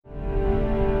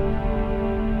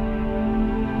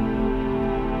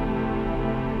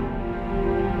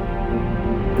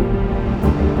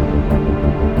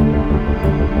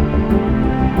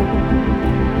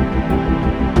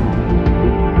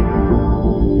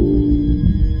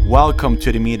Welcome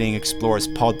to the Meeting Explorers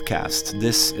podcast.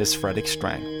 This is Fredrik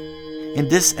Strang. In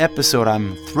this episode,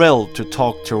 I'm thrilled to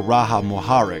talk to Raha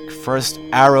Moharek, first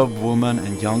Arab woman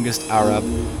and youngest Arab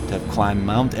to have climbed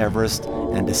Mount Everest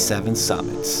and the 7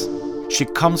 summits. She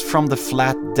comes from the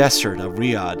flat desert of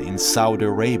Riyadh in Saudi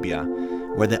Arabia,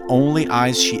 where the only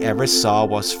ice she ever saw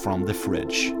was from the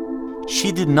fridge.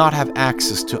 She did not have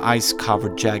access to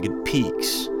ice-covered jagged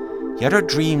peaks, yet her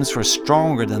dreams were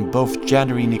stronger than both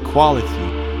gender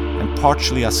inequality and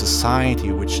partially a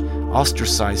society which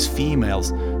ostracizes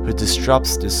females who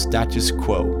disrupts the status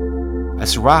quo.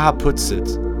 As Raha puts it,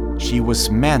 she was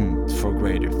meant for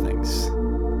greater things.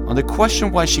 On the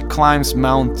question why she climbs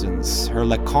mountains, her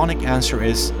laconic answer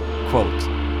is, quote,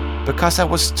 "Because I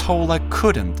was told I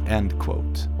couldn't," end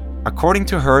quote. According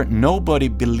to her, nobody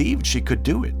believed she could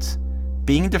do it.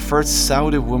 Being the first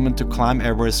Saudi woman to climb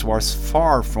Everest was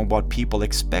far from what people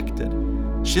expected.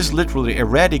 She's literally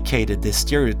eradicated this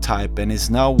stereotype and is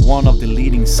now one of the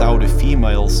leading Saudi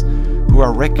females who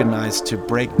are recognized to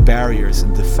break barriers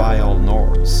and defy all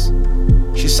norms.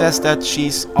 She says that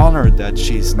she's honored that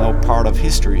she's now part of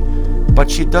history,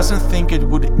 but she doesn't think it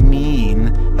would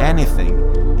mean anything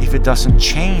if it doesn't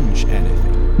change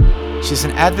anything. She's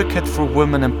an advocate for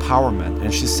women empowerment,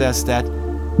 and she says that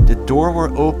the door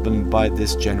were opened by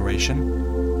this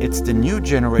generation. It's the new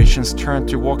generation's turn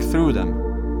to walk through them.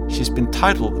 She's been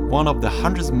titled one of the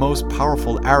 100 most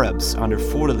powerful Arabs under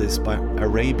 40 list by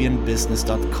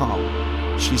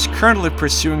ArabianBusiness.com. She's currently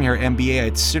pursuing her MBA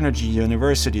at Synergy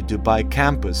University Dubai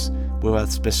campus with a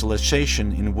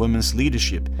specialization in women's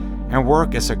leadership and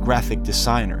work as a graphic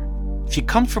designer. She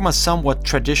comes from a somewhat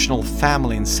traditional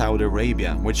family in Saudi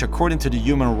Arabia, which according to the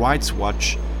Human Rights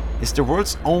Watch is the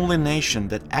world's only nation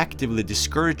that actively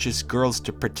discourages girls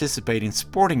to participate in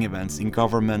sporting events in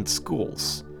government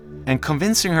schools. And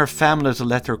convincing her family to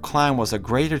let her climb was a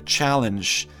greater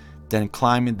challenge than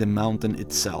climbing the mountain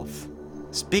itself.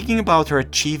 Speaking about her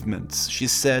achievements, she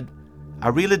said, "I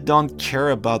really don't care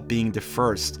about being the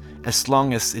first as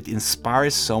long as it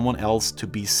inspires someone else to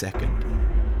be second."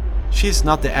 She is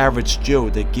not the average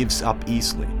Joe that gives up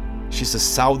easily. She's a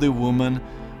Saudi woman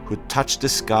who touched the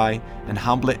sky and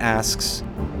humbly asks,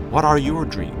 "What are your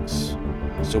dreams?"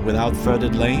 So without further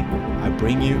delay, I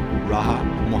bring you Raha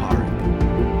Moharek.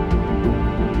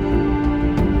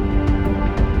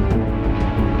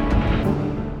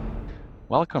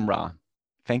 Welcome, Ra.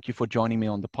 Thank you for joining me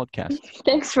on the podcast.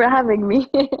 Thanks for having me.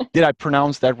 Did I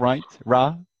pronounce that right?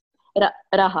 Ra?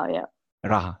 Raha, yeah.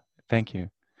 Raha. Thank you.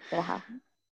 Raha.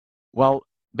 Well,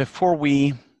 before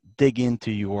we dig into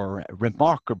your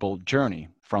remarkable journey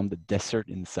from the desert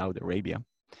in Saudi Arabia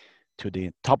to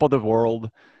the top of the world,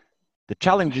 the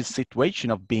challenging situation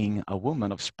of being a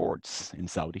woman of sports in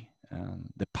Saudi,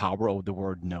 the power of the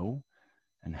word no,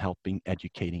 and helping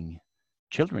educating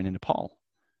children in Nepal.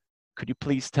 Could you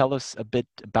please tell us a bit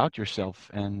about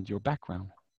yourself and your background?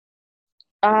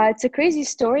 It's a crazy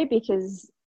story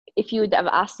because if you would have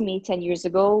asked me 10 years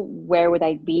ago, where would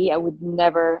I be? I would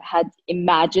never had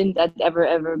imagined I'd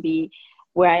ever be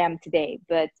where I am today.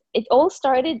 But it all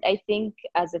started, I think,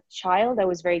 as a child. I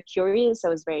was very curious. I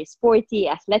was very sporty,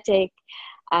 athletic,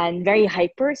 and very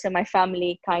hyper. So my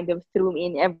family kind of threw me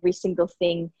in every single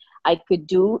thing I could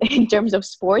do in terms of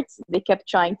sports. They kept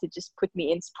trying to just put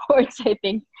me in sports, I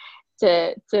think,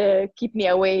 to keep me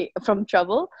away from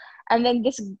trouble. And then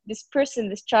this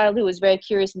child who was very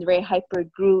curious and very hyper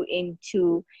grew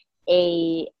into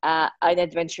an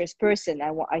adventurous person.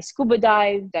 I scuba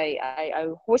dived,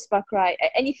 I horseback ride,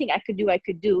 anything I could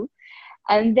do.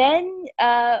 And then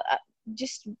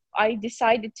I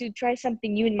decided to try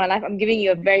something new in my life. I'm giving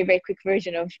you a very, very quick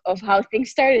version of how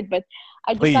things started, but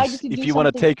I decided Please, to if do you want to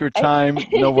something. take your time,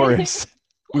 no worries.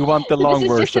 We want the So this long is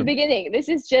just the version. beginning. This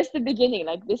is just the beginning.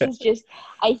 Like this is just,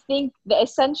 I think the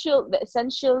essential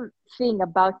thing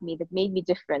about me that made me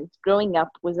different growing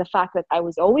up was the fact that I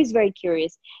was always very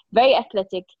curious, very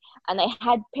athletic, and I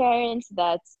had parents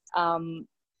that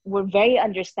were very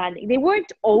understanding. They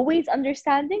weren't always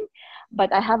understanding,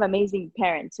 but I have amazing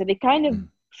parents. So they kind of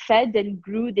fed and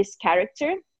grew this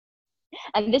character.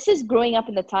 And this is growing up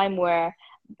in a time where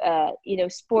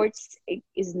sports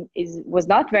was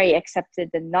not very accepted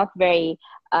and not very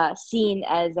seen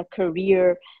as a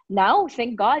career. Now,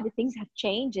 thank God, things have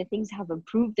changed and things have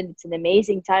improved, and it's an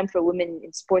amazing time for women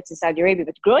in sports in Saudi Arabia.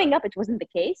 But growing up, it wasn't the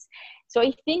case. So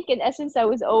I think, in essence, I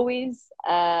was always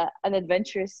an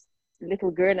adventurous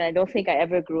little girl, and I don't think I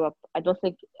ever grew up. I don't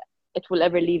think it will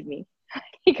ever leave me. I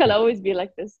think I'll always be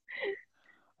like this.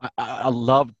 I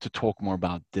love to talk more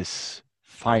about this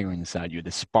fire inside you,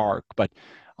 the spark, but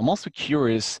I'm also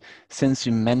curious, since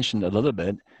you mentioned a little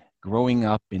bit, growing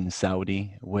up in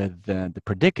Saudi with the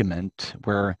predicament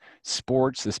where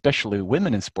sports, especially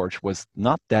women in sports, was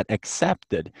not that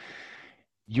accepted.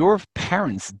 Your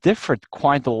parents differed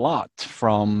quite a lot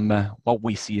from what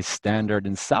we see as standard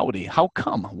in Saudi. How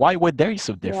come? Why were they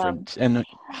so Yeah. different? And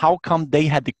how come they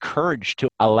had the courage to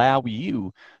allow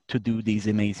you to do these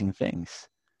amazing things?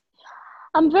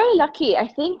 I'm very lucky. I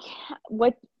think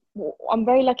what I'm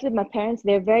very lucky with my parents.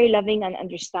 They're very loving and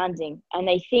understanding. And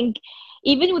I think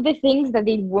even with the things that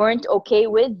they weren't okay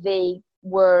with, they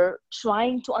were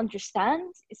trying to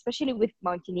understand, especially with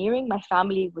mountaineering. My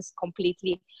family was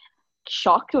completely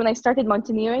shocked when I started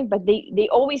mountaineering, but they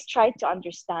always tried to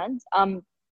understand.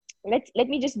 Let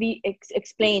me just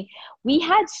explain. We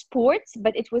had sports,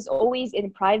 but it was always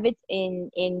in private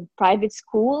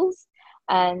schools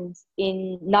and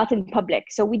in not in public.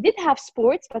 So we did have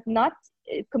sports, but not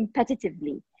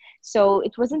competitively. So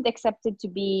it wasn't accepted to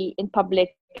be in public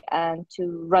and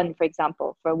to run, for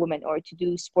example, for a woman, or to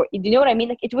do sport. Do you know what I mean?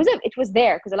 Like it was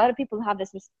there, because a lot of people have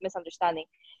this misunderstanding.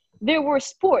 There were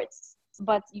sports,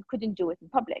 but you couldn't do it in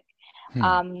public.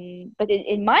 Hmm. But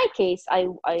in my case, I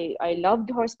loved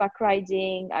horseback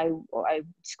riding, I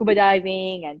scuba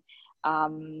diving, and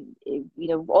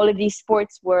all of these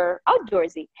sports were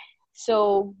outdoorsy.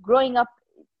 So growing up,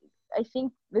 I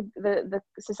think the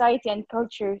society and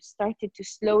culture started to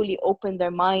slowly open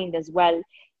their mind as well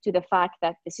to the fact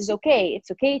that this is okay. It's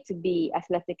okay to be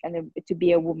athletic and to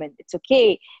be a woman. It's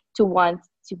okay to want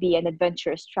to be an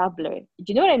adventurous traveler. Do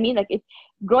you know what I mean? Like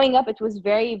growing up, it was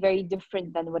very, very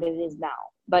different than what it is now.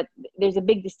 But there's a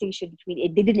big distinction between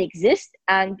it didn't exist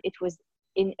and it was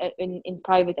in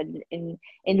private and in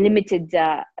limited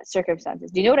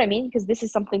circumstances. Do you know what I mean? Because this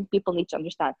is something people need to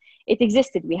understand. It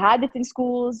existed. We had it in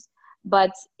schools,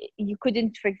 but you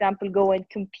couldn't, for example, go and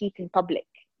compete in public,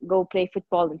 go play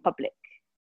football in public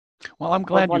Well, I'm or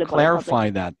glad you volleyball in public. clarify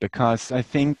that, because I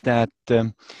think that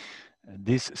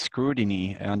this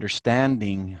scrutiny,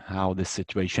 understanding how the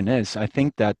situation is, I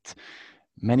think that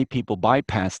many people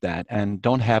bypass that and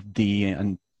don't have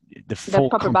the The full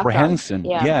proper background. comprehension.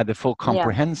 Yeah. Yeah, the full Yeah.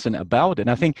 comprehension about it.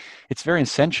 And I think it's very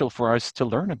essential for us to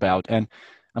learn about. And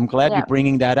I'm glad you're Yeah.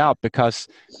 bringing that up, because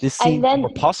this And seems more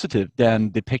then positive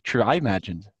than the picture I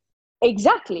imagined.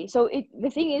 exactly. So the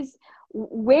thing is,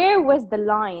 where was the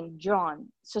line drawn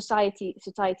society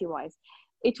wise?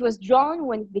 It was drawn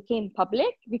when it became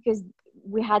public, because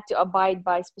we had to abide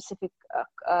by specific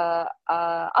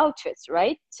outfits,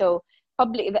 right? So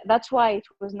public, that's why it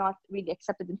was not really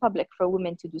accepted in public for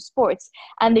women to do sports,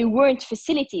 and there weren't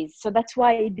facilities, so that's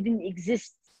why it didn't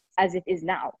exist as it is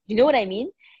now. Do you know what I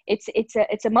mean?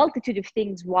 It's a multitude of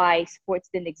things why sports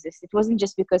didn't exist. It wasn't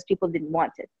just because people didn't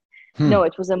want it. Hmm. No,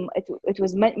 it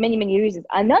was many reasons.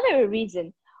 Another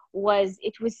reason was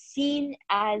it was seen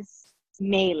as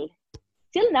male.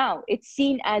 Till now, it's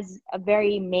seen as a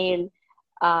very male,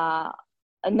 uh,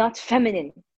 not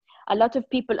feminine. A lot of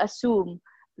people assume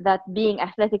that being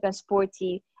athletic and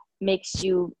sporty makes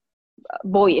you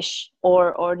boyish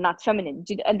or not feminine,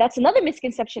 and that's another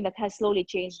misconception that has slowly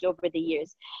changed over the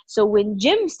years. So when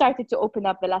gyms started to open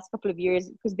up the last couple of years,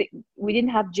 because we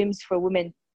didn't have gyms for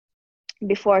women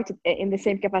before in the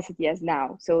same capacity as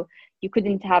now. So you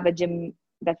couldn't have a gym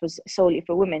that was solely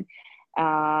for women.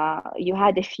 You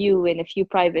had a few in a few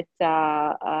private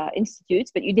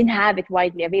institutes, but you didn't have it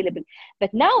widely available.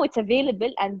 But now it's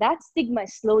available, and that stigma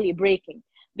is slowly breaking,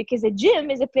 because a gym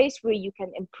is a place where you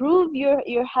can improve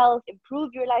your health,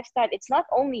 improve your lifestyle. It's not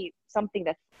only something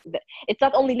that it's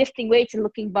not only lifting weights and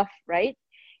looking buff, right?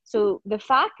 So the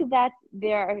fact that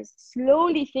there are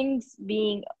slowly things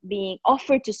being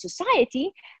offered to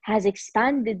society has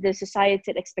expanded the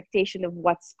societal expectation of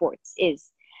what sports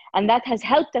is, and that has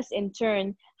helped us in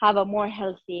turn have a more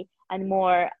healthy and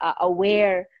more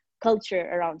aware culture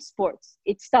around sports.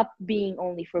 It stopped being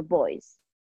only for boys.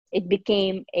 It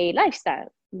became a lifestyle.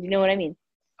 You know what I mean?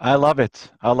 I love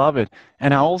it. I love it.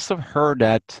 And I also heard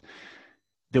that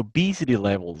the obesity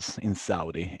levels in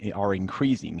Saudi are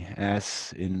increasing,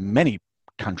 as in many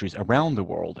countries around the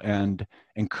world, and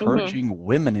Mm-hmm. encouraging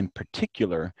women in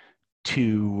particular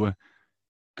to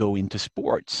go into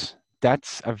sports.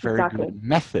 That's a very Exactly. good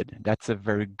method. That's a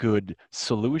very good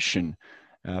solution,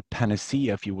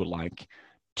 panacea, if you would like,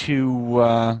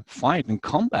 to fight and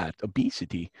combat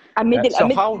obesity. A So middle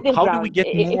how do we ground.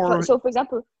 get more So for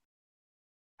example,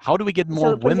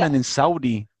 women in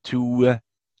Saudi to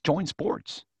join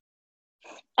sports?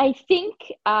 I think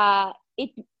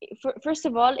first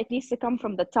of all, it needs to come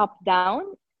from the top down,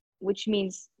 which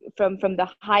means from the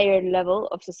higher level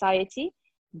of society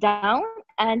down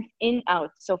and in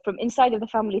out. So from inside of the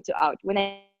family to out. When I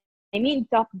mean that, I mean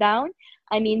top down,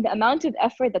 I mean the amount of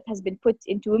effort that has been put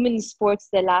into women's sports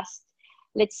the last,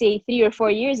 let's say, 3 or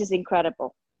 4 years is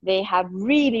incredible. They have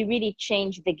really, really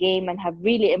changed the game and have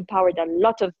really empowered a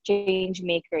lot of change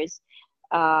makers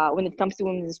when it comes to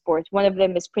women's sports. One of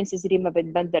them is Princess Rima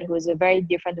bin Bandar, who is a very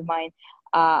dear friend of mine,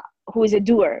 who is a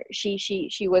doer.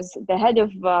 She was the head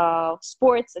of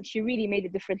sports, and she really made a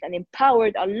difference and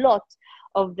empowered a lot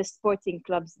of the sporting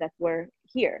clubs that were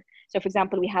here. So, for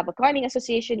example, we have a climbing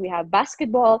association, we have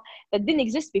basketball that didn't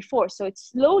exist before. So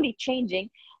it's slowly changing,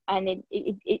 and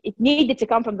it needed to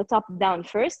come from the top down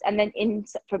first, and then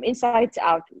from inside to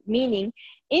out, meaning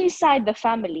inside the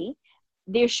family,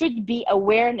 there should be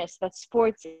awareness that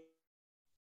sports.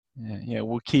 Yeah, yeah,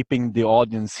 we're keeping the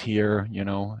audience here,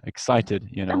 excited,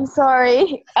 I'm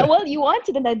sorry. Well, you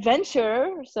wanted an adventure,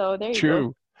 so there you go.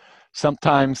 True.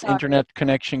 Sometimes Sorry. internet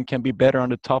connection can be better on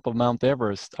the top of Mount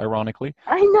Everest, ironically.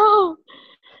 I know.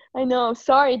 I know.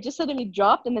 Sorry, it just suddenly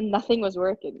dropped and then nothing was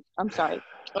working. I'm sorry.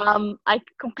 I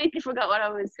completely forgot what I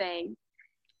was saying.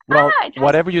 Well, It has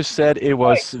whatever you said, it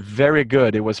was sports. very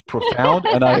good. It was profound,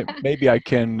 and I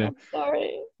can I'm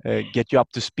sorry. get you up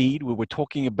to speed. We were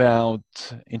talking about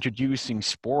introducing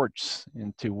sports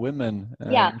into women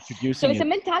and Yeah. So introducing it's a it.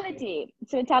 mentality.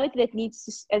 It's a mentality that needs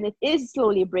to, and it is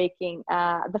slowly breaking.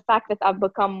 The fact that I've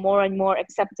become more and more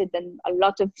accepted, and a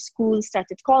lot of schools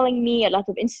started calling me, a lot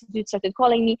of institutes started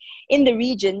calling me in the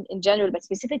region in general, but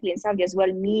specifically in Saudi as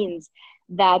well, means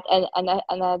that an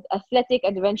athletic,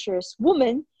 adventurous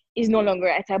woman is no longer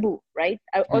a taboo, right?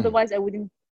 Hmm. Otherwise, I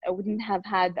wouldn't have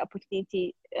had the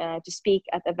opportunity to speak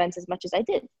at events as much as I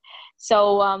did.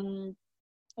 So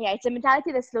yeah, it's a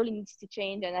mentality that slowly needs to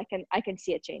change, and I can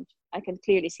see a change. I can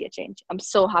clearly see a change. I'm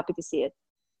so happy to see it.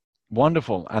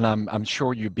 Wonderful, and I'm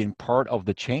sure you've been part of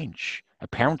the change.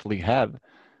 Apparently, have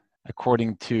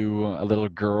according to a little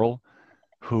girl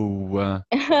who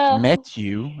that met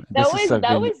you. This is was a that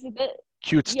very was the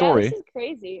cute Yeah, this story. is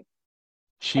crazy.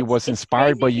 She It's was it's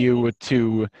inspired by crazy you because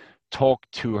to talk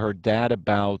to her dad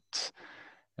about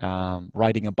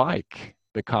riding a bike,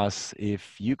 because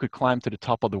if you could climb to the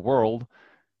top of the world,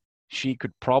 she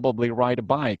could probably ride a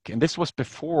bike. And this was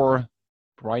before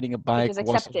riding a it bike was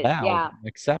was accepted. allowed, Yeah.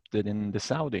 accepted in the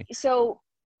Saudi. So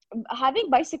having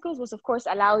bicycles was of course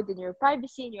allowed in your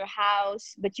privacy in your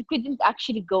house, but you couldn't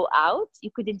actually go out.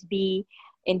 You couldn't be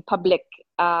in public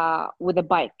with a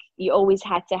bike. You always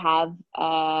had to have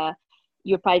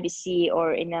your privacy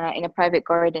or in a private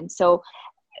garden. So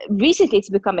recently it's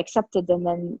become accepted, and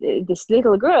then this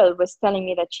little girl was telling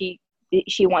me that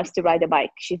she wants to ride a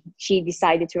bike. She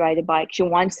decided to ride a bike. She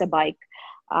wants a bike,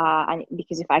 and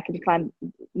because if I can climb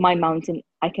my mountain,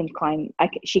 I can climb.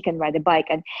 She can ride a bike,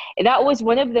 and that was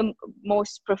one of the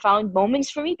most profound moments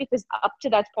for me, because up to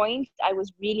that point, I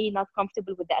was really not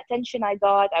comfortable with the attention I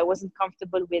got. I wasn't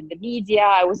comfortable with the media.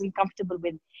 I wasn't comfortable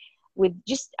with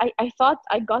just I thought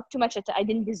I got too much I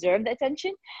didn't deserve the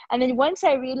attention. And then once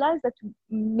I realized that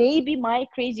maybe my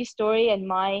crazy story and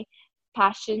my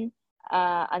passion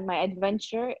and my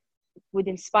adventure would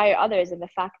inspire others, and the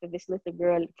fact that this little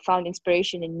girl found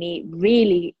inspiration in me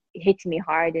really hit me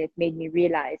hard, and it made me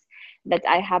realize that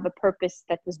I have a purpose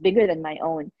that was bigger than my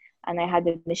own, and I had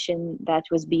a mission that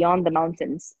was beyond the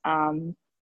mountains. And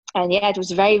yeah, it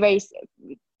was very, very,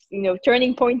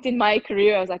 turning point in my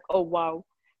career. I was like, oh wow,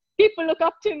 people look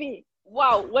up to me.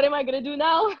 Wow, what am I gonna do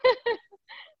now?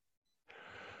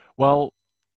 Well,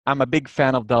 I'm a big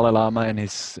fan of Dalai Lama and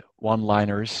his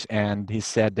one-liners, and he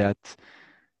said that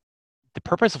the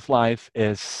purpose of life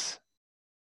is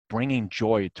bringing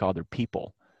joy to other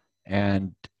people.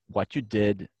 And what you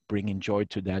did, bringing joy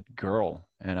to that girl,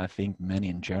 and I think many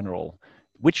in general,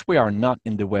 which we are not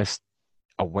in the West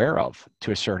aware of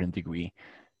to a certain degree,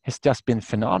 has just been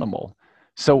phenomenal.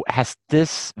 So, has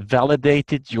this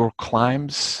validated your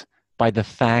climbs by the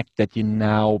fact that you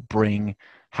now bring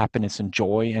happiness and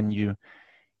joy and you I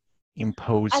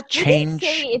impose wouldn't say change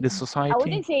in it. the I society?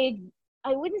 wouldn't say.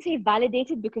 I wouldn't say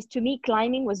validated, because to me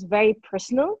climbing was very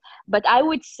personal. But I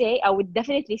would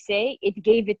definitely say it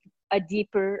gave it a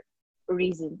deeper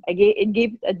reason. It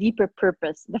gave a deeper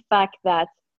purpose. The fact that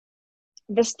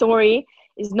the story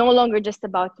is no longer just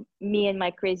about me and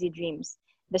my crazy dreams.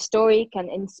 The story can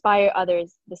inspire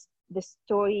others. The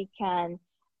story can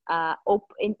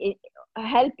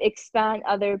help expand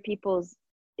other people's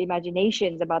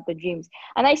imaginations about the dreams.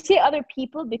 And I say other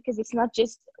people because it's not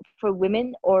just for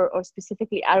women or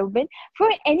specifically Arab women.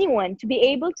 For anyone to be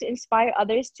able to inspire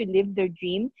others to live their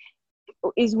dream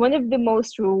is one of the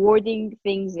most rewarding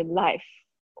things in life.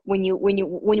 When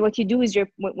what you do is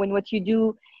when what you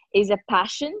do is a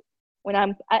passion,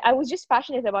 I was just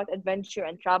passionate about adventure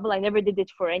and travel. I never did it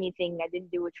for anything. I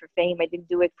didn't do it for fame. I didn't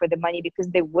do it for the money because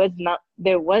there was none.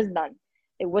 There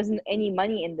wasn't any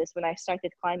money in this when I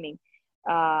started climbing.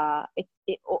 All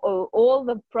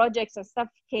the projects and stuff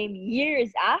came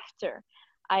years after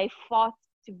I fought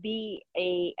to be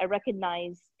a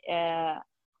recognized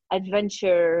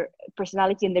adventure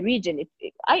personality in the region.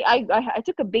 I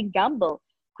took a big gamble,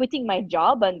 quitting my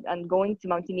job and going to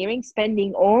mountaineering,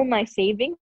 spending all my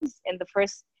savings in the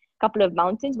first couple of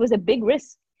mountains was a big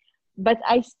risk. But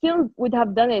I still would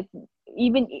have done it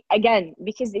even again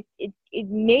because it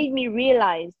made me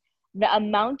realize the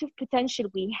amount of potential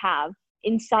we have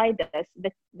inside us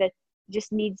that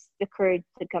just needs the courage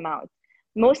to come out.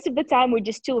 Most of the time, we're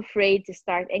just too afraid to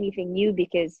start anything new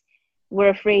because we're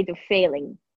afraid of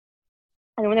failing.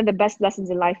 And one of the best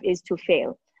lessons in life is to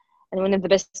fail. And one of the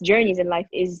best journeys in life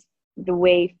is the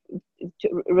way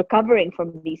to recovering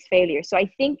from these failures. So I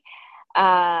think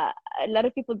a lot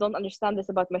of people don't understand this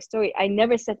about my story. I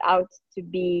never set out to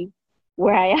be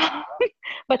where I am,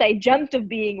 but I dreamt of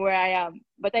being where I am.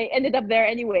 But I ended up there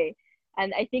anyway.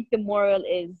 And I think the moral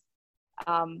is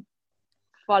um,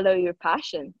 follow your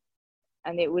passion,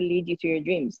 and it will lead you to your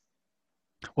dreams.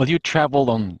 Well, you traveled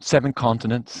on 7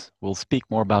 continents. We'll speak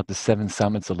more about the 7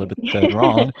 summits a little bit later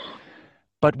on.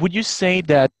 But would you say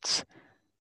that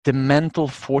the mental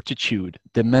fortitude,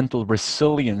 the mental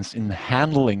resilience in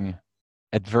handling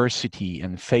adversity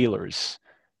and failures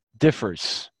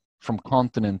differs from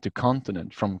continent to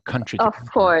continent, from country to Of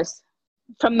country? course,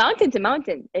 from mountain to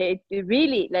mountain, it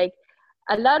really like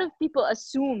a lot of people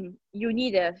assume you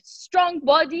need a strong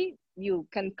body, you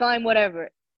can climb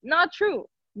whatever. Not true.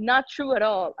 Not true at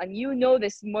all. And you know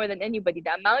this more than anybody.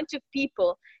 The amount of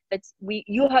people that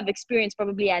you have experienced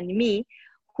probably and me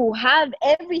who have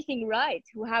everything right,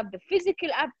 who have the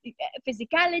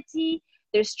physicality,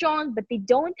 they're strong, but they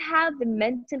don't have the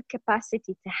mental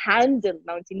capacity to handle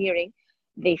mountaineering,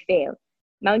 they fail.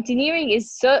 Mountaineering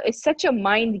is such a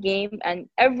mind game, and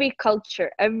every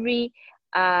culture, every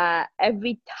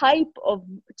type of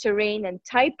terrain and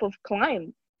type of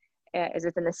climb, is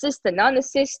it an assist, a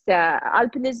non-assist,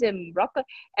 alpinism, rock,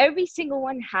 every single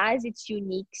one has its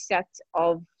unique set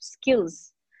of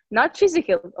skills. Not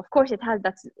physical, of course it has,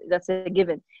 that's a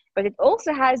given, but it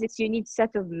also has its unique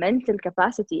set of mental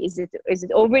capacity. Is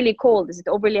it overly cold, is it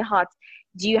overly hot,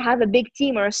 do you have a big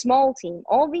team or a small team?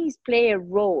 All these play a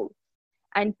role,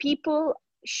 and people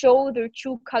show their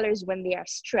true colors when they are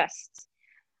stressed.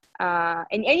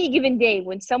 In any given day,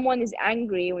 when someone is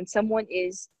angry, when someone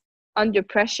is under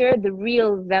pressure, the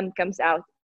real them comes out.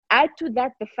 Add to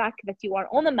that the fact that you are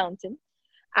on a mountain.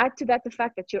 Add to that the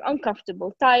fact that you're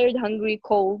uncomfortable, tired, hungry,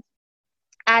 cold.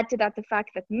 Add to that the fact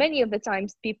that many of the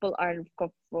times people are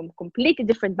from completely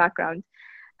different backgrounds,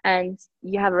 and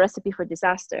you have a recipe for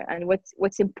disaster. And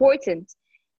what's important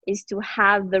is to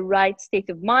have the right state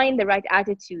of mind, the right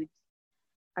attitude,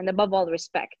 and above all,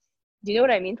 respect. Do you know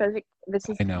what I mean, Frederick? This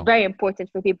is I know. very important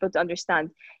for people to understand.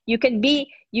 You can be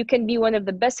one of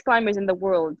the best climbers in the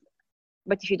world,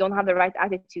 but if you don't have the right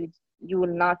attitude, you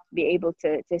will not be able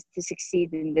to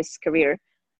succeed in this career.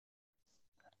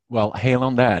 Well, hail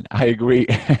on that. I agree.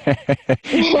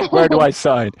 Where do I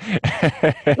sign?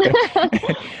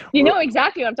 You know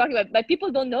exactly what I'm talking about, but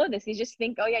people don't know this. You just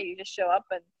think, oh yeah, you just show up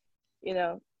and you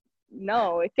know.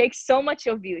 No, it takes so much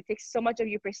of you. It takes so much of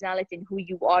your personality and who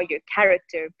you are, your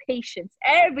character, patience.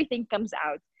 Everything comes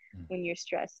out when you're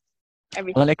stressed. Well, an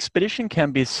Everything. expedition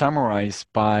can be summarized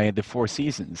by the 4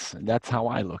 seasons. That's how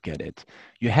I look at it.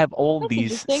 You have all That's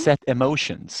these interesting. set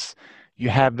emotions. You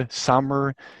have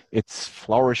summer, it's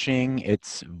flourishing,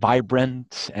 it's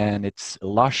vibrant, and it's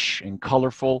lush and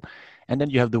colorful. And then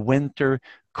you have the winter,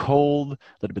 cold, a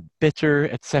little bit bitter,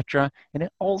 etc. And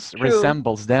it all True.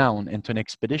 resembles down into an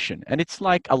expedition. And it's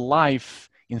like a life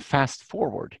in fast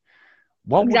forward.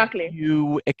 What were Exactly.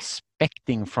 you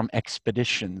expecting from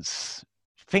expeditions,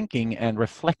 thinking and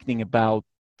reflecting about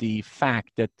the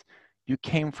fact that you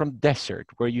came from desert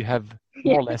where you have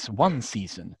Yeah. more or less 1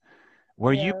 season?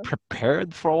 Were you Yeah.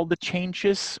 prepared for all the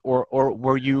changes, or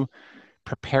were you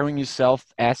preparing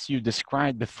yourself as you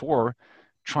described before,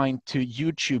 trying to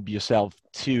YouTube yourself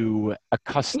to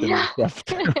accustom Yeah. yourself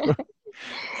to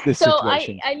this So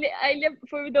situation? I live,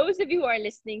 for those of you who are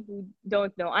listening who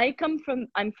don't know, I'm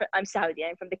Saudi.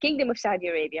 I'm from the Kingdom of Saudi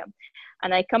Arabia,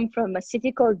 and I come from a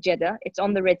city called Jeddah. It's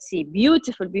on the Red Sea,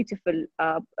 beautiful, beautiful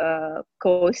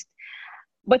coast,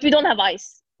 but we don't have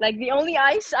ice. Like the only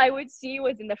ice I would see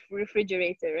was in the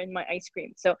refrigerator in my ice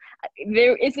cream. So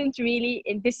there isn't really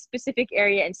in this specific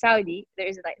area in Saudi. There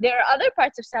isn't. Like, there are other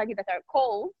parts of Saudi that are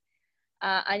cold,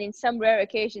 and in some rare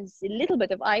occasions a little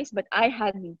bit of ice, but I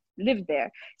hadn't lived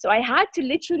there. So I had to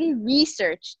literally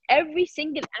research every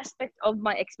single aspect of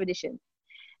my expedition,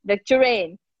 the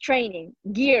terrain, training,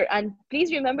 gear. And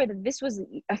please remember that this was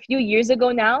a few years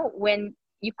ago now, when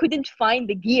you couldn't find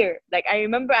the gear. Like, I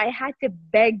remember I had to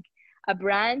beg a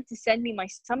brand to send me my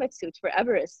summit suit for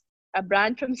Everest, a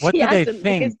brand from What did they Seattle,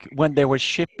 because think when they were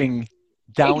shipping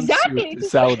down suit exactly to to,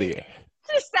 Saudi? to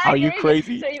Are Saudi you Arabia.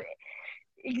 crazy? So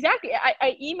exactly,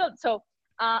 I emailed. So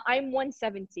I'm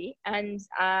 170, and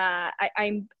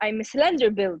I'm a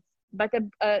slender build, but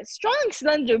a strong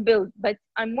slender build, but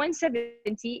I'm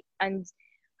 170, and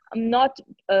I'm not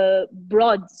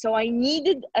broad. So I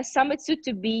needed a summit suit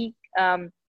to be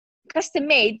custom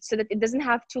made, so that it doesn't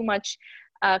have too much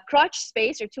crotch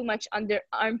space or too much under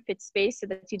armpit space, so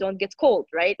that you don't get cold,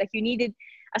 right? Like, you needed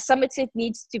a summit suit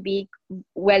needs to be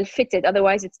well fitted,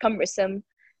 otherwise it's cumbersome.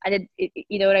 And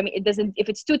you know what I mean, it doesn't, if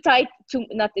it's too tight, too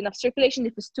not enough circulation,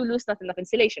 if it's too loose, not enough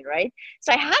insulation, right?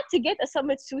 So I had to get a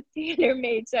summit suit tailor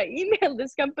made. So I emailed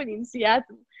this company in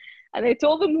Seattle, and I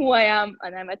told them who I am,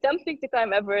 and I'm attempting to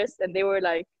climb Everest, and they were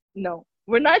like, no,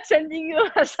 we're not sending you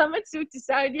a summit suit to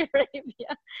Saudi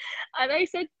Arabia. And I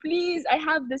said, please, I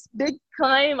have this big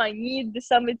climb, I need the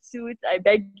summit suit, I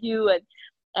beg you.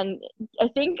 And I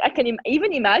think I can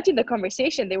even imagine the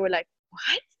conversation. They were like,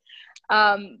 what?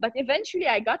 But eventually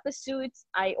I got the suit.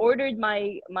 I ordered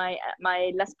my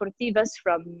Las Sportivas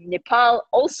from Nepal.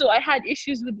 Also, I had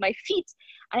issues with my feet.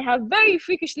 I have very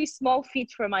freakishly small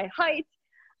feet for my height.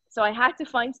 So I had to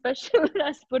find special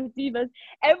Las Sportivas.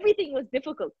 Everything was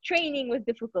difficult. Training was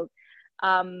difficult.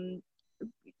 Um,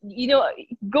 you know,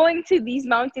 going to these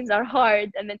mountains are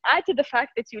hard. And then add to the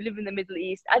fact that you live in the Middle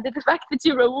East, add to the fact that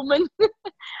you're a woman.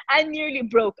 And nearly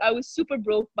broke. I was super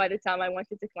broke by the time I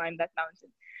wanted to climb that mountain.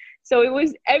 So it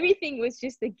was, everything was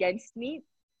just against me.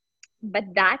 But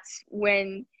that's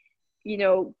when, you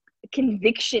know,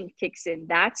 conviction kicks in.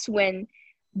 That's when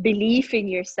belief in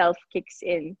yourself kicks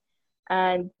in.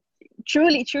 And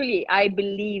truly, I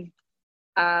believed,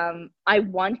 I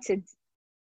wanted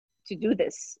to do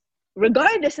this,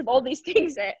 regardless of all these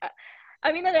things.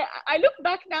 I mean, I look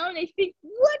back now and I think,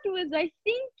 what was I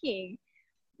thinking?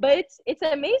 But it's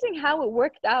amazing how it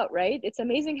worked out, right? It's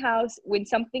amazing how when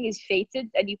something is fated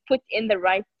and you put in the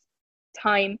right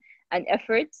time and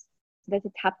effort, that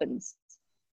it happens.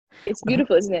 It's Well,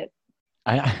 beautiful, isn't it?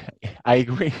 I I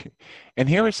agree. And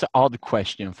here is an odd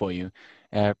question for you.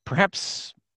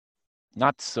 Perhaps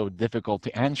not so difficult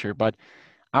to answer, but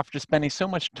after spending so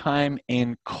much time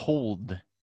in cold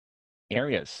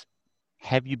areas,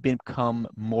 have you become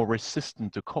more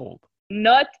resistant to cold?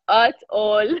 Not at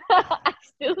all.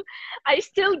 Still, I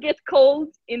still get cold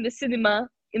in the cinema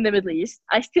in the Middle East.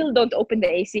 I still don't open the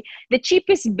AC. The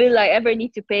cheapest bill I ever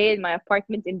need to pay in my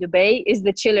apartment in Dubai is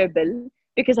the chiller bill,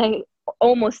 because I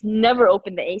almost never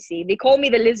open the AC. They call me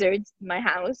the lizard in my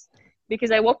house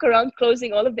because I walk around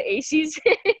closing all of the ACs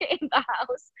in the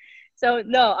house. So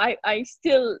no, I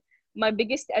still, my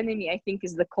biggest enemy, I think,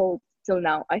 is the cold till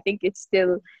now. I think it's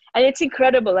still, and it's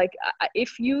incredible. Like,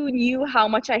 if you knew how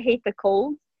much I hate the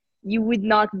cold, you would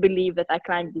not believe that I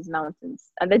climbed these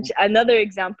mountains. And that's another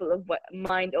example of what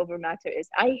mind over matter is.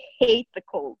 I hate the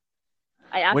cold.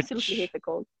 I absolutely hate Which the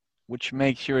cold. which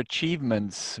makes your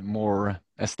achievements more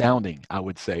astounding, I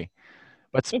would say.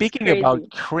 But It's speaking about crazy.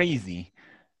 crazy,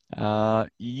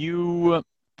 you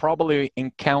probably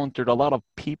encountered a lot of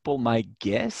people, my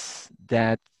guess,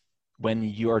 that when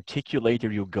you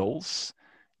articulated your goals,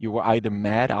 you were either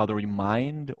mad out of your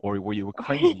mind or were you were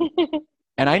crazy.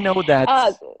 And I know that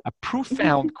uh, a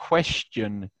profound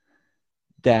question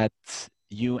that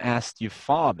you asked your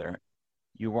father,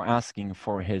 you were asking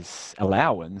for his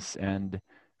allowance and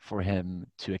for him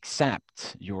to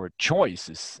accept your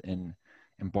choices in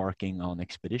embarking on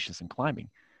expeditions and climbing.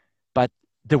 But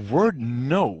the word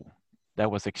no that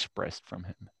was expressed from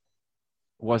him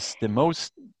was the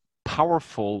most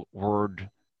powerful word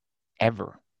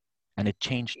ever. And it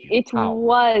changed you. it How?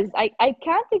 was, I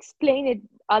can't explain it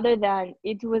other than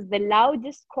it was the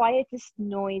loudest, quietest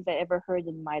noise I ever heard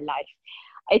in my life.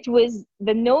 It was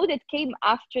the no that came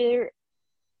after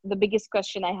the biggest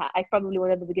question I had. I probably, one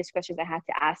of the biggest questions I had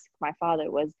to ask my father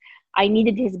was, I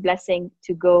needed his blessing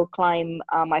to go climb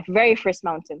my very first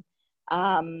mountain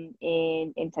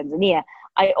in Tanzania.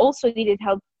 I also needed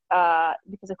help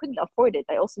because I couldn't afford it.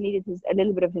 I also needed a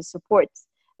little bit of his support.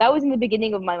 That was in the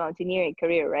beginning of my mountaineering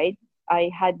career, right?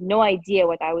 I had no idea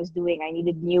what I was doing. I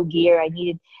needed new gear.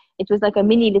 It was like a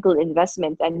mini little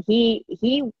investment. And he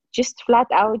just flat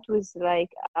out was like,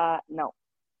 no.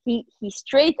 He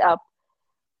straight up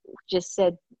just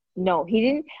said, No, he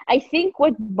didn't. I think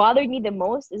what bothered me the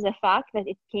most is the fact that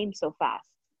it came so fast.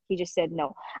 He just said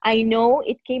no. I know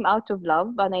it came out of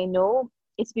love, and I know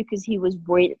it's because he was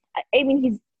worried. I mean,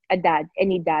 he's a dad.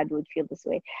 Any dad would feel this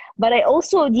way. But I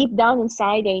also, deep down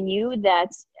inside, I knew that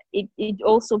it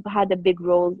also had a big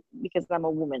role because I'm a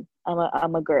woman.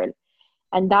 I'm a girl.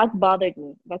 And that bothered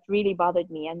me. That really bothered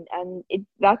me. And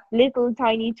that little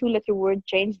tiny two letter word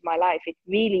changed my life. It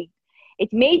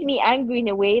made me angry in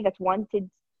a way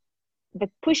that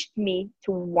pushed me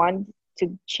to want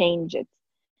to change it.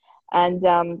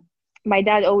 And my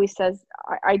dad always says,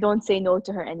 I don't say no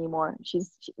to her anymore.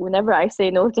 Whenever I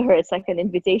say no to her, it's like an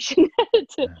invitation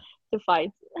to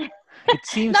fight. It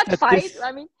seems Not that fight. this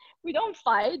I mean, we don't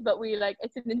fight, but we like,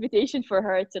 it's an invitation for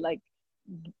her to like,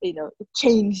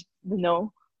 change the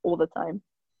no all the time.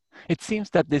 it seems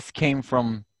that this came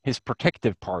from his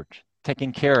protective part,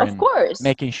 taking care Of and course,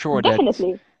 making sure that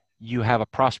definitely. you have a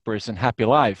prosperous and happy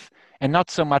life, and not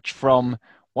so much from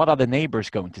what are the neighbors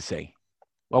going to say.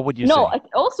 What would you No, say?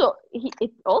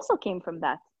 it also came from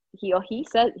that. He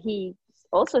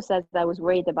also says that I was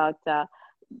worried about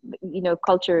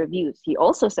culture abuse. He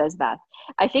also says that.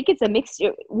 I think it's a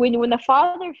mixture. When a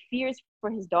father fears for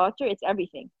his daughter, it's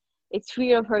everything. It's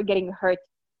fear of her getting hurt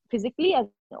physically and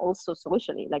also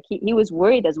socially. Like he was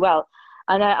worried as well.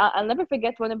 And I'll never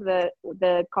forget one of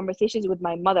the conversations with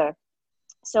my mother.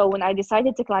 So when I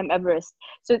decided to climb Everest,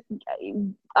 so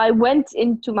I went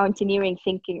into mountaineering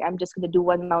thinking I'm just going to do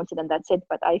one mountain and that's it.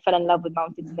 But I fell in love with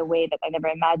mountains in a way that I never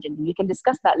imagined. We can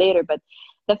discuss that later. But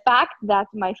the fact that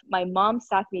my mom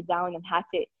sat me down and had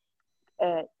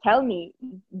to tell me,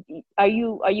 are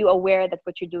you aware that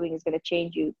what you're doing is going to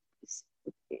change you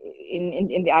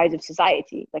in the eyes of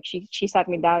society? Like she sat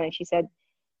me down and she said,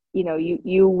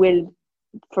 you will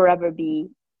forever be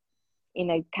in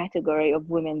a category of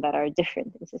women that are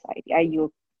different in society. Are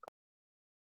you?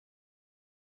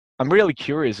 I'm really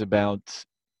curious about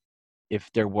if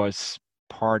there was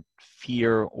part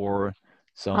fear or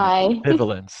some Hi.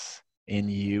 ambivalence in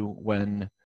you when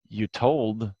you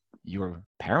told your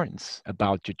parents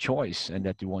about your choice and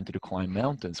that you wanted to climb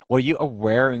mountains. Were you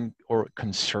aware or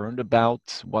concerned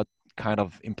about what kind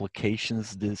of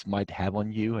implications this might have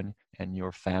on you and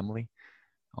your family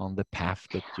on the path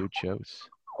that you chose?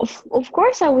 Of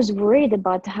course, I was worried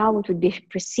about how it would be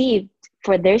perceived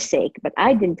for their sake, but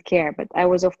I didn't care. But I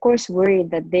was, of course,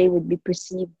 worried that they would be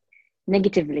perceived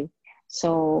negatively.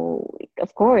 So,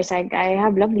 of course, I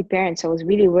have lovely parents. I was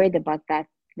really worried about that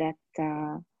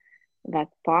that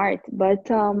part. But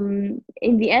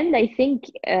in the end, I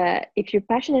think if you're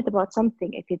passionate about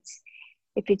something, if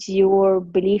it's your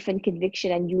belief and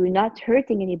conviction, and you're not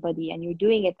hurting anybody, and you're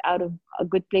doing it out of a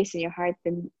good place in your heart,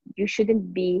 then you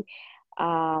shouldn't be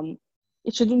um,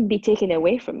 it shouldn't be taken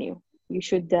away from you. You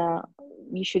should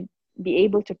be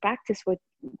able to practice what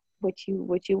you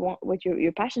want, what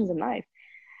your passions in life.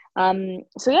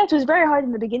 So yeah, it was very hard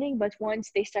in the beginning, but once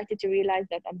they started to realize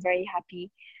that I'm very happy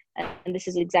and this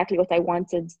is exactly what I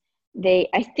wanted,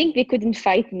 I think they couldn't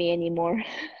fight me anymore.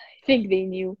 I think they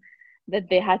knew that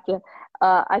they had to,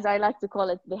 as I like to call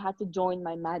it, they had to join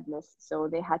my madness. So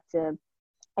they had to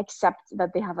accept that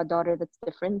they have a daughter that's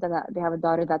different, and that they have a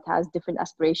daughter that has different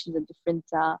aspirations and different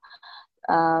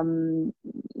um,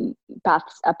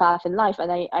 a path in life.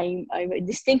 And I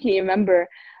distinctly remember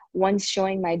once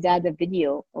showing my dad a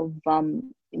video of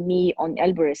me on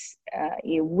Elbrus.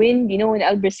 Wind, when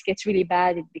Elbrus gets really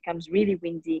bad, it becomes really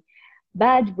windy.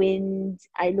 Bad wind.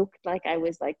 I looked like I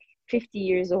was like 50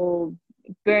 years old,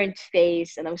 burnt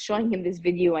face, and I was showing him this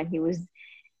video, and he was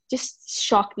just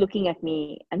shocked looking at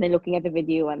me and then looking at the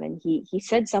video. And then he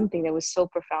said something that was so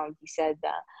profound. He said,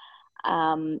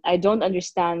 I don't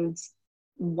understand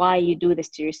why you do this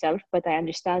to yourself, but I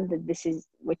understand that this is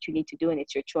what you need to do and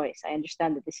it's your choice. I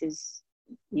understand that this is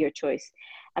your choice.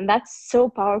 And that's so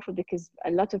powerful, because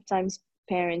a lot of times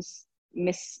parents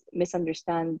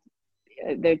misunderstand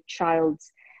their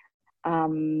child's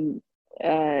um,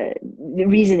 the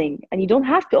reasoning, and you don't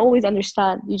have to always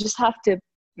understand, you just have to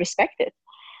respect it.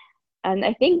 And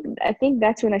I think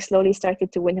that's when I slowly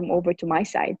started to win him over to my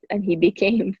side, and he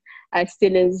became and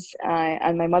still is,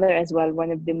 and my mother as well,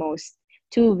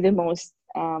 two of the most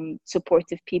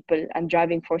supportive people and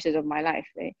driving forces of my life.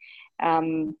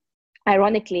 Um,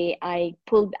 Ironically, I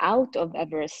pulled out of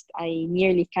Everest. I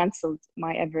nearly canceled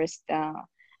my Everest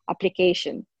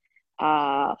application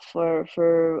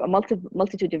for a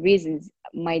multitude of reasons.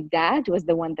 My dad was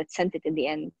the one that sent it in the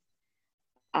end,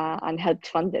 and helped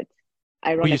fund it,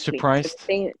 Were you ironically. So surprised?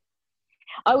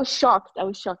 I was shocked.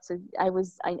 So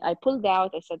I pulled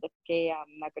out. I said, okay,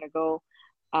 I'm not gonna go.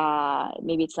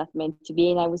 maybe it's not meant to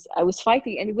be. And I was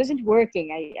fighting, and it wasn't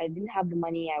working. I didn't have the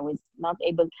money. I was not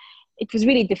able. It was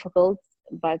really difficult,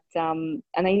 but and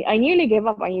I nearly gave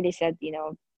up. I nearly said,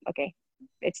 okay,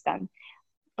 it's done.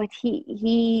 But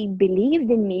he believed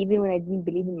in me even when I didn't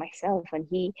believe in myself. And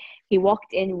he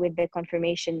walked in with the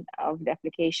confirmation of the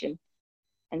application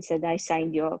and said, I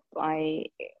signed you up.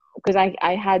 Because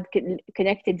I had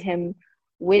connected him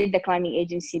with the climbing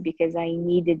agency because I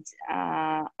needed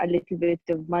a little bit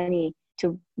of money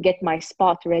to get my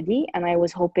spot ready, and I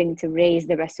was hoping to raise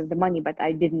the rest of the money, but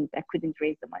I couldn't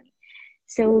raise the money.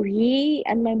 So he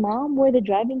and my mom were the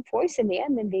driving force in the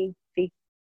end, and they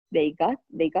got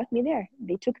me there.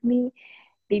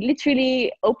 They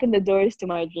literally opened the doors to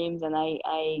my dreams, and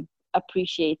I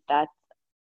appreciate that.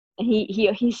 And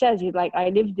he says, he's like, I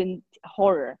lived in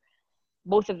horror.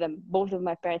 Both of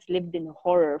my parents lived in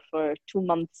horror for 2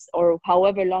 months or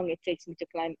however long it takes me to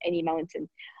climb any mountain.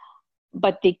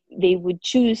 But they would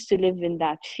choose to live in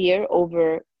that fear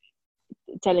over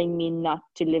telling me not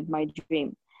to live my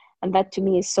dream. And that to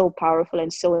me is so powerful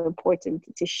and so important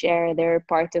to share their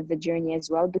part of the journey as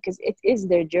well, because it is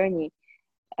their journey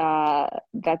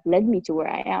that led me to where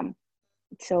I am.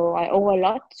 So I owe a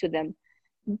lot to them.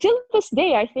 Till this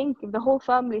day, I think the whole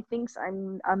family thinks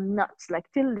I'm nuts. Like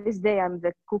till this day, I'm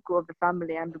the cuckoo of the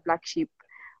family. I'm the black sheep.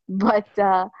 But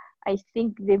I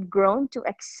think they've grown to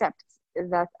accept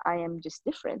that I am just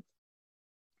different,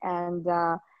 and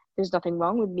there's nothing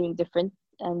wrong with being different,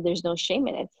 and there's no shame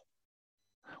in it.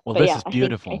 Well, But this yeah, is I think I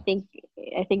beautiful. think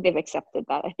I think they've accepted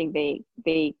that. I think they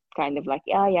kind of like,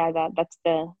 yeah, that's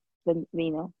the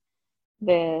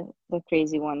the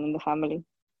crazy one in the family.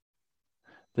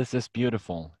 This is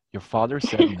beautiful. Your father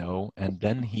said no, and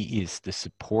then he is the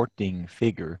supporting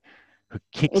figure who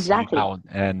kicks you Exactly. out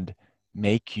and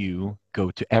make you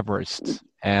go to Everest.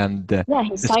 And Yeah,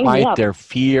 he signed me despite up. their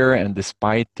fear and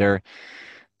despite the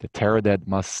terror that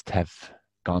must have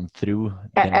gone through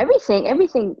them.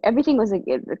 Everything was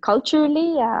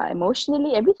culturally,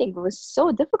 emotionally, everything was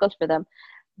so difficult for them.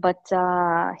 But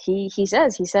he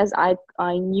says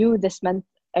I knew this meant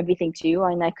everything to you,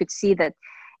 and I could see that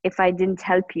if I didn't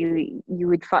help you, you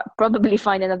would probably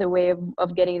find another way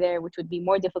of getting there, which would be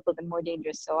more difficult and more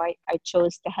dangerous. So I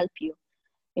chose to help you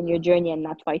in your journey and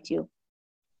not fight you.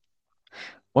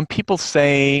 When people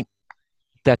say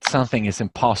that something is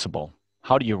impossible,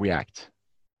 how do you react?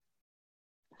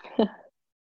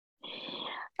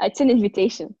 It's an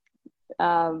invitation.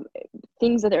 um,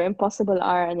 Things that are impossible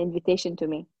are an invitation to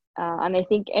me. And I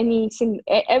think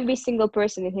every single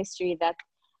person in history that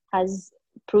has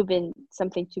proven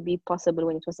something to be possible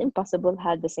when it was impossible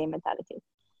had the same mentality.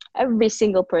 Every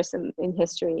single person in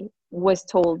history was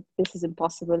told this is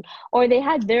impossible, or they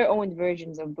had their own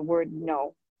versions of the word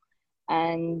no.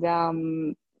 And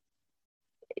I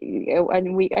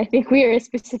think we are a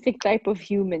specific type of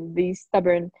human, these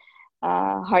stubborn,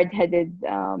 hard-headed,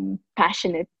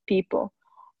 passionate people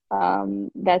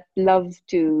that love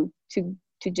to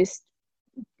just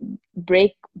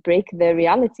break the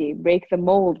reality, break the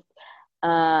mold,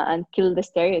 and kill the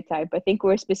stereotype. I think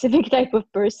we're a specific type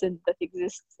of person that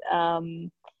exists,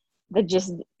 that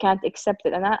just can't accept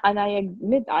it. And I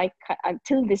admit,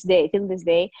 till this day,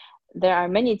 there are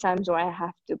many times where I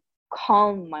have to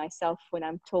calm myself when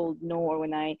I'm told no, or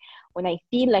when I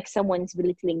feel like someone is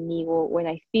belittling me, or when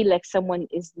I feel like someone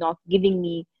is not giving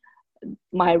me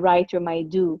my right or my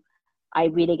due. I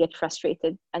really get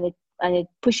frustrated, and it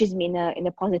pushes me in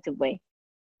a positive way.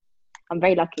 I'm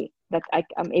very lucky that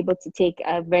I'm able to take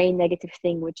a very negative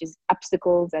thing, which is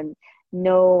obstacles and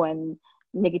no and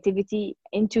negativity,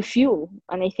 into fuel.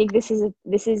 And I think this is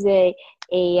a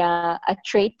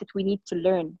trait that we need to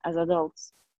learn as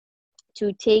adults,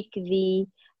 to take the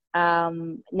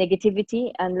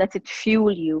negativity and let it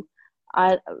fuel you,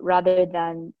 rather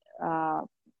than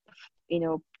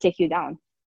take you down.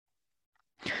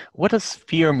 What does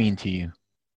fear mean to you?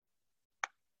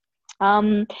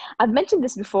 Um, I've mentioned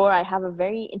this before. I have a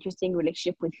very interesting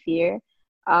relationship with fear.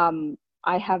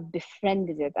 I have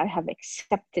befriended it. I have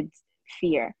accepted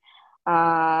fear.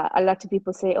 A lot of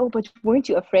people say, "Oh, but weren't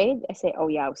you afraid?" I say, "Oh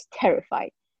yeah, I was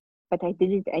terrified, but I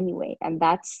did it anyway." And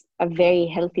that's a very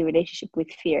healthy relationship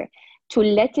with fear. To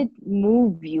let it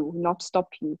move you, not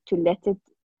stop you. To let it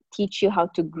teach you how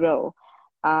to grow.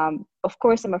 Of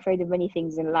course, I'm afraid of many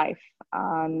things in life,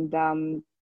 and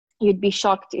you'd be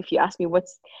shocked if you ask me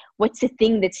what's the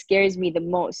thing that scares me the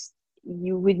most.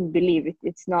 You wouldn't believe it.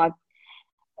 It's not.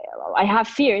 I have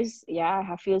fears. Yeah, I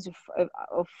have fears of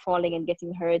falling and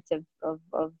getting hurt, of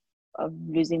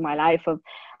losing my life.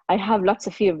 I have lots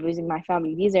of fear of losing my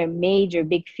family. These are major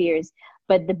big fears.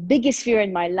 But the biggest fear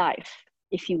in my life,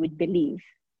 if you would believe,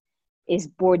 is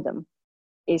boredom,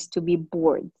 is to be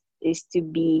bored, is to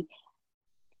be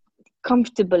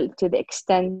comfortable to the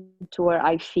extent to where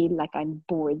I feel like I'm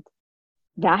bored.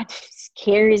 That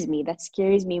scares me. That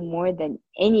scares me more than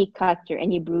any cut or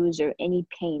any bruise or any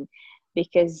pain,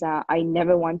 because I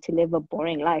never want to live a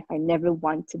boring life. I never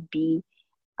want to be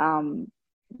um,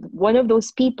 one of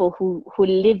those people who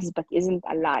lives but isn't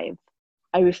alive.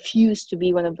 I refuse to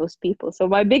be one of those people. So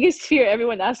my biggest fear,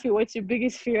 everyone asks me, what's your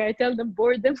biggest fear? I tell them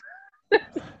boredom.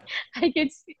 I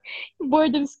get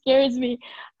boredom scares me,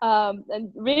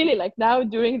 and really, like now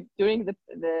during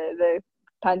the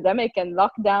pandemic and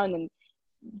lockdown, and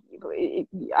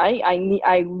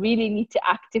I really need to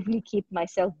actively keep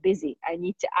myself busy. I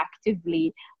need to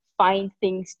actively find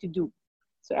things to do.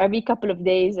 So every couple of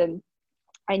days, and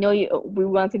I know we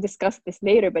want to discuss this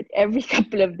later, but every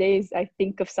couple of days I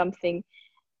think of something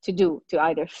to do, to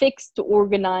either fix, to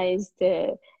organize,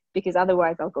 because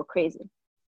otherwise I'll go crazy.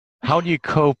 How do you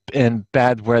cope in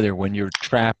bad weather when you're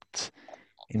trapped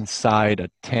inside a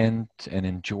tent and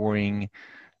enduring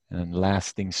a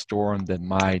lasting storm that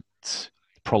might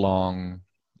prolong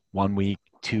 1 week,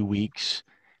 2 weeks?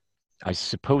 I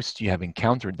suppose you have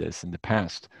encountered this in the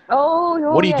past. Oh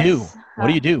What do you do? yes. What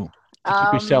do you do to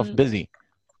keep yourself Um, busy?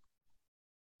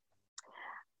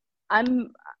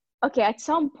 I'm okay. At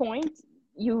some point,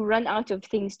 you run out of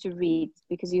things to read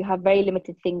because you have very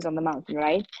limited things on the mountain,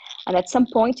 right? And at some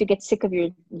point, you get sick of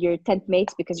your tent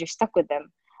mates because you're stuck with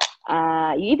them.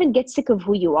 You even get sick of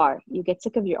who you are. You get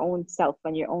sick of your own self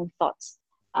and your own thoughts.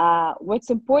 What's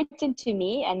important to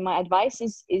me, and my advice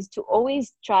is to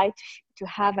always try to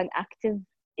have an active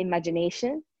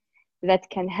imagination that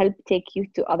can help take you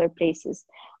to other places.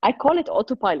 I call it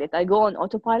autopilot. I go on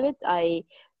autopilot. I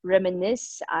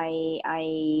reminisce. I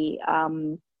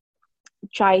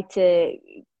try to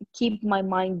keep my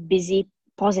mind busy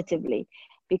positively,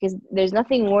 because there's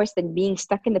nothing worse than being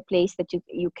stuck in a place that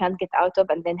you can't get out of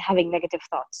and then having negative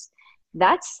thoughts.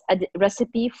 That's a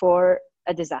recipe for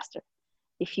a disaster.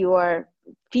 If you are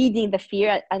feeding the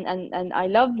fear, and I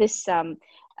love this uh,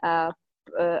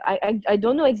 I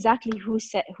don't know exactly who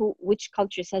said who which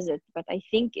culture says it, but I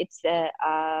think it's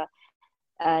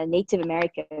Native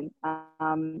American.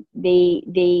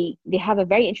 They have a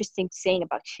very interesting saying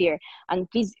about fear. And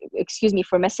please excuse me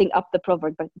for messing up the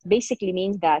proverb, but it basically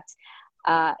means that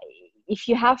uh, if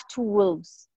you have two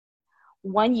wolves,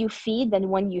 one you feed and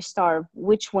one you starve,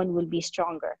 which one will be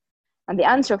stronger? And the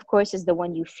answer, of course, is the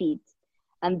one you feed.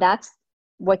 And that's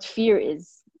what fear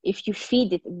is. If you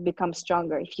feed it, it becomes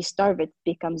stronger. If you starve it, it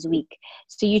becomes weak.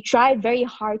 So you try very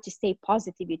hard to stay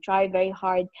positive. You try very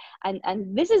hard. And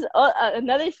this is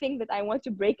another thing that I want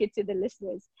to break it to the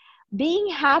listeners. Being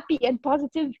happy and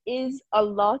positive is a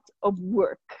lot of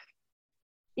work.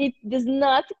 It does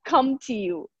not come to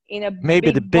you in a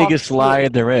Maybe the big biggest box here. lie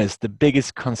there is, the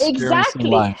biggest conspiracy in Exactly.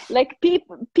 life. Like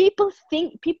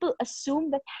people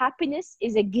assume that happiness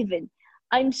is a given.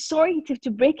 I'm sorry to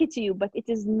break it to you, but it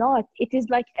is not. It is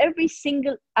like every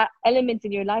single element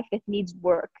in your life that needs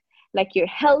work, like your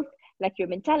health, like your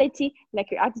mentality, like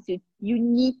your attitude. You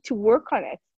need to work on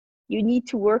it. You need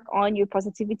to work on your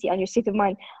positivity and your state of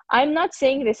mind. I'm not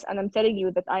saying this and I'm telling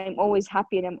you that I'm always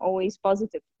happy and I'm always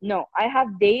positive. No, I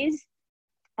have days.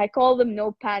 I call them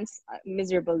no pants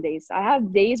miserable days. I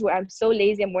have days where I'm so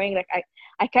lazy, I'm wearing like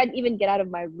I can't even get out of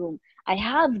my room. I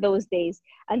have those days,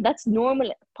 and that's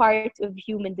normal part of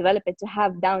human development to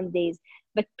have down days.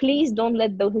 But please don't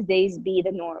let those days be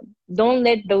the norm. Don't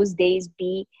let those days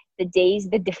be the days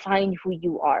that define who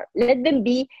you are. Let them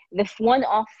be the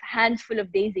one-off handful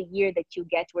of days a year that you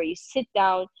get where you sit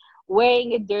down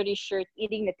wearing a dirty shirt,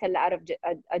 eating Nutella out of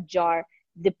a jar,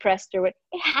 depressed or what.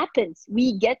 It happens.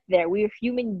 We get there. We're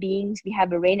human beings. We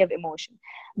have a range of emotion.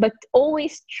 But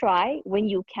always try when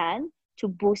you can to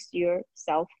boost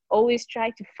yourself. Always try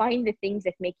to find the things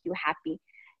that make you happy.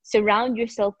 Surround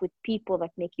yourself with people that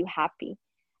make you happy.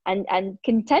 And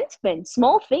contentment,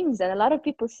 small things. And a lot of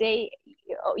people say,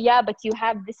 oh, yeah, but you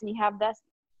have this and you have that.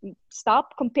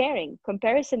 Stop comparing.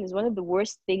 Comparison is one of the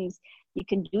worst things you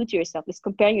can do to yourself, is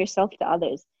comparing yourself to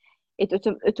others. It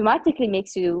automatically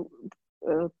makes you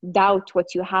doubt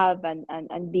what you have,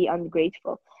 and be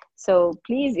ungrateful. So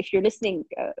please, if you're listening,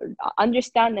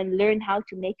 understand and learn how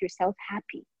to make yourself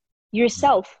happy.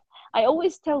 Yourself. I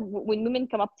always tell, when women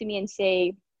come up to me and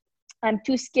say, I'm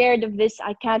too scared of this,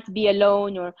 I can't be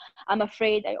alone, or I'm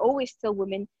afraid, I always tell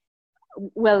women,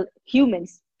 well,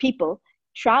 humans, people,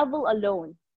 travel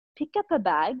alone. Pick up a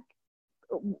bag,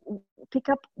 pick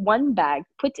up one bag,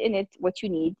 put in it what you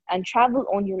need, and travel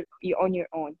on your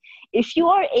own. If you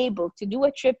are able to do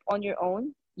a trip on your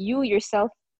own, you yourself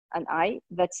and I,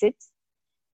 that's it.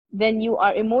 then you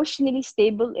are emotionally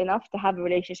stable enough to have a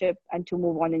relationship and to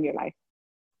move on in your life.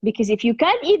 Because if you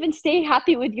can't even stay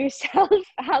happy with yourself,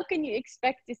 how can you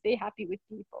expect to stay happy with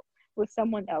people, with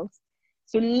someone else?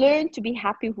 So learn to be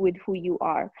happy with who you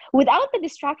are without the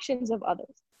distractions of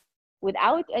others,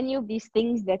 without any of these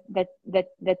things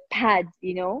that pad,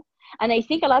 you know. And I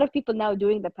think a lot of people now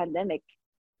during the pandemic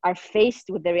are faced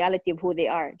with the reality of who they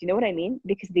are. Do you know what I mean?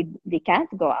 Because they can't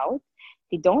go out,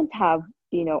 they don't have,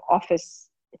 you know, office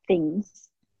things,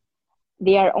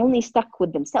 they are only stuck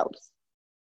with themselves.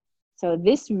 So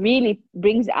this really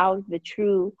brings out the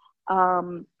true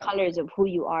colors of who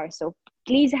you are. So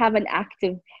please have an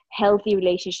active, healthy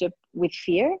relationship with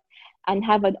fear, and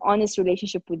have an honest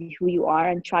relationship with who you are,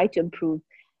 and try to improve.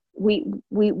 We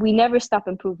never stop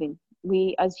improving.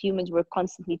 We as humans, we're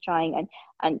constantly trying,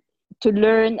 and to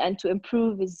learn and to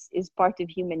improve is part of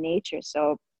human nature.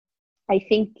 So I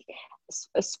think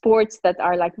sports that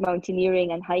are like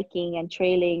mountaineering and hiking and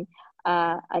trailing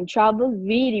and travel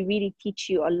really, really teach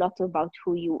you a lot about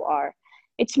who you are.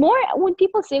 It's more when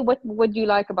people say, what do you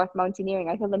like about mountaineering?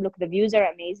 I tell them, look, the views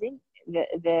are amazing.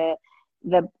 The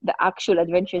actual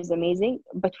adventure is amazing.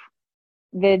 But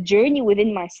the journey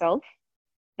within myself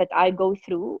that I go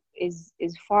through is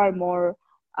far more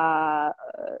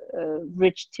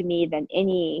rich to me than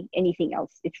anything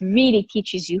else. It really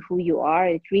teaches you who you are.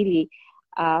 It really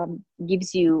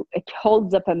gives you, it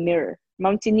holds up a mirror.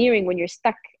 Mountaineering, when you're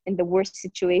stuck in the worst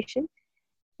situation,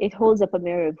 it holds up a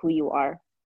mirror of who you are,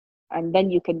 and then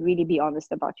you can really be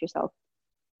honest about yourself.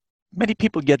 Many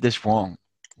people get this wrong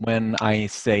when I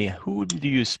say, who do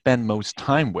you spend most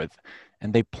time with?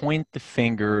 And they point the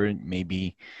finger,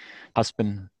 maybe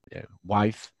husband,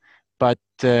 wife, but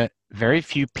very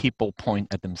few people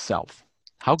point at themselves.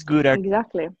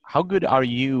 Exactly. How good are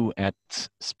you at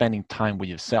spending time with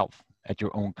yourself at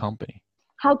your own company?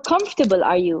 How comfortable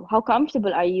are you? How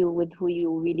comfortable are you with who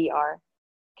you really are?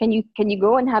 Can you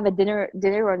go and have a dinner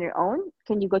on your own?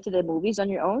 Can you go to the movies on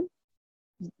your own?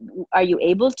 Are you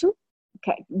able to?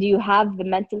 Okay. Do you have the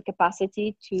mental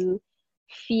capacity to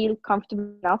feel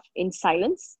comfortable enough in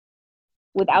silence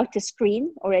without a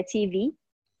screen or a TV?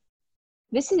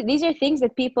 These are things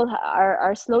that people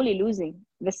are slowly losing,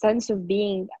 the sense of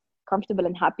being comfortable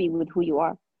and happy with who you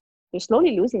are. You're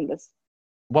slowly losing this.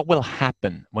 What will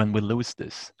happen when we lose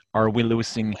this? Are we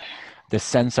losing the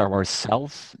sense of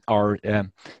ourselves, our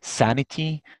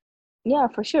sanity? Yeah,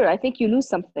 for sure. I think you lose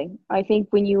something. I think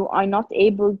when you are not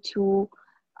able to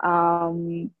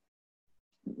um,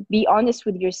 be honest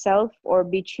with yourself or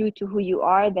be true to who you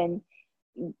are, then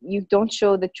you don't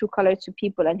show the true color to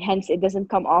people, and hence it doesn't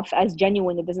come off as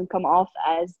genuine. It doesn't come off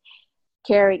as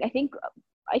caring. I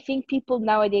think people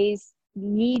nowadays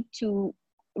need to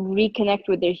reconnect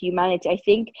with their humanity. I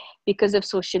think because of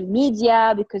social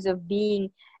media, because of being,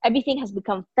 everything has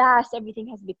become fast, everything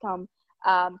has become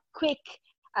quick,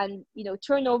 and you know,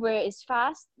 turnover is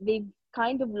fast. They've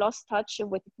kind of lost touch of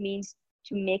what it means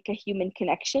to make a human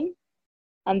connection,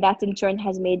 and that in turn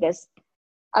has made us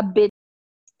a bit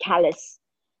callous.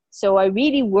 So I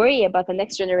really worry about the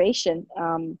next generation.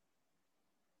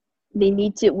 We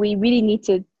really need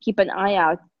to keep an eye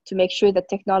out to make sure that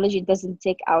technology doesn't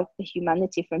take out the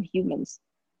humanity from humans.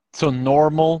 So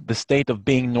normal, the state of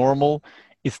being normal,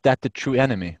 is that the true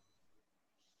enemy?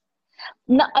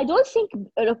 No, I don't think,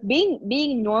 look,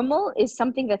 being normal is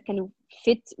something that can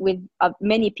fit with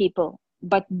many people,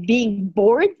 but being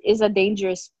bored is a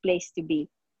dangerous place to be.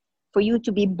 For you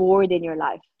to be bored in your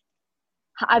life,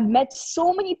 I've met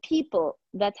so many people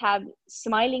that have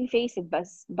smiling faces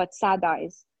but sad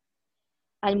eyes,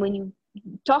 and when you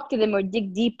talk to them or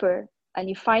dig deeper and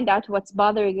you find out what's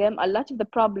bothering them, a lot of the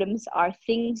problems are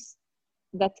things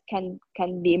that can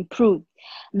be improved.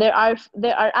 There are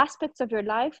aspects of your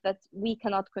life that we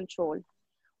cannot control: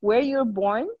 where you're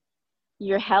born,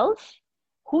 your health,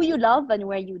 who you love, and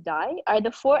where you die are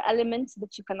the four elements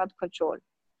that you cannot control.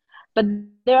 But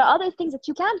there are other things that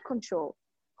you can control: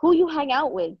 who you hang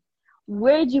out with,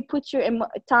 where do you put your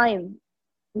time,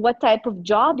 what type of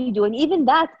job you do. And even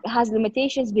that has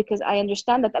limitations, because I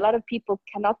understand that a lot of people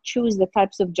cannot choose the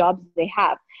types of jobs they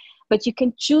have, but you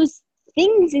can choose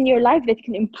things in your life that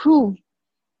can improve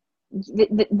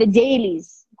the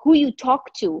dailies, who you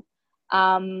talk to.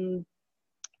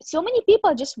 So many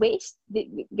people just waste,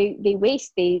 they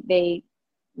waste,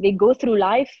 they go through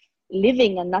life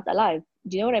living and not alive.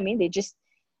 Do you know what I mean?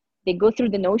 They go through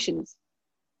the notions,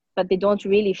 but they don't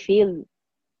really feel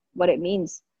what it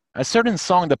means. A certain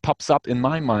song that pops up in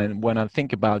my mind when I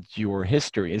think about your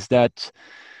history is that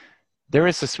there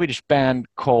is a Swedish band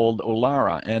called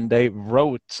Olara, and they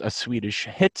wrote a Swedish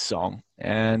hit song,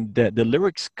 and the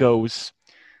lyrics goes,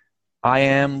 I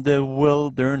am the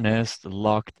wilderness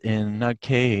locked in a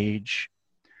cage.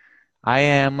 I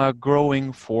am a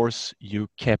growing force you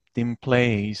kept in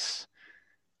place.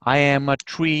 I am a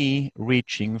tree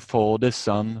reaching for the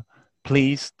sun.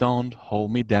 Please don't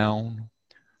hold me down.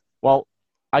 Well,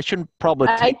 I shouldn't probably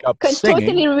I take up can totally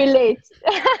singing, relate.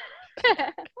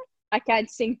 I can't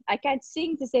sing. I can't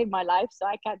sing to save my life, so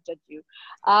I can't judge you.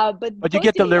 But but you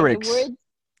get the totally, like the lyrics. words,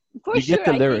 for You get sure. the I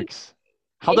think lyrics.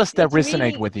 How does that it's resonate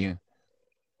really with you?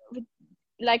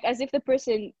 like as if the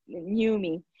person knew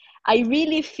me. I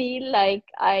really feel like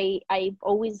I've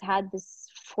always had this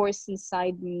force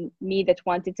inside me that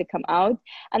wanted to come out,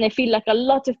 and I feel like a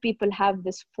lot of people have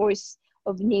this force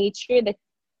of nature that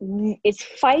is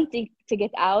fighting to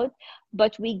get out,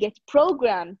 but we get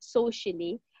programmed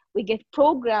socially, we get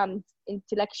programmed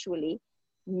intellectually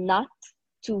not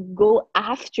to go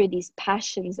after these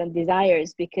passions and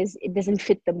desires because it doesn't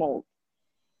fit the mold.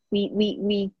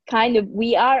 We kind of,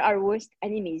 we are our worst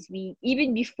enemies. We,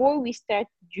 even before we start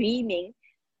dreaming,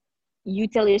 you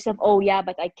tell yourself, oh yeah,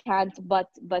 but I can't, but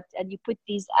and you put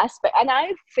these aspects. And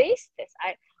I faced this.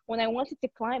 I, when I wanted to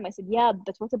climb, I said, yeah,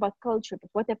 but what about culture, but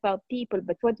what about people,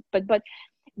 but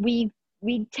we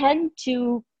tend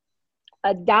to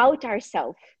doubt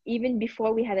ourselves even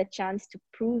before we had a chance to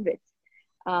prove it.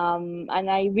 And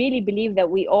I really believe that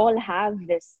we all have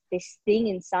this thing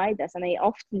inside us, and I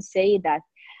often say that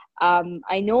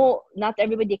I know not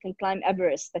everybody can climb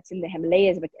Everest, that's in the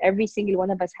Himalayas, but every single one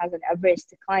of us has an Everest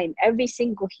to climb. Every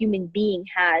single human being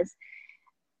has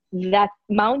that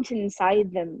mountain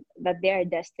inside them that they are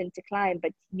destined to climb,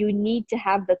 but you need to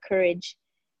have the courage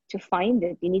to find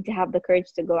it. You need to have the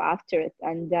courage to go after it.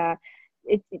 And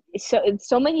it's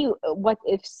so many what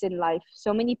ifs in life.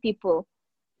 So many people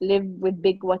live with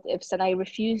big what ifs, and I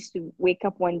refuse to wake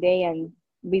up one day and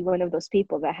be one of those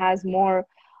people that has more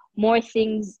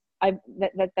things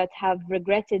that have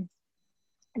regretted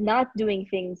not doing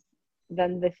things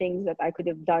than the things that I could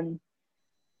have done.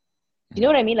 You know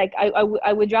what I mean? Like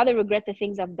I would rather regret the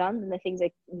things I've done than the things I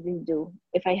didn't do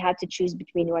if I had to choose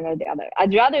between one or the other.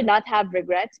 I'd rather not have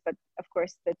regrets, but of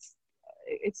course that's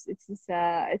it's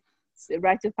a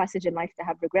rite of passage in life to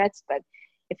have regrets. But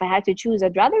if I had to choose,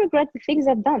 I'd rather regret the things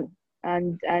I've done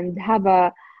and have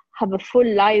a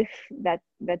full life that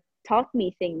taught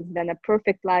me things than a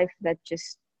perfect life that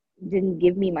just didn't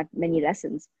give me many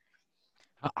lessons.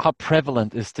 How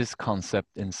prevalent is this concept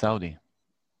in Saudi?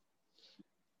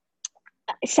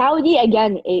 Saudi,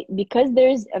 again, because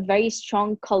there's a very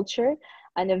strong culture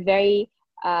and a very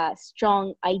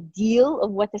strong ideal of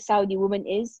what a Saudi woman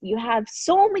is, you have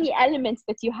so many elements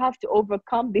that you have to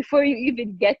overcome before you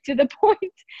even get to the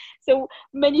point. So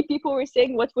many people were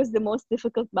saying, what was the most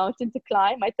difficult mountain to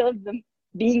climb? I told them,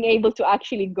 being able to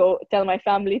actually go tell my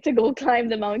family to go climb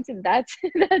the mountain. That's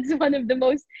one of the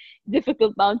most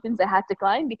difficult mountains I had to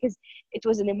climb, because it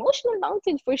was an emotional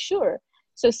mountain for sure.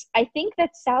 So I think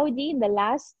that Saudi in the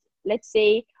last, let's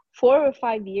say, 4 or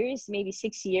 5 years, maybe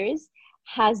 6 years,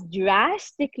 has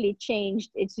drastically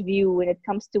changed its view when it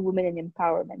comes to women and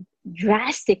empowerment.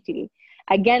 Drastically.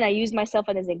 Again, I use myself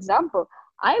as an example.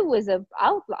 I was a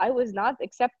outlaw. I was not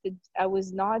accepted. I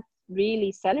was not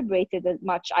really celebrated as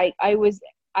much. I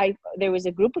there was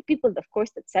a group of people, of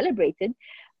course, that celebrated,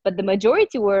 but the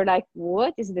majority were like,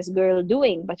 "What is this girl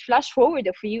doing?" But flash forward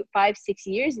a few 5 6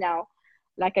 years now,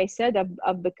 like I said,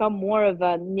 I've become more of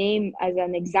a name as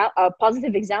an a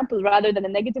positive example rather than a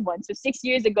negative one. So 6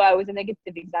 years ago, I was a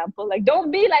negative example. Like, don't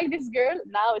be like this girl.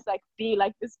 Now it's like, be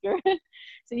like this girl.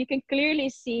 So you can clearly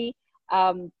see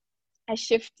a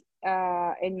shift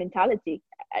in mentality.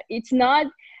 It's not,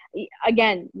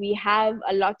 again, we have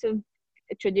a lot of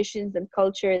traditions and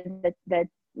culture that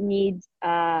need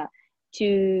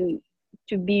to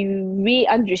to be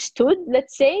re-understood,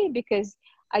 let's say, because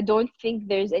I don't think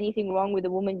there's anything wrong with a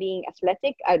woman being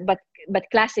athletic, but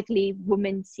classically,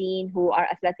 women seen who are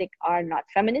athletic are not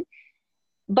feminine.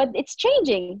 But it's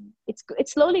changing.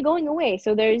 It's slowly going away.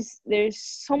 So there's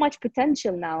so much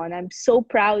potential now, and I'm so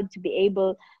proud to be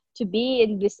able to be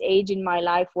in this age in my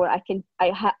life where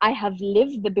I have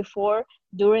lived the before,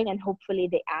 during, and hopefully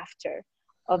the after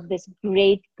of this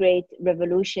great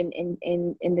revolution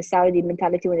in the Saudi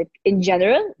mentality. When in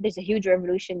general, there's a huge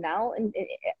revolution now, and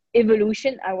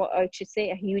evolution, I should say,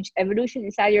 a huge evolution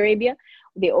in Saudi Arabia.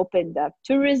 They opened up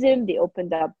tourism, they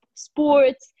opened up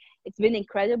sports. It's been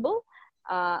incredible,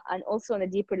 and also on a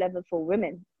deeper level for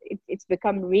women. It's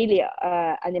become really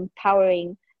an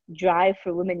empowering drive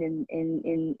for women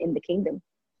in the kingdom.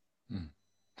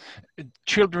 Hmm.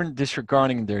 Children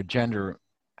disregarding their gender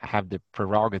have the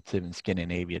prerogative in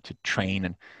Scandinavia to train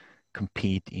and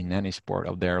compete in any sport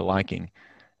of their liking.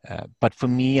 But for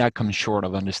me, I come short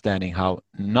of understanding how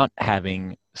not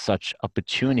having such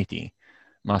opportunity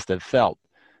must have felt.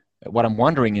 What I'm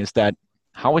wondering is that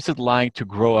how is it like to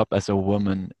grow up as a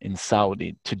woman in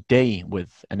Saudi today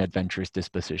with an adventurous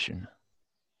disposition?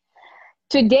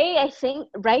 Today, I think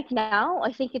right now,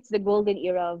 I think it's the golden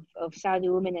era of Saudi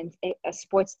women and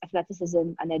sports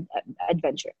athleticism and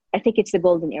adventure. I think it's the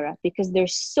golden era because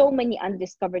there's so many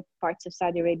undiscovered parts of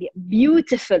Saudi Arabia,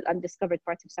 beautiful undiscovered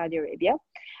parts of Saudi Arabia.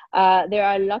 There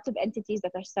are lots of entities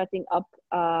that are starting up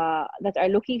that are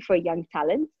looking for young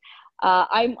talent.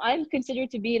 I'm considered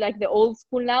to be like the old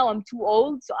school now. I'm too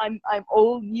old, so I'm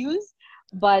old news.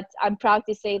 But I'm proud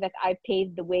to say that I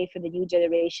paved the way for the new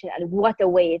generation, and what a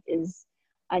way it is,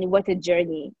 and what a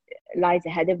journey lies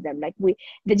ahead of them. Like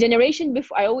the generation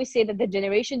before, I always say that the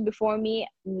generation before me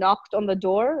knocked on the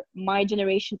door, my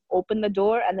generation opened the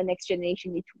door, and the next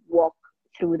generation need to walk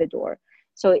through the door.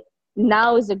 So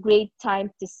now is a great time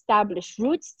to establish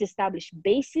roots, to establish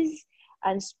bases,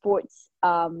 and sports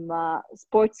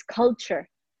culture,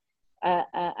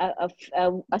 a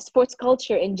sports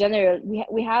culture in general.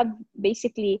 We have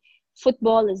basically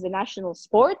football is the national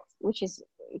sport, which is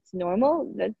it's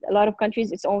normal that a lot of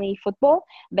countries it's only football,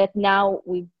 but now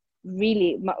we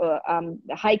really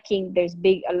hiking. There's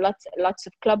lots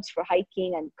of clubs for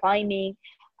hiking and climbing,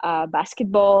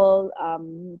 basketball,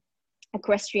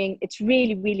 equestrian. It's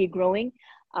really growing.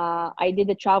 I did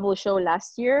a travel show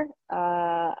last year,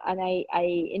 and I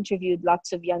interviewed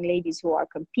lots of young ladies who are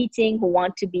competing, who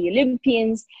want to be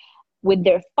Olympians, with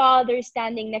their father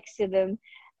standing next to them.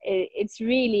 It's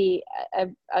really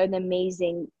an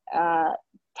amazing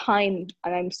time,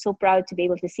 and I'm so proud to be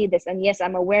able to see this. And yes,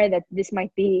 I'm aware that this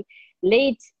might be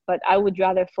late, but I would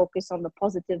rather focus on the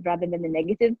positive rather than the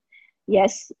negative.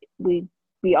 Yes, we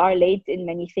are late in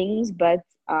many things, but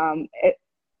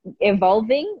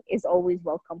evolving is always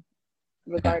welcome,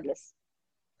 Yeah. regardless.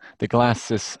 The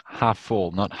glass is half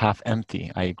full, not half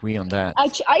empty. I agree on that.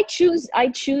 I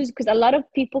choose because a lot of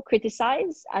people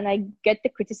criticize, and I get the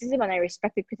criticism and I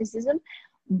respect the criticism,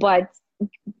 but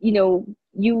you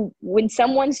when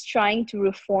someone's trying to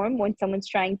reform, when someone's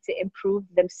trying to improve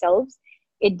themselves,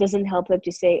 it doesn't help them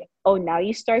to say, oh, now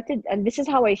you started. And this is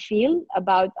how I feel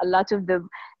about a lot of the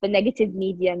negative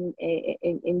media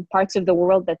in parts of the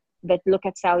world that look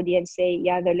at Saudi and say,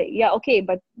 yeah, they're like, yeah, okay,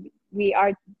 but we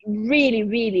are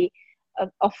really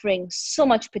offering so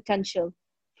much potential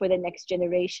for the next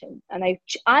generation, and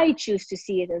I choose to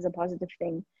see it as a positive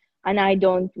thing, and I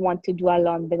don't want to dwell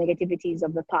on the negativities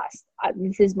of the past.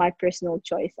 This is my personal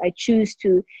choice. I choose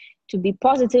to be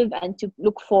positive and to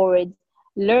look forward,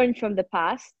 learn from the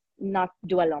past, not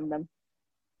dwell on them.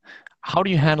 How do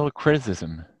you handle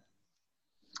criticism?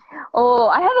 Oh,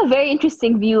 I have a very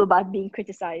interesting view about being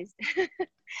criticized.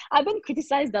 I've been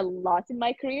criticized a lot in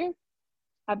my career.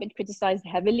 I've been criticized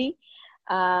heavily,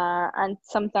 and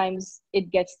sometimes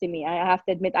it gets to me. I have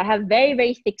to admit, I have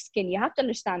very thick skin. You have to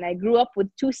understand, I grew up with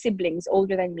two siblings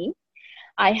older than me.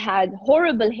 I had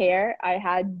horrible hair. I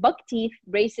had buck teeth,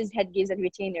 braces, headgears, and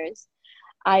retainers.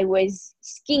 I was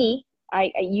skinny.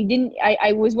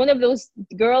 I was one of those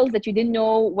girls that you didn't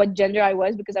know what gender I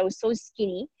was because I was so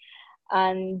skinny,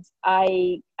 and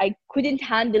I couldn't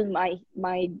handle my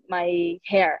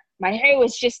hair. My hair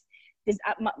was just this.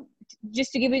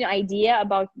 Just to give you an idea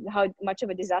about how much of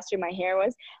a disaster my hair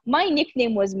was, my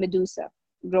nickname was Medusa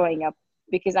growing up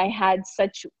because I had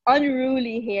such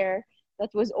unruly hair that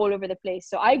was all over the place.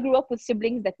 So I grew up with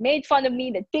siblings that made fun of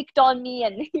me, that picked on me,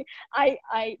 and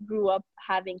I grew up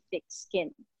having thick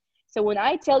skin. So when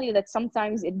I tell you that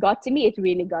sometimes it got to me, it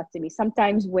really got to me.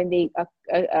 Sometimes when they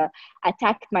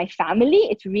attacked my family,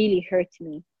 it really hurt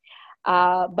me.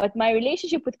 But my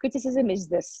relationship with criticism is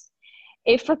this: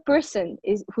 if a person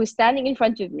who's standing in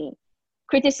front of me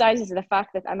criticizes the fact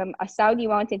that I'm a Saudi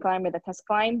mountain climber that has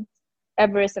climbed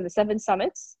Everest and the seven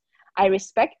summits, I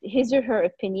respect his or her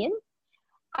opinion.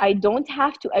 I don't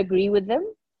have to agree with them,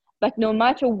 but no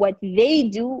matter what they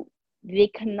do, they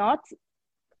cannot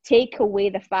take away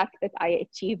the fact that I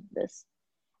achieved this.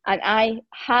 And I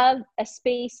have a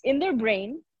space in their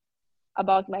brain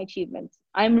about my achievement.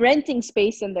 I'm renting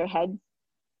space in their head,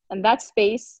 and that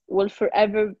space will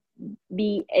forever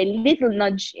be a little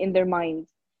nudge in their mind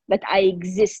that I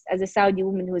exist as a Saudi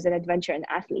woman who is an adventurer and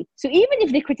athlete. So even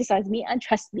if they criticize me, and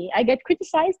trust me, I get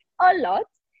criticized a lot,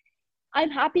 I'm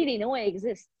happy they know I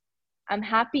exist. I'm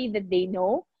happy that they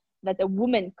know that a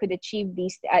woman could achieve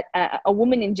these, a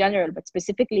woman in general, but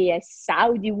specifically a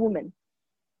Saudi woman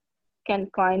can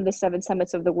climb the seven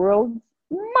summits of the world,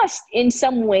 must in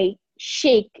some way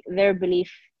shake their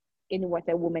belief in what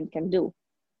a woman can do.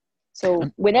 So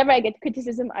whenever I get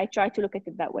criticism, I try to look at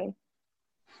it that way.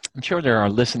 I'm sure there are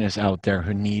listeners out there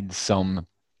who need some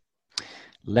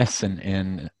lesson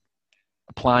in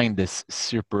applying this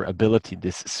super ability,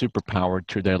 this superpower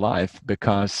to their life,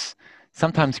 because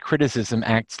sometimes criticism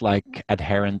acts like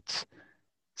adherent,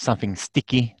 something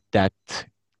sticky that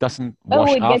doesn't Oh,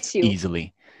 wash off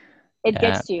easily. it Uh,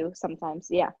 gets you sometimes.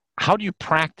 Yeah. how do you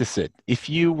practice it? If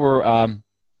you were a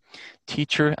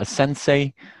teacher, a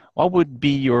sensei, what would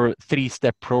be your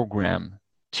 3-step program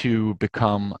to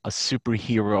become a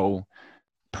superhero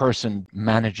person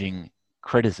managing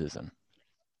criticism?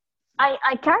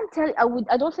 I can't tell.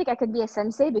 I don't think I could be a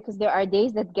sensei because there are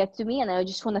days that get to me and I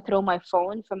just want to throw my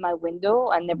phone from my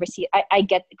window and never see it. I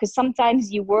get, because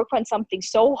sometimes you work on something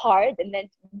so hard and then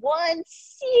one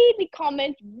silly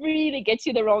comment really gets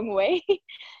you the wrong way.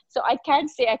 So I can't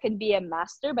say I can be a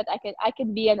master, but I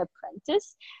can be an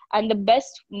apprentice. And the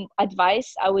best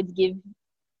advice I would give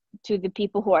to the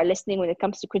people who are listening when it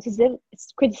comes to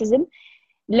criticism,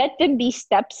 let them be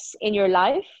steps in your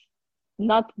life,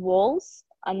 not walls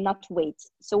and not weights.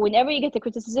 So whenever you get a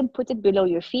criticism, put it below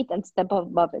your feet and step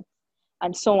above it,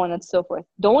 and so on and so forth.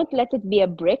 Don't let it be a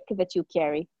brick that you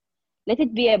carry. Let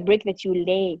it be a brick that you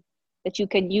lay, that you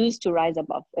can use to rise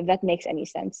above, if that makes any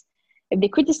sense. If they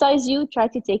criticize you, try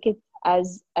to take it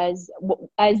as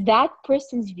that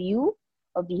person's view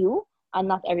of you and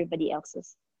not everybody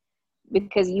else's,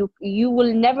 because you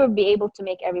will never be able to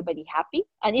make everybody happy.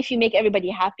 And if you make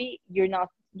everybody happy, you're not,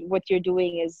 what you're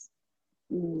doing is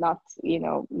not,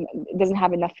 it doesn't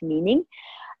have enough meaning.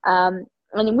 And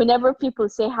whenever people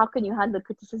say, how can you handle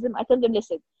criticism, I tell them,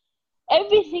 listen,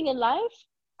 everything in life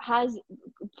has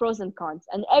pros and cons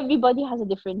and everybody has a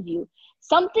different view.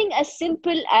 Something as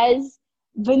simple as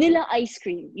vanilla ice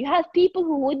cream, you have people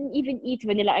who wouldn't even eat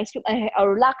vanilla ice cream,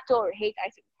 or lacto, or hate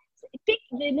ice cream. Pick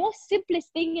the most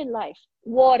simplest thing in life,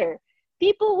 water.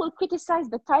 People will criticize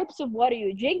the types of water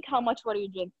you drink, how much water you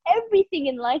drink. Everything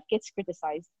in life gets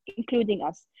criticized, including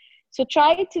us. So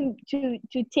try to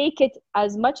take it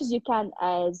as much as you can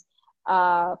as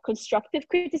constructive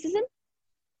criticism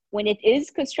when it is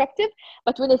constructive,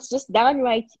 but when it's just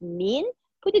downright mean,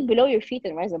 put it below your feet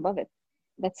and rise above it.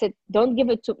 That's it. Don't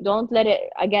let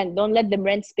it, again, don't let them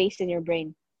rent space in your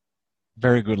brain.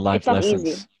 Very good It's life not easy.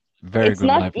 lessons. Very good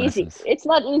life lessons. It's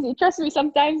not easy. Trust me,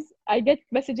 sometimes I get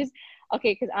messages,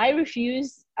 okay, because I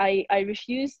refuse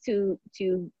to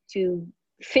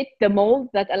fit the mold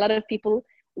that a lot of people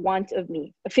want of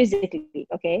me physically,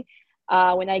 okay?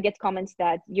 When I get comments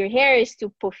that your hair is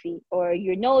too puffy, or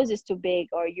your nose is too big,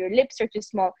 or your lips are too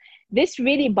small, this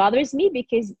really bothers me,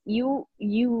 because you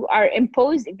are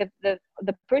imposing, the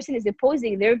person is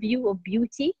imposing their view of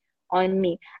beauty on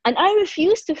me, and I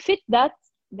refuse to fit that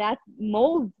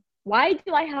mold. Why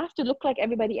do I have to look like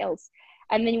everybody else?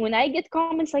 And then when I get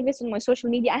comments like this on my social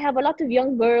media, I have a lot of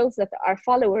young girls that are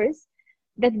followers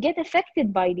that get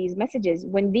affected by these messages.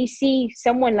 When they see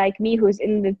someone like me who's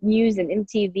in the news and in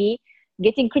TV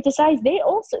getting criticized, they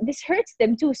also, this hurts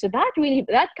them too. So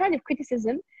that kind of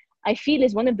criticism, I feel,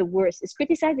 is one of the worst. Is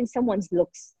criticizing someone's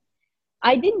looks.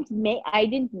 I didn't make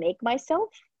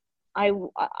myself. I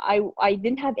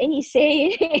didn't have any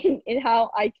say in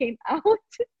how I came out.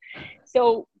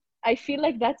 So I feel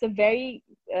like that's a very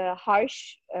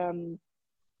harsh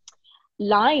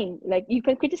line. Like, you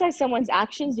can criticize someone's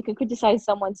actions, you can criticize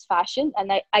someone's fashion,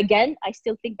 and I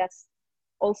still think that's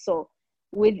also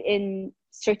within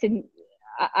certain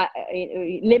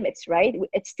limits, right?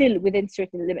 It's still within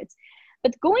certain limits.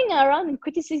 But going around and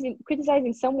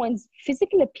criticizing someone's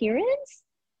physical appearance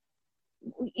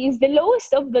is the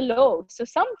lowest of the low. So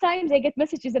sometimes I get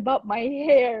messages about my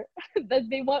hair that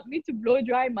they want me to blow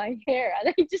dry my hair, and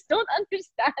I just don't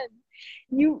understand.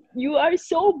 You are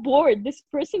so bored. This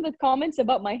person that comments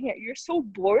about my hair, you're so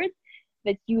bored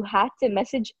that you had to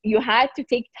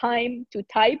take time to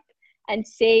type and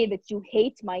say that you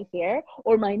hate my hair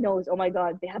or my nose. Oh my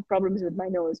God, they have problems with my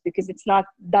nose because it's not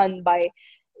done by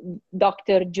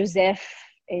Dr. Joseph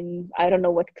in I don't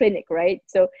know what clinic, right?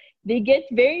 So they get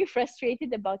very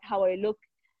frustrated about how I look.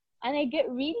 And I get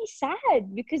really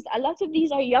sad because a lot of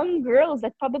these are young girls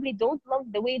that probably don't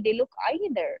love the way they look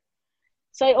either.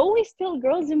 So I always tell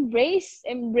girls, embrace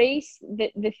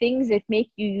the things that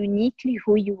make you uniquely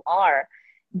who you are.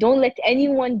 Don't let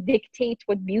anyone dictate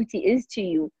what beauty is to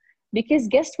you. Because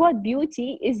guess what?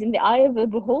 Beauty is in the eye of the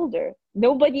beholder. We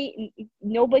all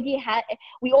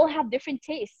have different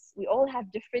tastes. We all have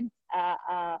different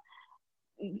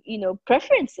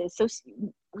preferences. So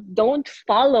don't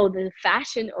follow the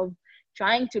fashion of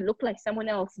trying to look like someone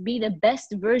else. Be the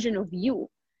best version of you.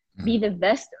 Be the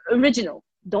best original.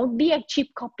 Don't be a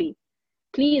cheap copy.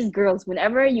 Please, girls,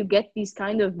 whenever you get these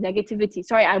kind of negativity,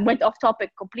 sorry, I went off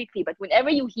topic completely, but whenever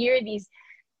you hear these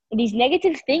these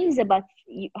negative things about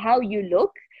how you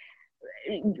look,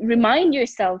 remind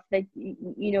yourself that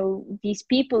these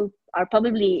people are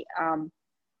probably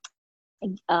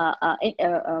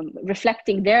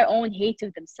reflecting their own hate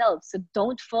of themselves. So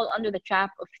don't fall under the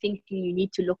trap of thinking you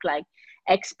need to look like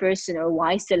X person or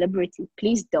Y celebrity.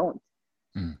 Please don't.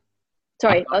 Mm.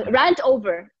 Sorry, rant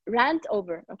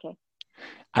over. Okay.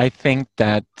 I think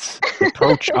that the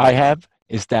approach I have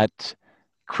is that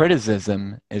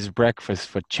criticism is breakfast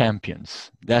for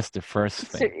champions. That's the first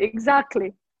So, thing.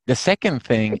 exactly. The second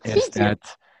thing It is feeds you.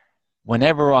 that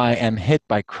whenever I am hit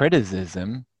by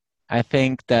criticism, I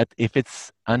think that if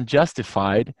it's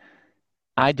unjustified,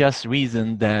 I just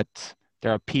reason that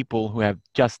there are people who have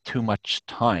just too much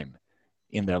time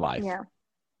in their life. Yeah.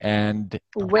 And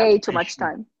Way too much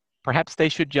time. perhaps they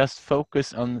should just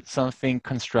focus on something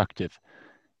constructive.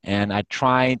 And I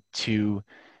try to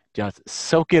just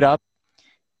soak it up,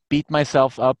 beat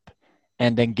myself up,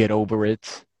 and then get over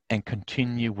it and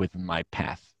continue with my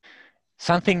path.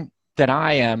 Something that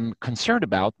I am concerned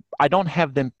about, I don't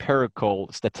have the empirical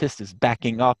statistics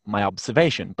backing up my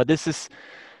observation, but this is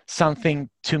something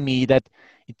to me that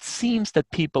it seems that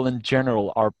people in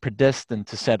general are predestined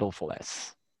to settle for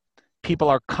less. People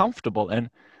are comfortable, and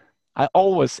I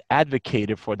always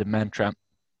advocated for the mantra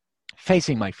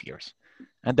facing my fears.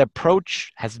 And the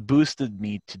approach has boosted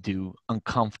me to do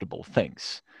uncomfortable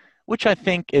things, which I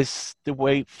think is the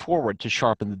way forward to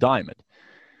sharpen the diamond.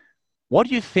 What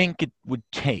do you think it would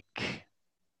take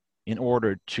in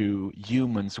order to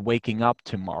humans waking up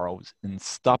tomorrow and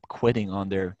stop quitting on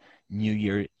their New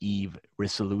Year Eve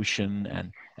resolution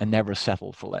and never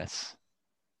settle for less?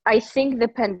 I think the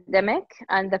pandemic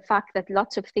and the fact that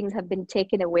lots of things have been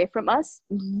taken away from us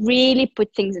really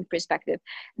put things in perspective.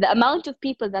 The amount of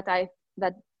people that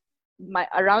my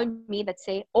around me that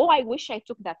say, "Oh, I wish I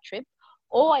took that trip.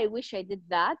 Oh, I wish I did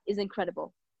that," is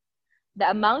incredible. The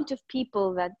amount of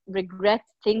people that regret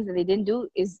things that they didn't do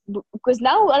is because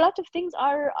now a lot of things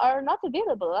are not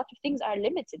available. A lot of things are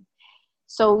limited.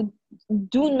 So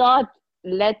do not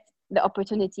let the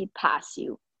opportunity pass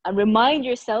you, and remind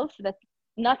yourself that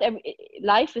not every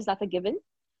life is not a given,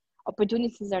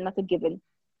 opportunities are not a given,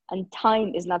 and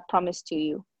time is not promised to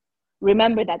you.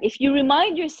 Remember that. If you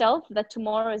remind yourself that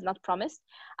tomorrow is not promised,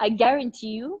 I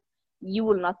guarantee you, you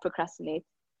will not procrastinate.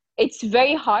 It's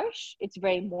very harsh, it's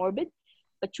very morbid,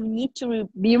 but you need to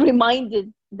be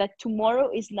reminded that tomorrow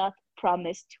is not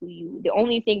promised to you. The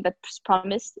only thing that's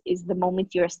promised is the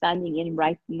moment you're standing in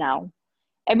right now.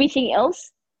 Everything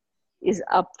else is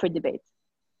up for debate.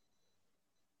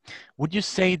 Would you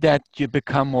say that you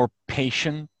become more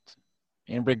patient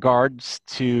in regards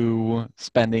to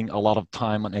spending a lot of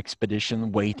time on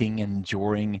expedition, waiting,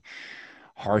 enduring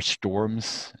harsh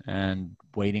storms, and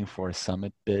waiting for a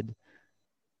summit bid?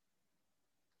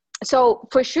 So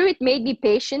for sure, it made me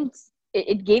patient.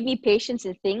 It gave me patience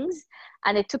in things,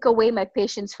 and it took away my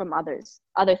patience from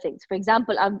other things. For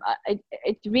example,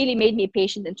 it really made me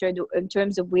patient in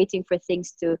terms of waiting for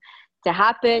things to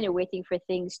happen, or waiting for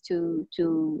things to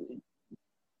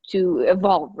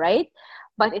evolve, right?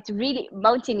 But it's really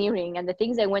mountaineering and the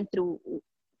things I went through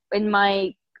in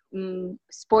my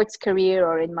sports career,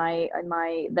 or in my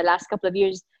the last couple of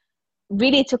years,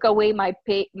 really took away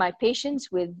my patience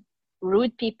with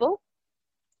rude people,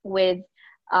 with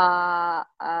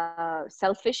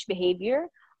selfish behavior.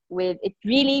 With it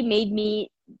really made me,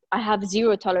 I have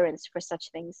zero tolerance for such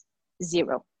things.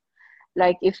 Zero.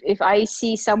 Like if I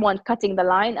see someone cutting the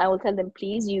line, I will tell them,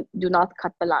 please, you do not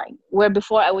cut the line. Where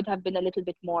before I would have been a little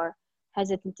bit more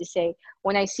hesitant to say.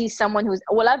 When I see someone who's,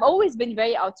 well, I've always been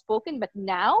very outspoken, but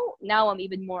now I'm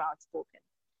even more outspoken.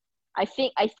 I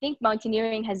think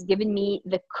mountaineering has given me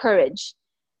the courage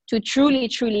to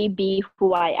truly be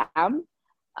who I am,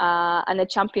 and a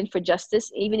champion for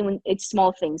justice, even when it's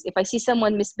small things. If I see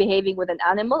someone misbehaving with an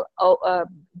animal,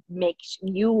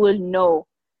 you will know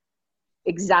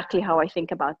exactly how I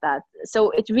think about that. So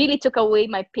it really took away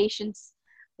my patience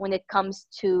when it comes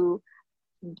to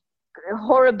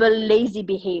horrible, lazy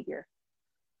behavior.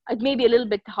 It may be a little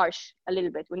bit harsh, a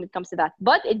little bit when it comes to that,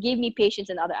 but it gave me patience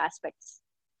in other aspects,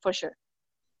 for sure.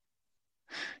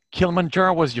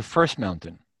 Kilimanjaro was your first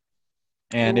mountain.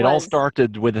 It And it all was.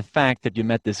 started with the fact that you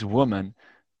met this woman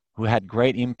who had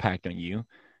great impact on you.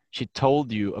 She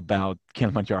told you about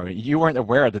Kilimanjaro. You weren't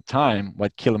aware at the time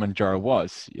what Kilimanjaro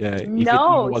was, if it even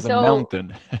No, was a so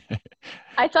mountain.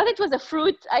 I thought it was a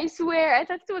fruit. I swear, I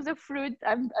thought it was a fruit.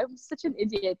 I'm such an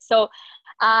idiot. So,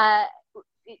 uh,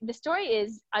 the story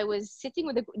is, I was sitting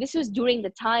with this was during the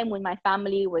time when my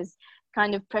family was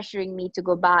kind of pressuring me to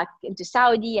go back into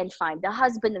Saudi and find a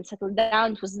husband and settle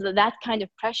down. It was that kind of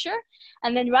pressure.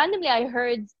 And then randomly I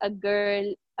heard a girl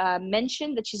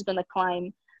mentioned that she's going to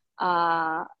climb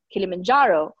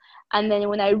Kilimanjaro. And then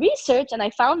when I researched and I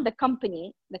found the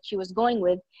company that she was going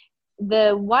with,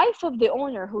 the wife of the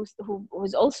owner, who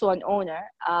was also an owner,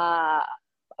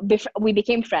 we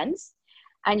became friends.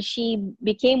 And she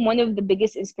became one of the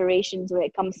biggest inspirations when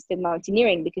it comes to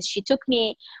mountaineering, because she took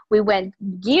me, we went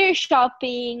gear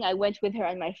shopping. I went with her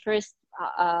on my first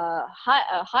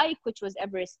hike, which was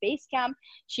Everest Base Camp.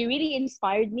 She really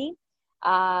inspired me.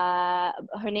 Her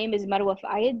name is Marwa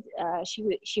Faid.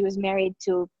 She was married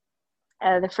to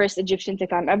the first Egyptian to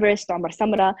climb Everest, Omar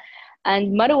Samra.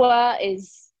 And Marwa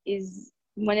is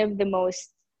one of the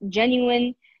most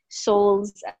genuine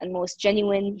souls and most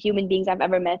genuine human beings I've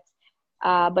ever met.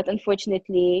 But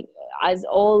unfortunately, as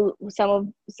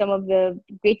some of the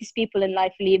greatest people in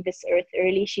life leave this earth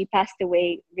early, she passed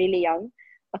away really young,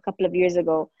 a couple of years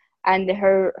ago. And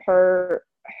her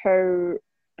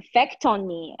effect on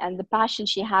me and the passion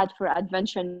she had for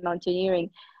adventure and mountaineering,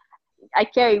 I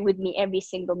carry with me every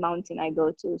single mountain I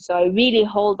go to. So I really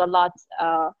hold a lot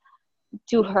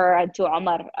to her and to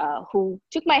Omar, who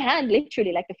took my hand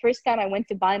literally. Like the first time I went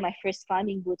to buy my first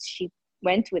climbing boots, she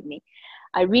went with me.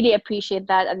 I really appreciate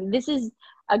that. And this is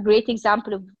a great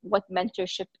example of what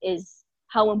mentorship is,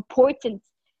 how important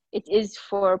it is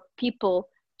for people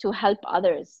to help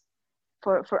others,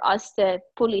 for us to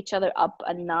pull each other up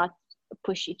and not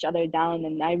push each other down.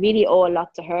 And I really owe a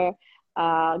lot to her.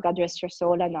 God rest her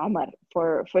soul, and Omar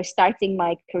for starting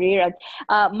my career.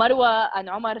 Marwa and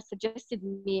Omar suggested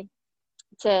me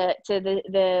to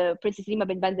the Princess Rima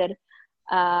bin Bandar,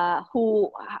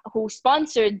 who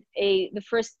sponsored the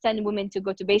first 10 women to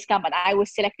go to base camp, and I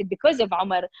was selected because of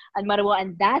Omar and Marwa,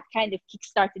 and that kind of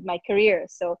kickstarted my career.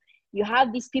 So you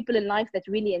have these people in life that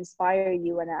really inspire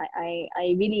you, and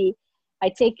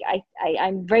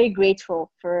I'm very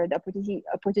grateful for the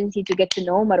opportunity to get to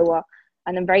know Marwa,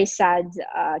 and I'm very sad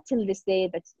till this day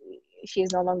that she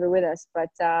is no longer with us. But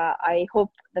I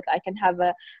hope that I can have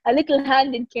a little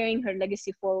hand in carrying her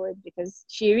legacy forward, because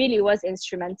she really was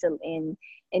instrumental in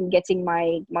getting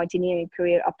my mountaineering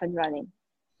career up and running.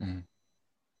 Mm.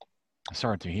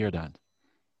 Sorry to hear that.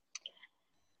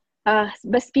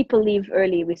 Best people leave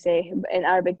early, we say in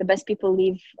Arabic. The best people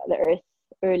leave the earth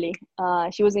early.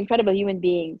 She was an incredible human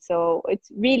being. So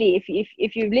it's really,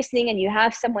 if you're listening and you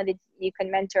have someone that you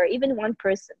can mentor, even one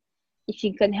person, if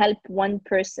you can help one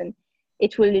person,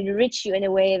 it will enrich you in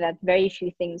a way that very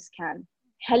few things can.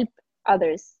 Help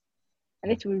others,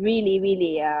 and it will really,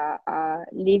 really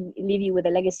leave you with a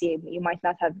legacy you might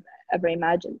not have ever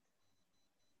imagined.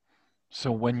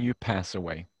 So when you pass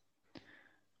away,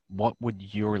 what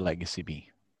would your legacy be?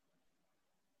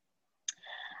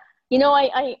 You know,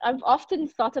 I've often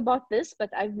thought about this,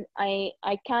 but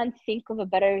I can't think of a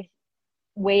better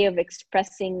way of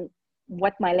expressing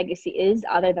what my legacy is,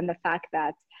 other than the fact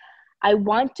that I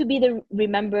want to be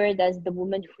remembered as the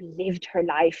woman who lived her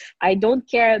life. I don't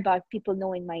care about people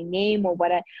knowing my name or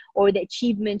or the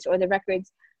achievements or the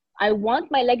records. I want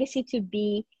my legacy to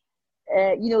be,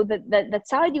 that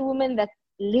Saudi woman that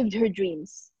lived her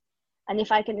dreams. And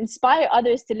if I can inspire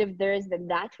others to live theirs, then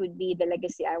that would be the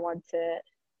legacy I want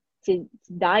to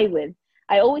die with.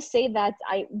 I always say that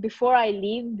before I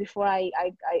leave this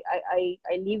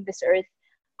earth,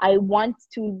 I want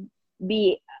to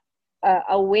be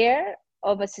aware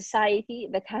of a society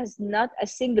that has not a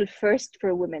single first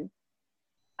for women.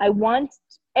 I want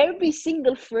every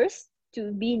single first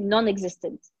to be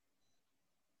non-existent.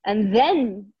 And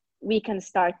then we can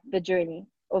start the journey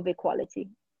of equality.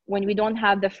 When we don't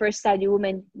have the first Saudi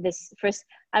woman,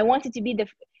 I want it to be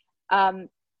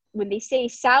when they say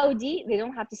Saudi, they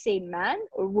don't have to say man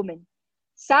or woman.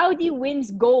 Saudi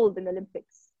wins gold in the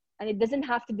Olympics. And it doesn't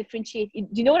have to differentiate. Do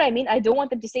you know what I mean? I don't want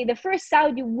them to say the first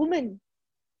Saudi woman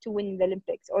to win the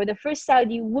Olympics, or the first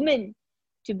Saudi woman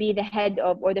to be the head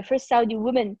of, or the first Saudi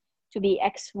woman to be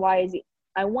X, Y, Z.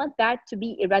 I want that to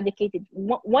be eradicated.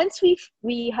 Once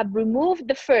we have removed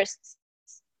the firsts,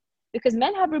 because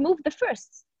men have removed the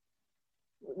firsts,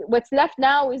 what's left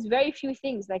now is very few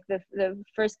things, like the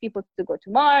first people to go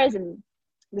to Mars and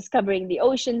discovering the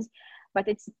oceans. But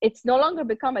it's no longer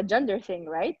become a gender thing,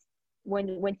 right?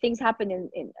 When things happen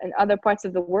in other parts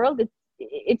of the world,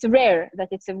 it's rare that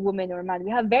it's a woman or a man. We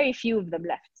have very few of them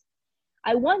left.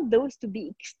 I want those to be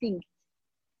extinct,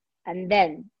 and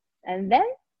then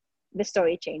the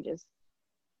story changes.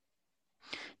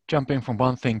 Jumping from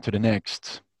one thing to the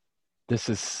next, this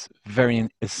is very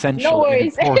essential and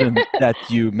important that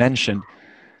you mentioned,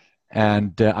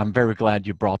 and I'm very glad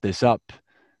you brought this up.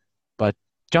 But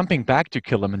jumping back to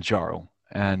Kilimanjaro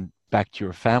and back to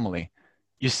your family,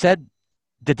 you said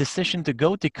the decision to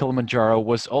go to Kilimanjaro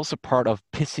was also part of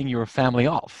pissing your family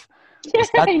off. Was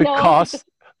that I know. because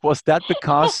was that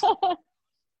because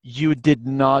you did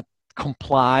not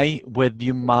comply with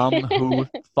your mom who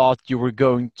thought you were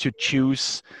going to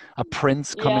choose a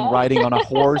prince coming Yeah. riding on a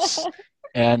horse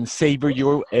and savor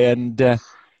you and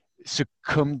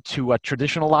succumb to a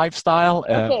traditional lifestyle?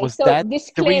 Okay, Was so that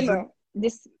the reason?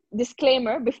 this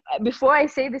disclaimer, before I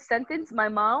say the sentence, my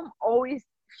mom always,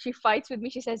 she fights with me.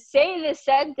 She says, say the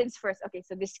sentence first. Okay,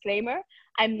 so disclaimer,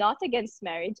 I'm not against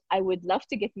marriage. I would love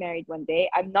to get married one day.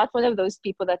 I'm not one of those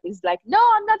people that is like, no,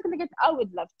 I'm not going to get, I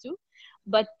would love to.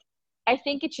 But I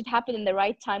think it should happen in the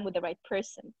right time with the right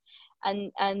person.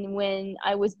 And when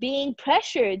I was being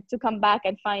pressured to come back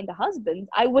and find a husband,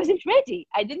 I wasn't ready.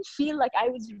 I didn't feel like I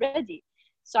was ready.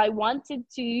 So I wanted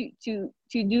to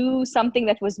do something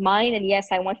that was mine. And yes,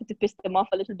 I wanted to piss them off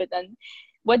a little bit. And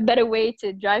what better way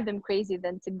to drive them crazy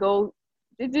than to go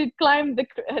to climb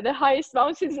the highest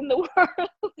mountains in the world?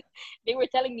 They were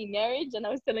telling me marriage, and I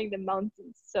was telling them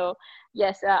mountains. So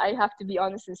yes, I have to be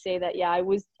honest and say that yeah, I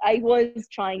was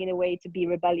trying in a way to be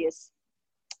rebellious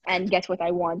and get what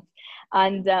I want.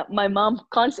 And my mom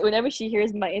constantly, whenever she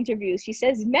hears my interviews, she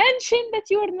says, "Mention that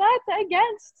you are not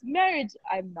against marriage."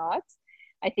 I'm not.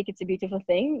 I think it's a beautiful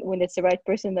thing when it's the right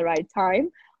person, the right time,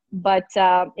 but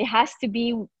it has to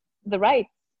be the right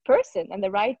person and the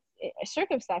right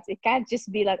circumstance. It can't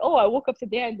just be like, "Oh, I woke up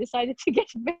today and decided to get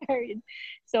married."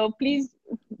 So please,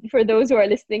 for those who are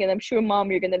listening, and I'm sure, Mom,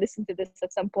 you're gonna listen to this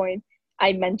at some point,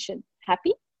 I mentioned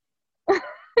happy.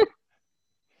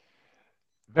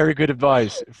 Very good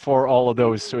advice for all of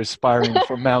those who are aspiring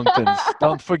for mountains.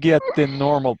 Don't forget the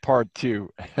normal part too.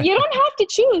 You don't have to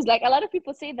choose. Like a lot of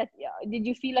people say that, did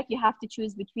you feel like you have to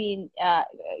choose between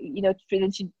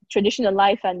traditional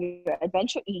life and your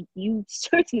adventure? You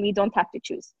certainly don't have to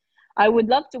choose. I would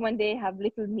love to one day have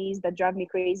little me's that drive me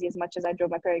crazy as much as I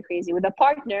drove my parents crazy, with a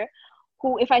partner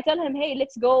who, if I tell him, hey,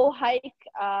 let's go hike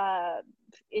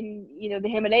in the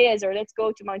Himalayas, or let's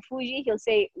go to Mount Fuji, he'll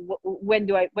say, when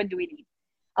do we leave?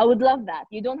 I would love that.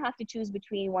 You don't have to choose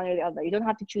between one or the other. You don't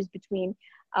have to choose between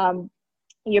um,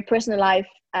 your personal life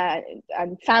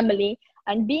and family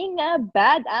and being a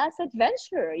badass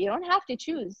adventurer. You don't have to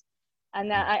choose.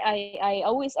 And I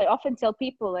often tell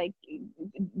people, like,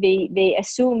 they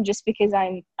assume just because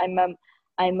I'm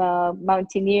a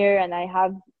mountaineer and I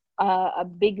have a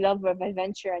big love of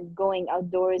adventure and going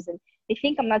outdoors, and they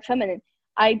think I'm not feminine.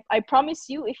 I promise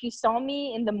you, if you saw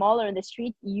me in the mall or in the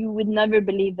street, you would never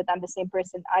believe that I'm the same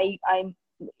person. I'm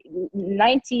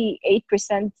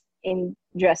 98% in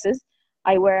dresses.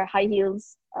 I wear high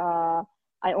heels.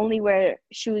 I only wear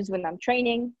shoes when I'm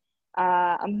training.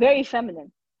 I'm very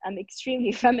feminine. I'm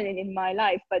extremely feminine in my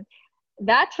life, but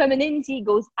that femininity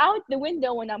goes out the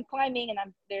window when I'm climbing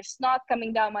and there's snot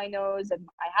coming down my nose and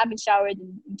I haven't showered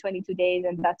in 22 days.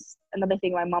 And that's another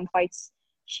thing my mom fights.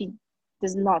 She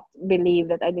does not believe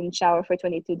that I didn't shower for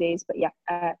 22 days, but yeah,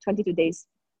 22 days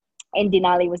in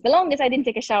Denali was the longest I didn't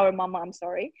take a shower. Mama, I'm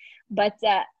sorry. But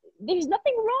there's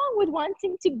nothing wrong with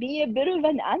wanting to be a bit of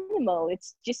an animal.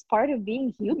 It's just part of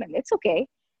being human. It's okay.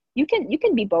 You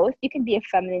can be both. You can be a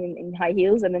feminine in high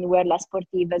heels and then wear las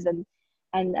sportivas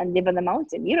and live on the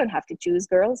mountain. You don't have to choose,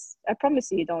 girls. I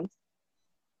promise you don't.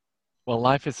 Well,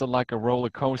 life is like a roller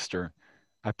coaster.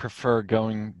 I prefer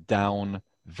going down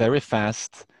very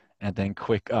fast and then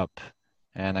quick up.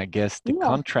 And I guess the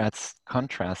Yeah,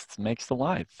 contrasts makes the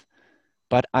life.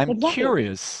 But I'm exactly.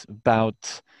 curious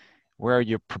about where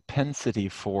your propensity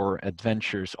for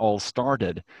adventures all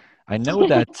started. I know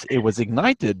that it was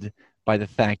ignited by the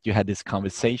fact you had this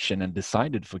conversation and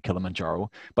decided for Kilimanjaro,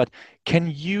 but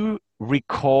can you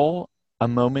recall a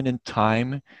moment in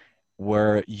time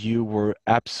where you were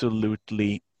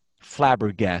absolutely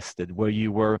flabbergasted, where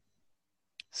you were,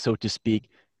 so to speak,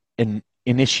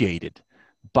 initiated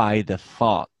by the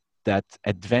thought that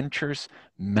adventures,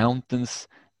 mountains,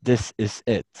 this is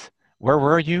it? Where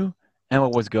were you and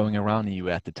what was going around in you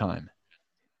at the time?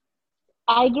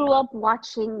 I grew up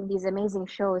watching these amazing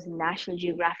shows in National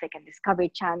Geographic and Discovery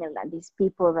Channel, and these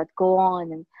people that go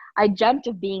on, and I dreamt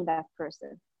of being that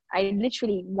person. I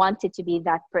literally wanted to be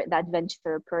that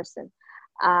adventurer person.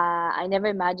 I never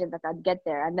imagined that I'd get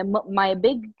there. And my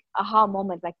big aha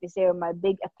moment, like they say, or my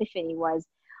big epiphany was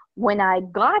when I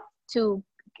got to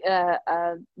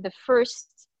the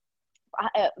first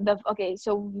okay,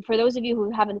 so for those of you who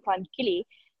haven't climbed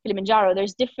Kilimanjaro,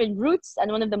 there's different routes,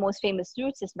 and one of the most famous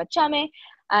routes is Machame.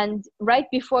 And right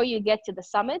before you get to the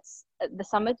summit,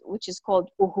 which is called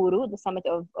Uhuru, the summit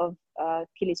of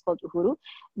Kili is called Uhuru,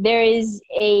 there is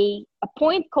a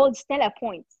point called Stella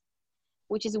Point,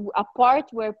 which is a part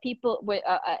where people,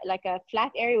 like a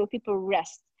flat area where people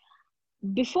rest.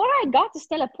 before I got to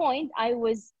Stella Point,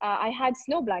 I had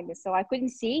snow blindness, so I couldn't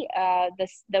see.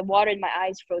 The water in my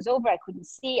eyes froze over. I couldn't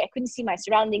see. I couldn't see my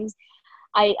surroundings.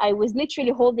 I was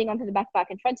literally holding onto the backpack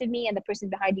in front of me, and the person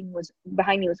behind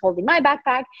me was holding my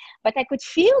backpack. But I could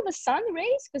feel the sun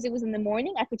rays because it was in the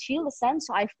morning. I could feel the sun,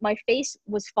 so my face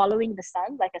was following the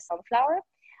sun like a sunflower.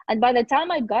 And by the time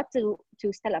I got to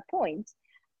Stella Point,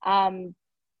 um,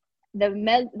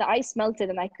 the ice melted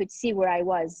and I could see where I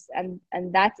was, and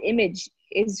that image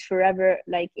is forever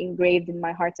like engraved in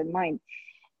my heart and mind.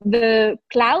 The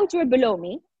clouds were below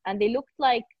me and they looked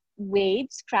like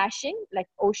waves crashing, like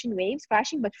ocean waves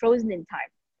crashing, but frozen in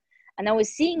time. And I was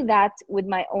seeing that with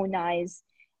my own eyes,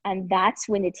 and that's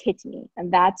when it hit me,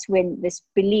 and that's when this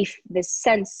belief, this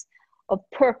sense of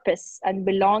purpose and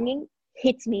belonging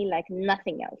hit me like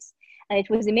nothing else. And it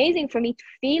was amazing for me to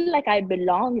feel like I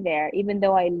belong there, even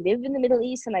though I live in the Middle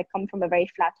East and I come from a very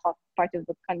flat, hot part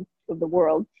of the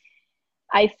world.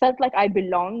 I felt like I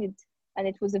belonged, and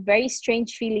it was a very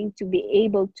strange feeling to be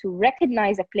able to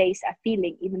recognize a place, a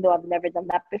feeling, even though I've never done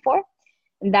that before.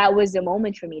 And that was the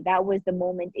moment for me. That was the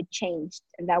moment it changed.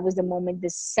 And that was the moment the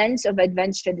sense of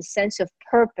adventure, the sense of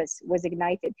purpose was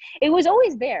ignited. It was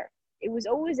always there. It was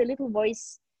always a little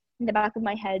voice in the back of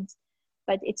my head,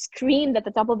 but it screamed at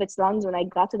the top of its lungs when I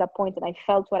got to that point and I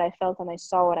felt what I felt and I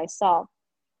saw what I saw.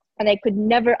 And I could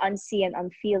never unsee and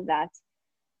unfeel that.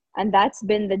 And that's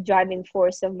been the driving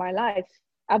force of my life.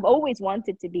 I've always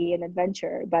wanted to be an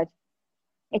adventurer, but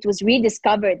it was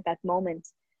rediscovered that moment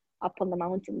up on the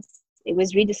mountains. It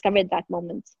was rediscovered that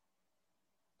moment.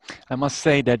 I must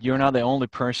say that you're not the only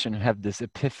person who had this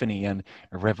epiphany and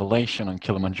a revelation on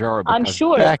Kilimanjaro, I'm because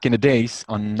sure. back in the days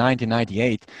on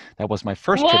 1998, that was my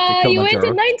first trip to Wow, you went Kilimanjaro.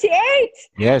 in 98?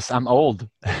 Yes, I'm old.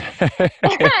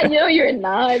 No, you're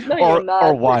not. No, you're or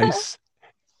not. wise.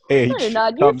 No, you're Age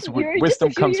not. comes with You're just a wisdom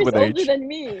few comes years with older age. than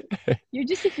me. You're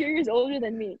just a few years older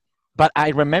than me. But I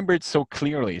remember it so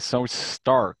clearly, so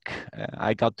stark.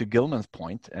 I got to Gilman's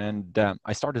Point and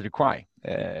I started to cry.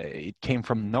 It came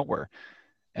from nowhere.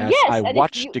 As I Yes, and if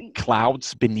watched the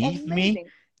clouds beneath me,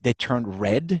 amazing. they turned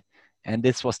red, and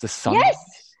this was the sun.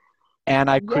 Yes, And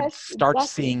I could yes, start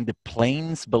exactly. seeing the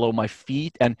plains below my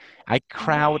feet, and I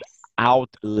cried Yes.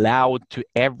 out loud to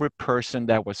every person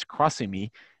that was crossing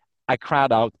me. I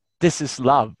cried out, "This is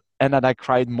love." And then I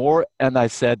cried more, and I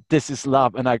said, "This is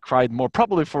love." And I cried more,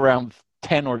 probably for around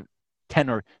 10 or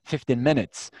 15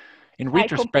 minutes. In I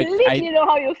retrospect, completely know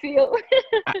how you feel.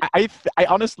 I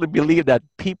honestly believe that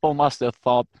people must have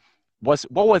thought,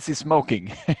 what was he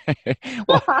smoking?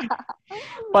 Well,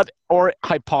 but or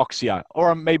hypoxia,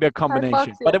 or maybe a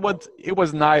combination. But Hypoxia. it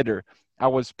was neither. I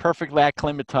was perfectly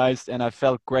acclimatized, and I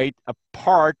felt great,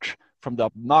 apart from the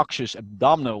obnoxious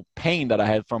abdominal pain that I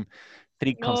had from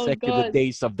 3 consecutive Oh God,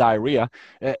 days of diarrhea.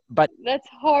 But that's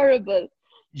horrible.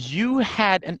 you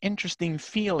had an interesting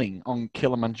feeling on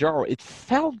Kilimanjaro. It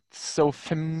felt so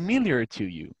familiar to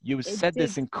you. You It said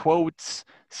this did. in quotes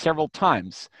several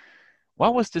times.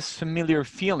 What was this familiar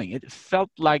feeling? It felt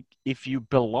like if you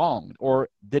belonged, or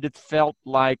did it felt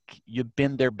like you'd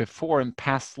been there before in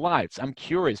past lives? I'm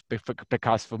curious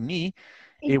because for me,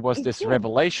 It it was it this did.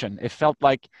 revelation. It felt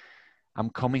like I'm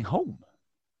coming home.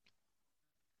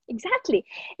 Exactly.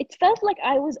 It felt like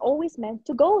I was always meant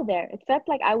to go there. It felt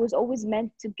like I was always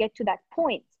meant to get to that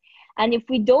point. And if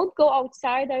we don't go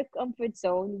outside our comfort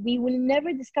zone, we will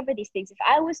never discover these things. If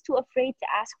I was too afraid to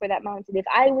ask for that mountain, if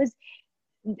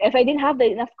I didn't have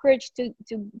enough courage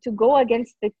to go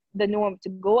against the norm, to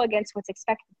go against what's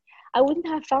expected, I wouldn't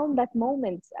have found that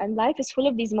moment. And life is full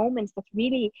of these moments that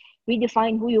really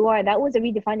redefine who you are. That was a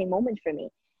redefining moment for me.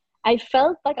 I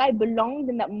felt like I belonged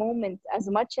in that moment as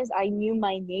much as I knew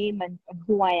my name and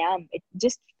who I am. It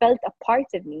just felt a part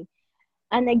of me.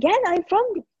 And again, I'm from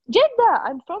Jeddah.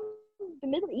 I'm from the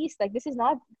Middle East. Like, this is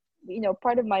not,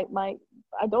 part of my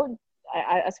I don't,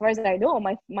 as far as I know,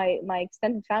 my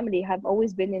extended family have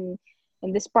always been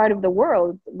in this part of the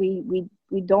world. We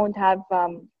don't have,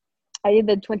 I did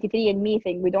the 23andMe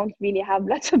thing. We don't really have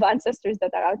lots of ancestors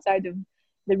that are outside of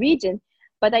the region.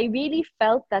 But I really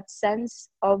felt that sense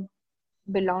of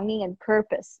belonging and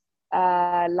purpose,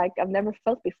 like I've never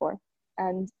felt before.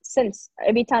 And since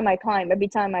every time I climb, every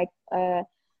time I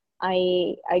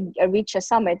reach a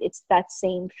summit, it's that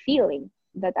same feeling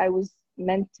that I was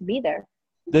meant to be there.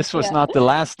 This was Yeah. not the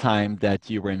last time that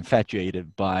you were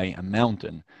infatuated by a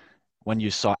mountain. When you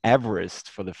saw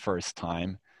Everest for the first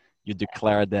time, you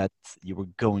declared that you were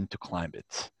going to climb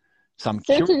it. So I'm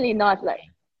curious, Certainly not like.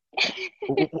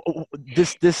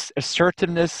 this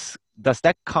assertiveness, does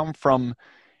that come from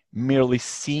merely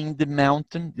seeing the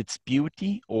mountain, its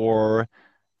beauty, or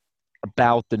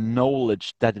about the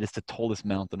knowledge that it is the tallest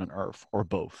mountain on Earth, or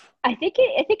both? I think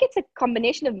it's a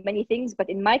combination of many things, but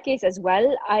in my case as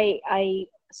well, I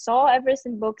saw Everest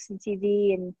in books and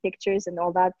TV and pictures and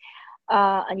all that,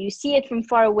 and you see it from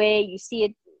far away, you see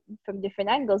it from different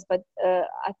angles. But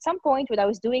at some point, when I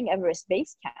was doing Everest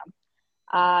Base Camp,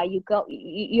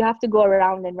 you have to go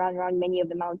around and around many of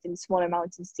the mountains, smaller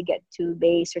mountains, to get to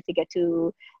base or to get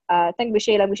to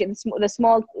Tangushe, Lagushe, the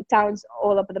small towns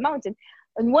all up the mountain.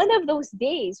 And one of those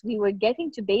days, we were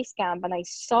getting to base camp, and I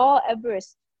saw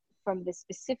Everest from the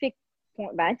specific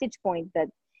vantage point that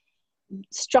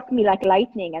struck me like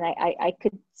lightning, and I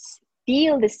could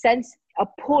feel the sense, a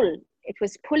pull. It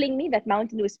was pulling me. That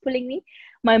mountain was pulling me.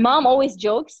 My mom always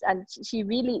jokes, and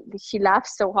she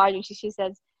laughs so hard, and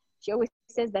she always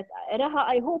says that, Raha,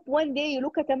 I hope one day you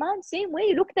look at a man same way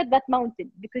you looked at that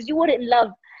mountain, because you were in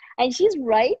love. And she's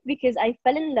right, because I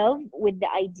fell in love with the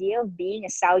idea of being a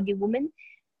Saudi woman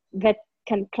that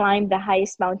can climb the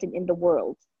highest mountain in the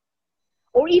world,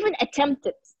 or even attempt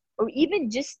it, or even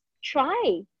just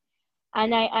try.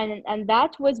 And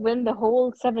that was when the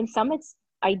whole Seven Summits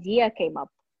idea came up.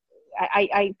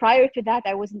 I prior to that,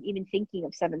 I wasn't even thinking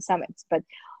of Seven Summits, but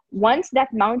once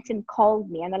that mountain called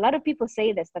me, and a lot of people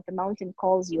say this, that the mountain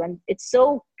calls you, and it's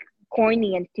so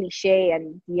corny and cliche,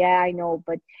 and yeah, I know,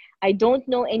 but I don't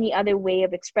know any other way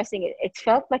of expressing it. It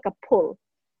felt like a pull,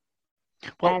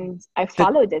 Well, and I the,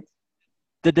 followed it.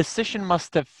 the decision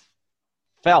must have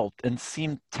felt and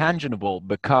seemed tangible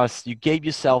because you gave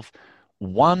yourself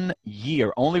 1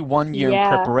 year, only 1 year in Yeah,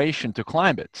 preparation to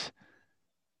climb it.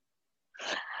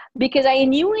 because I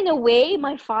knew in a way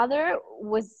my father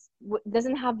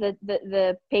doesn't have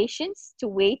the patience to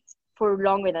wait for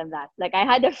longer than that. Like, I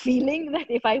had a feeling that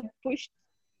if I pushed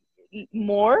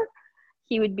more,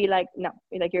 he would be like, no,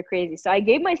 like, you're crazy. So I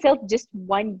gave myself just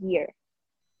 1 year,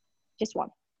 just one.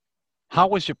 How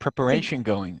was your To preparation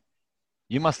going?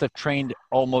 You must have trained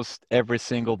almost every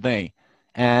single day.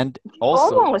 And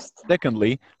also, almost.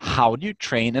 secondly, how do you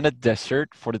train in a desert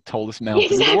for the tallest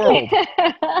mountain in the Exactly. world?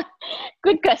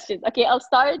 Good question. Okay, I'll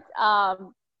start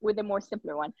with a more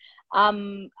simpler one.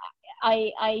 Um,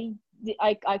 I, I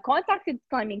I contacted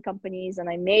climbing companies, and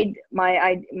I made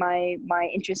my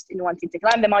interest in wanting to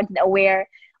climb the mountain aware.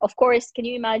 Of course, can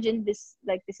you imagine this?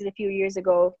 Like, this is a few years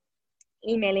ago,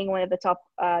 emailing one of the top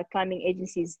climbing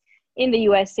agencies in the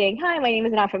US saying, "Hi, my name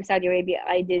is Ram from Saudi Arabia.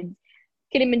 I did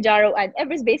Kilimanjaro and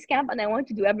Everest Base Camp, and I want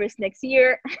to do Everest next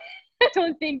year." I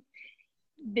don't think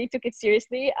they took it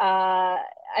seriously.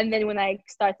 And then when I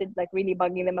started like really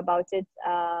bugging them about it,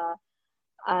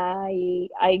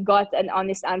 I got an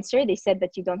honest answer. They said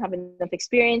that you don't have enough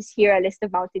experience. Here are a list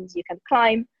of mountains you can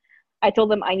climb. I told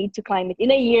them I need to climb it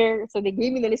in a year. So they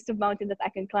gave me the list of mountains that I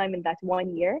can climb in that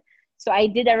 1 year. So I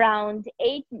did around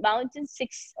 8 mountains,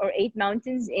 6 or 8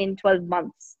 mountains in 12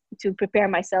 months to prepare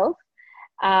myself.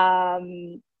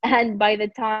 And by the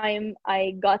time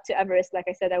I got to Everest, like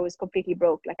I said, I was completely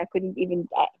broke. Like, I couldn't even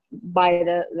buy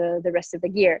the rest of the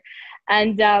gear.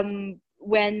 And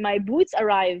when my boots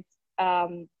arrived,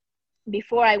 um,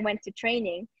 before I went to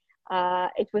training,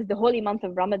 it was the holy month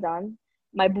of Ramadan.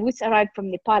 My boots arrived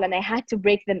from Nepal, and I had to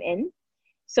break them in.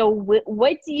 So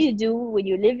what do you do when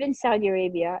you live in Saudi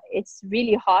Arabia? It's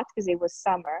really hot because it was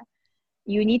summer.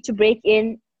 You need to break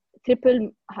in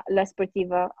triple La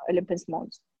Sportiva Olympus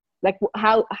Mons. Like,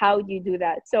 how do you do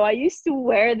that? So I used to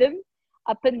wear them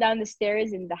up and down the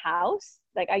stairs in the house.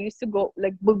 Like, I used to go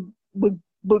like boog, boog,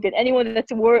 boog. And anyone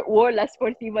that's wore La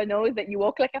Sportiva knows that you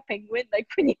walk like a penguin, like,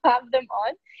 when you have them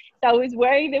on. So I was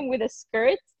wearing them with a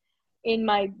skirt in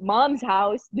my mom's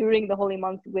house during the holy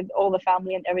month with all the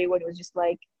family, and everyone was just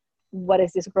like, what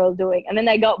is this girl doing? And then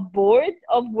I got bored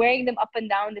of wearing them up and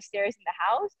down the stairs in the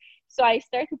house. So I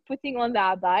started putting on the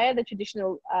abaya, the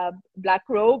traditional black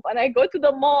robe, and I go to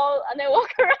the mall and I walk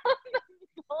around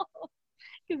the mall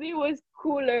because it was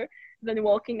cooler than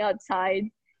walking outside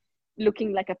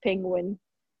looking like a penguin.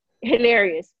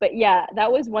 Hilarious. But yeah,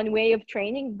 that was one way of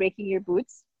training, breaking your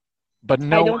boots. But I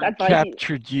no don't one advise you.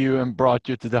 captured you and brought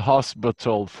you to the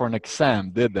hospital for an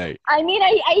exam, did they? I mean,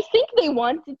 I think they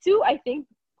wanted to. I think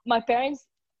my parents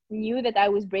knew that I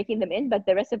was breaking them in, but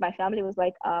the rest of my family was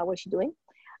like, what's she doing?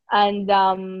 And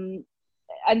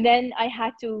and then I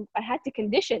had to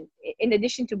condition. In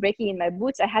addition to breaking in my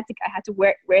boots, I had to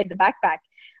wear the backpack,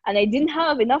 and I didn't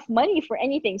have enough money for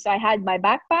anything. So I had my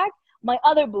backpack, my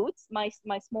other boots, my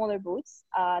smaller boots,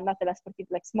 not the less petite,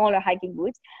 like smaller hiking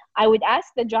boots. I would ask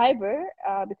the driver,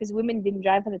 because women didn't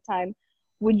drive at the time,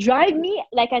 would drive me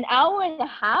like an hour and a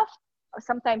half, or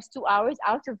sometimes 2 hours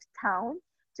out of town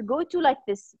to go to like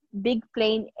this big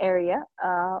plain area,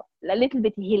 a little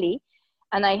bit hilly.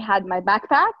 And I had my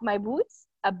backpack, my boots,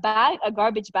 a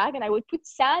garbage bag, and I would put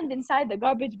sand inside the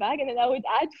garbage bag, and then I would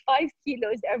add 5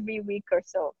 kilos every week or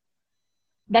so.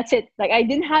 That's it. Like, I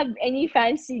didn't have any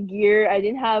fancy gear. I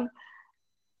didn't have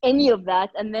any of that.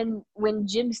 And then when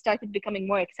gym started becoming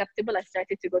more acceptable, I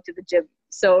started to go to the gym.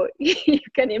 So you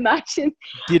can imagine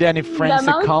Did any the friends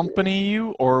amount. accompany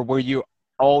you, or were you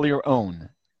all your own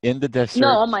in the No,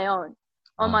 desert? on my own.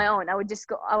 On my Wow. own. I would just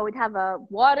go, I would have a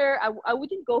water. I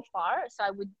wouldn't go far. So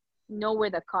I would know where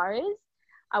the car is.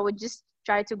 I would just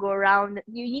try to go around.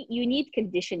 You need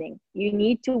conditioning. You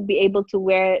need to be able to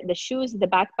wear the shoes, the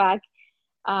backpack,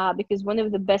 because one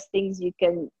of the best things you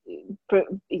can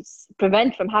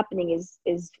prevent from happening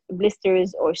is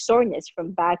blisters or soreness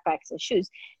from backpacks and shoes.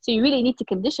 So you really need to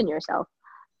condition yourself.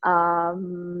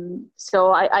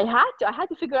 So I had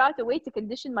to figure out a way to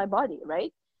condition my body,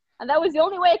 right? And that was the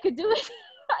only way I could do it.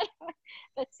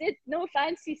 That's it. No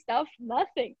fancy stuff,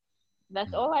 nothing.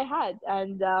 That's all I had.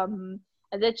 And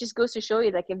that just goes to show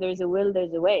you, like, if there's a will,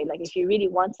 there's a way. Like, if you really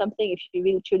want something, if you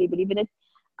really truly believe in it,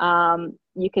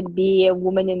 you can be a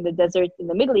woman in the desert in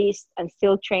the Middle East and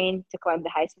still train to climb the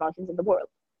highest mountains in the world.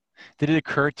 Did it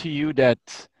occur to you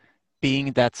that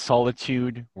being that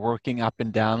solitude, working up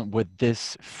and down with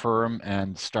this firm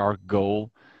and stark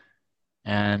goal,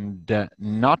 and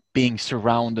not being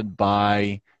surrounded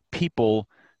by people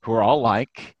who are all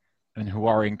like and who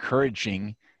are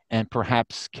encouraging and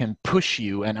perhaps can push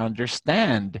you and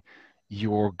understand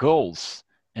your goals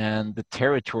and the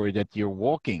territory that you're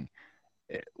walking?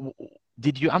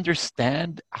 Did you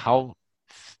understand how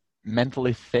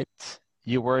mentally fit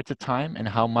you were at the time and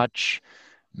how much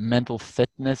mental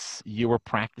fitness you were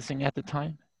practicing at the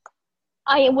time?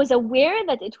 I was aware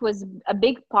that it was a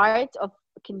big part of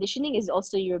conditioning is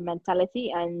also your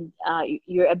mentality and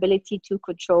your ability to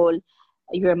control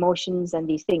your emotions and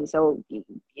these things. So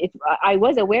I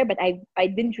was aware, but I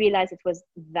didn't realize it was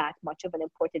that much of an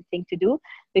important thing to do,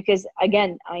 because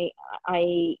again, I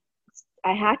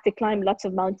I had to climb lots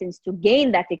of mountains to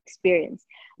gain that experience.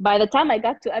 By the time I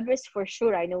got to Everest, for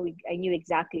sure, I knew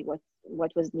exactly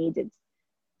what was needed.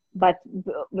 But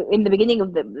in the beginning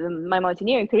of my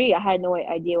mountaineering career, I had no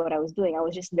idea what I was doing. I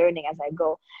was just learning as I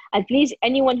go. And please,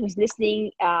 anyone who's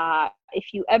listening,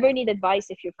 if you ever need advice,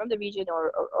 if you're from the region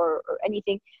or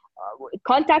anything,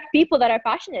 contact people that are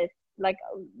passionate, like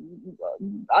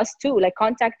us too. Like,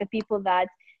 contact the people that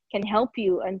can help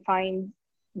you and find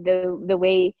the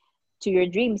way to your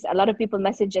dreams. A lot of people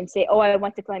message and say, "Oh, I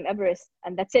want to climb Everest,"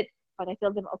 and that's it. But I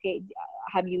tell them, "Okay,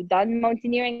 have you done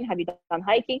mountaineering? Have you done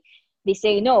hiking?" They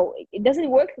say, "No, it doesn't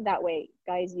work that way,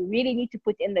 guys. You really need to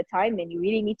put in the time, and you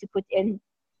really need to put in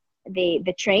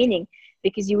the training,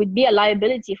 because you would be a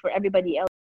liability for everybody else,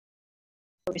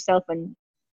 yourself." And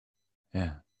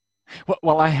Yeah.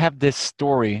 Well, I have this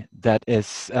story that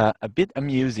is a bit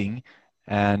amusing,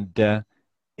 and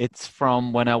it's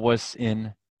from when I was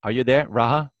in. Are you there,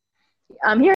 Raha?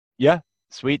 I'm here. Yeah,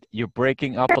 sweet. You're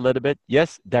breaking up a little bit.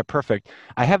 Yes, they're perfect.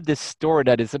 I have this story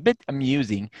that is a bit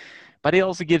amusing, but it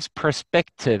also gives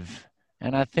perspective,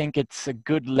 and I think it's a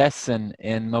good lesson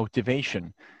in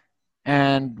motivation.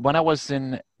 And when I was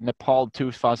in Nepal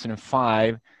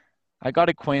 2005, I got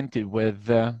acquainted with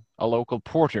a local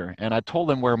porter, and I told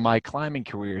him where my climbing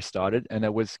career started, and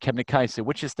it was Kebnekaise,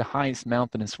 which is the highest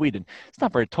mountain in Sweden. It's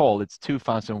not very tall; it's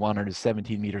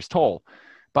 2,117 meters tall.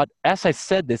 But as I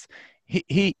said this,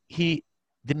 he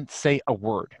didn't say a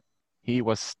word. He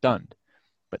was stunned.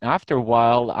 But after a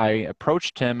while, I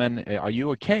approached him and, "Are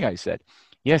you okay?" I said.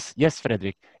 "Yes, yes,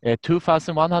 Fredrik.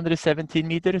 2,117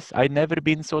 meters. I've never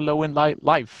been so low in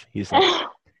life," he said.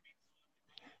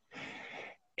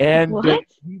 And What?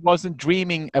 he wasn't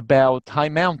dreaming about high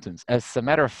mountains. As a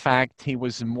matter of fact, he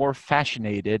was more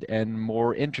fascinated and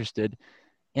more interested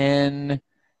in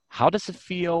how does it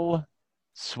feel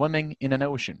swimming in an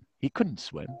ocean. He couldn't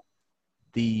swim.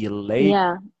 The lake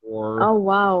Yeah. or Oh,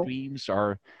 wow. streams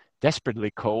are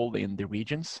desperately cold in the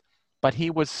regions, but he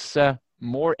was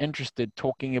more interested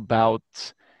talking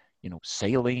about,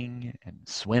 sailing and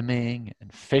swimming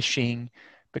and fishing,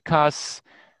 because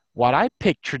what I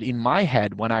pictured in my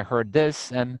head when I heard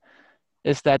this and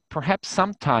is that perhaps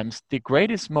sometimes the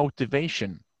greatest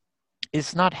motivation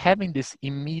is not having this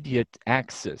immediate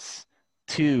access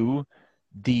to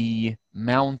the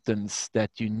mountains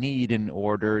that you need in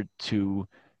order to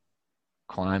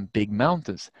climb big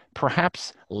mountains.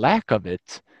 Perhaps lack of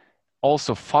it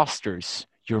also fosters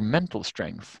your mental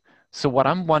strength. So what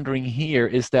I'm wondering here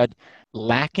is that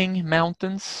lacking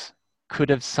mountains could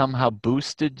have somehow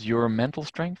boosted your mental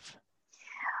strength?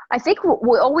 I think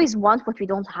we always want what we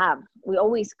don't have. We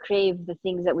always crave the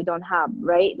things that we don't have,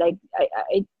 right? Like,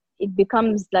 it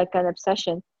becomes like an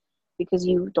obsession, because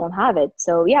you don't have it.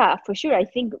 So yeah, for sure, I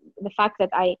think the fact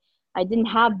that I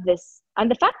didn't have this, and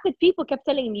the fact that people kept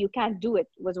telling me you can't do it,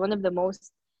 was one of the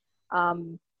most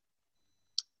um,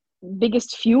 biggest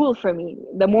fuel for me.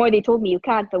 The more they told me you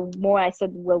can't, the more I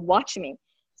said, well, watch me.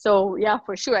 So yeah,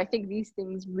 for sure, I think these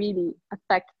things really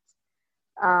affect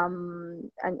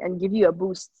and give you a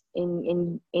boost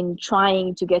in trying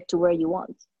to get to where you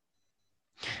want.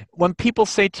 When people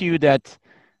say to you that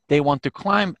they want to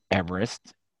climb Everest,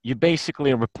 you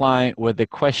basically reply with the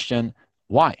question,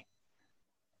 why?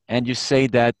 And you say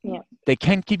that Yeah. they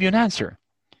can't give you an answer.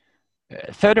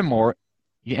 Furthermore,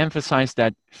 you emphasize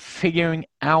that figuring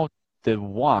out the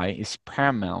why is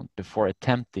paramount before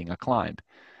attempting a climb.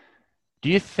 Do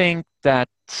you think that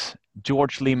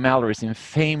George Lee Mallory's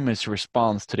infamous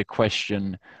response to the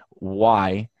question why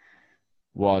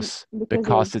was Because it was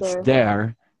because it's there. there,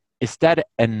 is that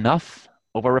enough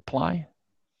of a reply?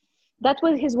 That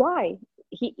was his why.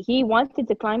 He wanted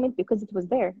to climb it because it was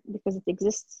there, because it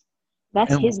exists.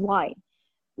 That's And his why.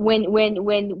 When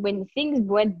things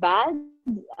went bad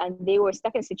and they were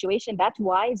stuck in a situation, that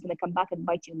why is going to come back and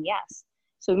bite you in the ass.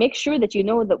 So make sure that you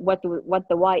know that what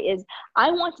the why is.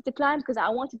 I wanted to climb because I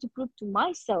wanted to prove to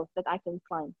myself that I can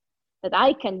climb, that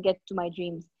I can get to my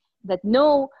dreams, that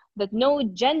no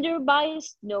gender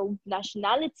bias, no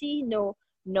nationality,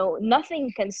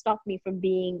 nothing can stop me from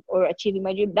being or achieving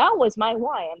my dream. That was my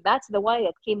why, and that's the why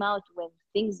that came out when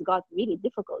things got really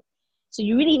difficult. So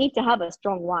you really need to have a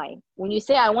strong why. When you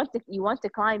say you want to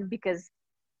climb because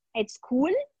it's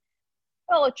cool,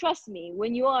 oh, trust me,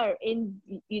 when you are in,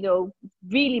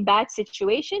 really bad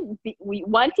situation, we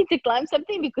wanting to climb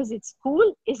something because it's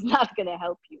cool is not going to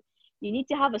help you. You need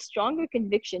to have a stronger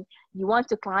conviction. You want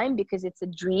to climb because it's a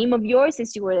dream of yours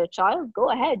since you were a child, go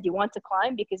ahead. You want to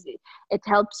climb because it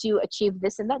helps you achieve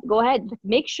this and that, go ahead. But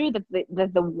make sure that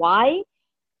the why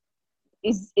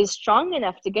is strong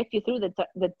enough to get you through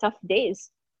the tough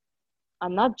days,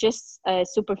 and not just a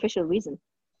superficial reason,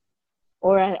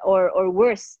 or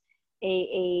worse,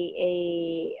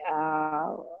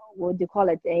 what do you call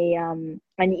it,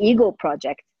 an ego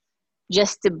project,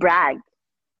 just to brag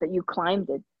that you climbed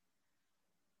it.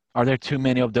 are there too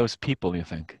many of those people, you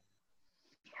think?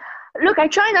 Look, I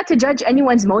try not to judge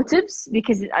anyone's motives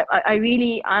because I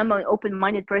really, I'm an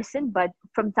open-minded person, but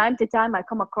from time to time I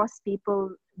come across people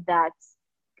that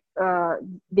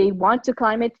they want to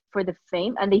climb it for the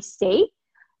fame, and they say,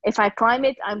 if I climb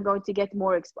it, I'm going to get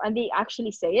more and they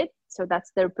actually say it, so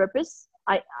that's their purpose.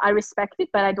 I respect it,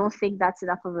 but I don't think that's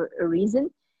enough of a reason,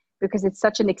 because it's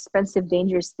such an expensive,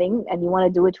 dangerous thing, and you want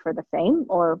to do it for the fame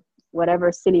or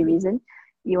whatever silly reason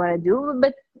you want to do.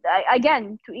 But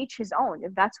again, to each his own.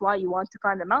 If that's why you want to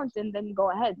climb the mountain, then go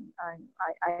ahead.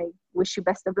 I wish you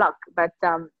best of luck. But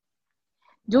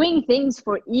doing things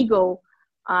for ego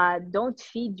don't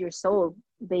feed your soul.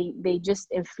 They just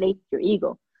inflate your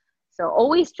ego. So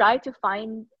always try to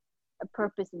find a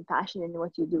purpose and passion in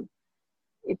what you do.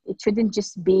 It shouldn't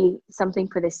just be something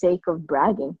for the sake of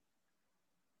bragging.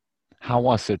 How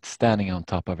was it standing on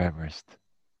top of Everest?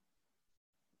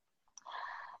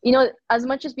 As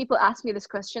much as people ask me this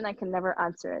question, I can never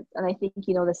answer it. And I think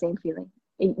you know the same feeling.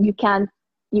 You can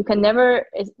never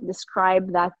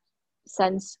describe that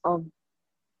sense of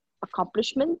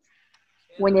accomplishment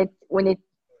when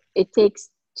it takes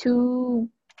two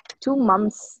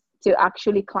months to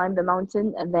actually climb the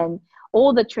mountain, and then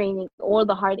all the training, all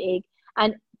the heartache,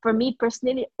 and for me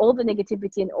personally, all the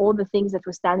negativity and all the things that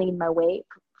were standing in my way,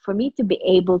 for me to be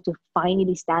able to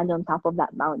finally stand on top of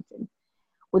that mountain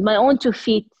with my own 2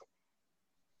 feet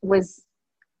was,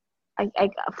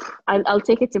 I'll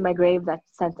take it to my grave. That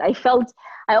sense I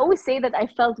always say that I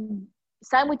felt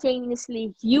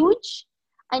simultaneously huge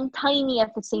and tiny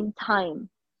at the same time,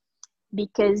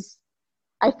 because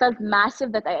I felt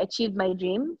massive that I achieved my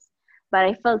dreams, but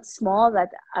I felt small that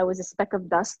I was a speck of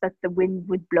dust that the wind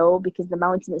would blow, because the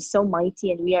mountain is so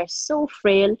mighty and we are so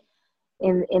frail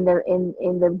in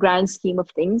the grand scheme of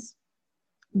things.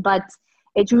 But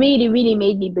it really, really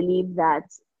made me believe that,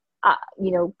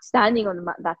 standing on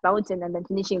that mountain and then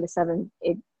finishing the seven,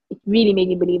 it really made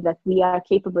me believe that we are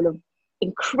capable of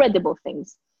incredible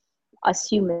things. As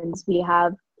humans, we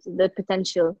have the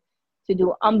potential to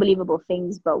do unbelievable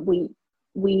things, but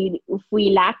if we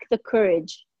lack the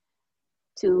courage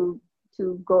to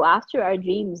go after our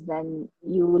dreams, then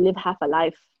you live half a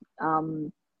life.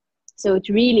 So it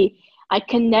really, I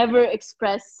can never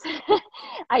express.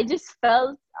 I just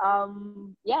felt,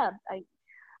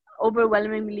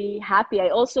 overwhelmingly happy. I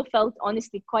also felt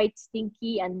honestly quite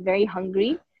stinky and very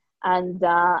hungry, and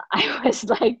I was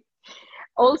like,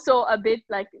 also a bit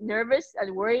like nervous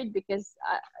and worried because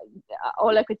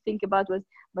all I could think about was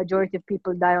majority of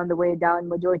people die on the way down,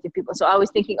 majority of people. So I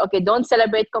was thinking, okay, don't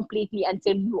celebrate completely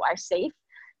until you are safe.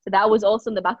 So that was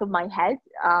also in the back of my head.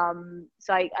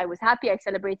 So I was happy I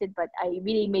celebrated, but I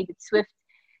really made it swift,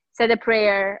 said a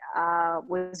prayer,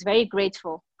 was very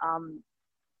grateful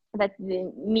that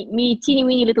teeny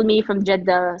weeny little me from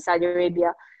Jeddah, Saudi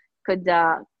Arabia, could,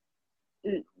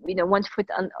 one foot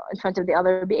in front of the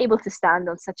other, be able to stand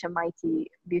on such a mighty,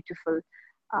 beautiful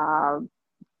uh,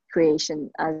 creation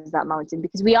as that mountain.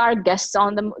 Because we are guests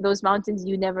on those mountains.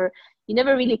 You never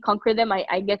really conquer them.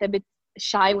 I get a bit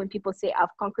shy when people say I've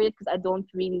conquered it, because I don't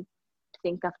really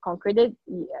think I've conquered it.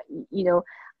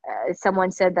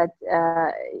 Someone said that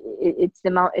it's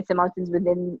the mountains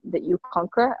within that you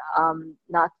conquer,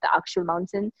 not the actual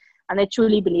mountain, and I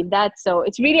truly believe that. So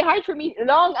it's really hard for me.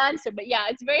 Long answer, but yeah,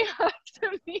 it's very hard for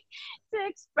me to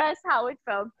express how it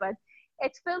felt. But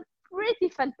it felt pretty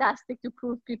fantastic to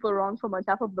prove people wrong from on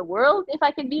top of the world. If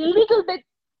I can be a little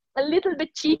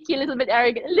bit cheeky, a little bit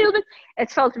arrogant, a little bit, it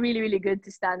felt really, really good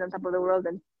to stand on top of the world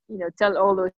and tell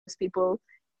all those people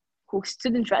who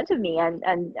stood in front of me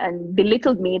and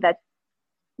belittled me that,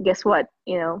 guess what,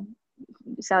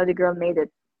 Saudi girl made it.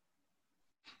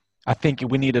 I think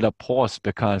we needed a pause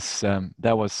because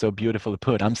that was so beautifully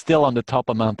put. I'm still on the top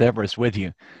of Mount Everest with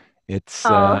you. It's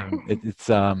Oh,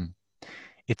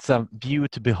 it's a view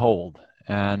to behold,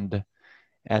 and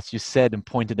as you said and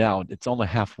pointed out, it's only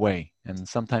halfway, and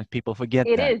sometimes people forget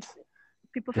it that. is.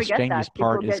 People The forget that. strangest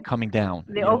People part is get coming down.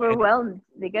 they overwhelmed.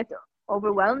 They get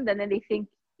overwhelmed, and then they think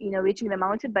reaching the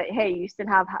mountain. But hey, you still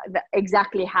have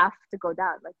exactly half to go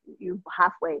down. Like you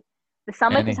halfway. The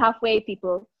summit is Any, halfway,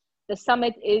 people. The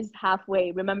summit is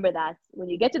halfway. Remember that. When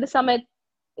you get to the summit,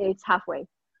 it's halfway.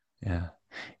 yeah.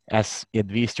 As Ed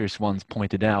Wiesters once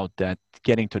pointed out, that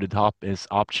getting to the top is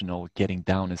optional, getting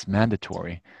down is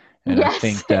mandatory. And I Yes,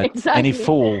 think that exactly. any Who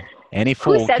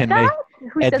fool said can make. that?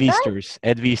 Who said that?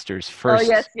 Ed Wiesters, Oh, yes, first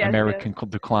yes, yes, American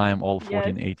to climb all yes.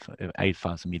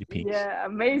 8,000 meter peaks. Yeah,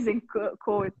 amazing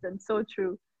quote and so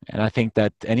true. And I think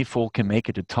that any fool can make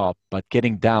it to top, but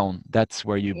getting down, that's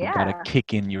where you gotta Yeah.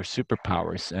 kick in your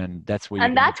superpowers, and that's where you're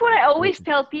And gonna that's what be I always great.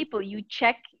 tell people. You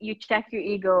check your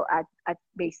ego at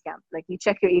base camp. Like you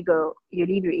check your ego, you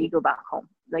leave your ego back home.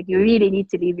 Like you really need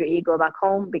to leave your ego back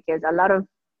home, because a lot of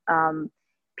um,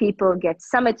 people get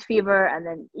summit fever and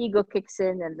then ego kicks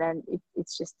in, and then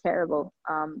it's just terrible.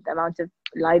 The amount of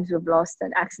lives we've lost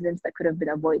and accidents that could have been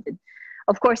avoided.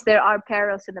 Of course, there are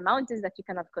perils in the mountains that you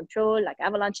cannot control, like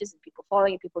avalanches and people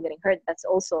falling and people getting hurt. That's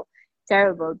also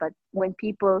terrible. But when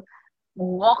people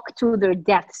walk to their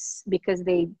deaths because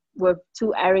they were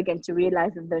too arrogant to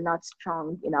realize that they're not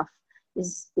strong enough,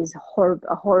 is a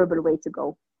horrible way to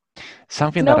go.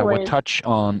 Something that No I would worries. touch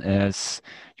on is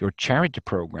your charity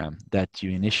program that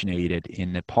you initiated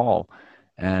in Nepal,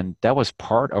 and that was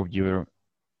part of your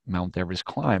Mount Everest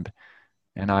climb.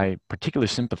 And I particularly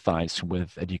sympathize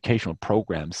with educational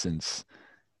programs since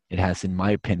it has, in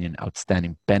my opinion,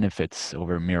 outstanding benefits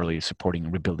over merely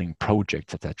supporting rebuilding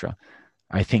projects, etc.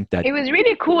 I think that It was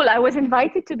really cool. I was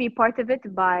invited to be part of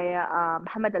it by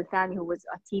Muhammad Al Thani, who was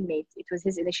a teammate. It was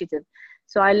his initiative.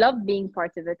 So I loved being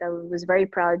part of it. I was very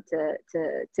proud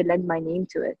to lend my name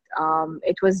to it.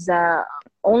 It was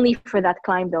only for that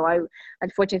climb, though.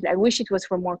 Unfortunately, I wish it was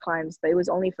for more climbs, but it was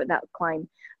only for that climb.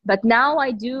 But now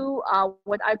I do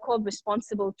what I call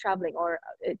responsible traveling, or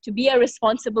to be a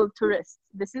responsible tourist.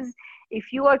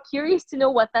 If you are curious to know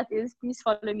what that is, please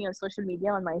follow me on social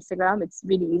media on my Instagram. It's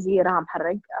really easy. Raham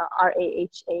Harrak,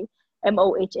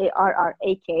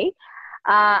 RAHAMOHARRAK.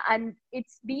 And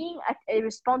it's being a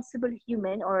responsible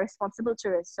human or a responsible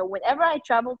tourist. So whenever I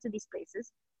travel to these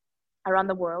places around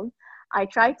the world, I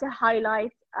try to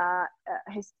highlight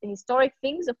historic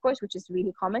things, of course, which is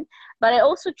really common, but I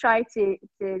also try to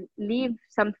leave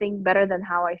something better than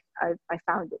how I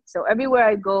found it. So everywhere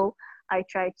I go, I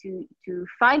try to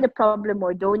find a problem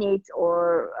or donate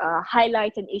or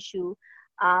highlight an issue.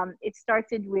 It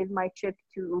started with my trip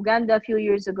to Uganda a few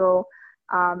years ago.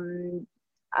 Um,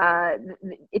 uh,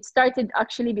 it started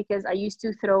actually because I used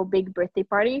to throw big birthday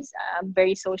parties. I'm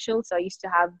very social, so I used to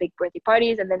have big birthday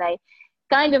parties, and then I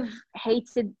kind of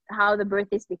hated how the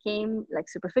birthdays became like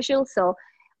superficial. So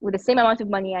with the same amount of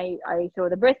money I throw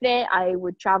the birthday, I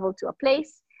would travel to a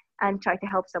place and try to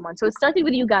help someone. So it started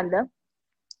with Uganda,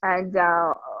 and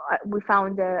we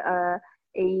found oh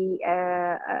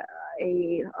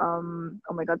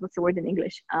my god, what's the word in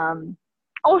English?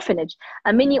 Orphanage,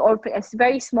 a mini orphanage, a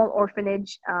very small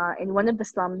orphanage in one of the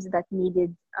slums that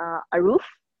needed a roof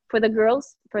for the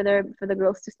girls, for the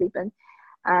girls to sleep in.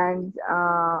 and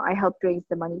I helped raise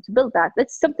the money to build that.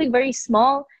 That's something very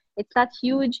small. It's not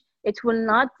huge. It will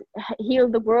not heal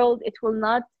the world. It will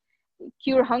not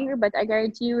cure hunger, but I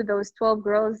guarantee you, those 12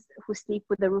 girls who sleep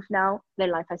with the roof now, their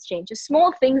life has changed. Just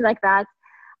small things like that.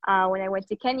 When I went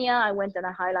to Kenya, I went and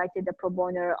I highlighted the pro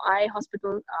bono eye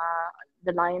hospital,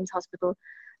 the Lions Hospital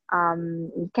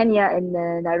in Kenya, in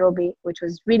Nairobi, which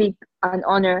was really an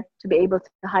honor to be able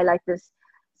to highlight this.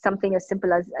 Something as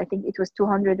simple as, I think it was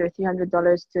 $200 or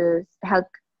 $300 to help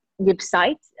give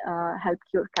sight, help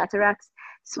cure cataracts.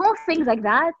 Small things like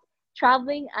that.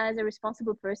 Traveling as a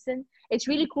responsible person, it's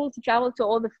really cool to travel to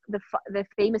all the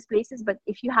famous places, but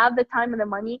if you have the time and the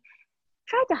money,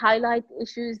 try to highlight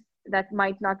issues that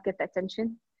might not get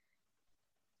attention.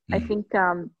 I Mm. think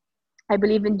I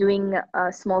believe in doing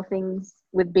small things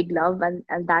with big love,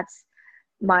 and that's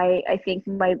I think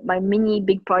my mini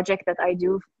big project that I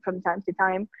do from time to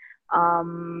time.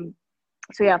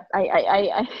 So yeah,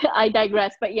 I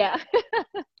digress, but yeah,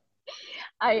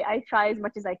 I try as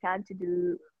much as I can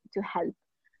to help,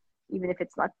 even if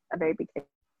it's not a very big thing.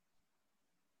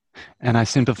 And I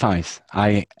sympathize.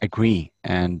 I agree.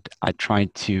 And I try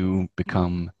to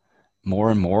become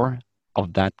more and more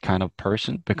of that kind of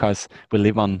person because we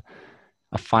live on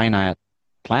a finite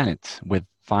planet with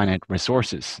finite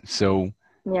resources. So,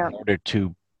 Yeah, in order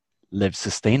to live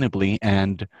sustainably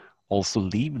and also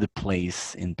leave the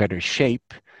place in better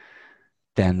shape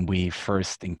than we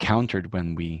first encountered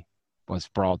when we was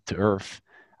brought to Earth,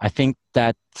 I think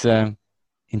that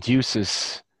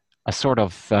induces a sort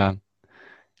of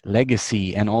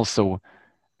legacy and also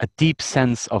a deep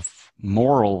sense of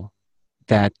moral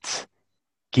that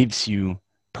gives you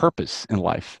purpose in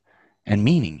life and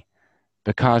meaning.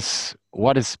 Because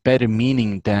what is better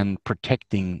meaning than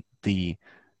protecting the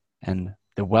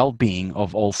well-being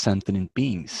of all sentient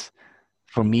beings?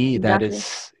 For me, that exactly.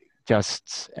 is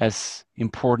just as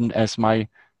important as my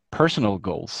personal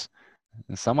goals.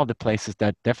 And some of the places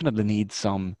that definitely need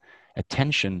some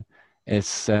attention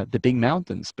is the big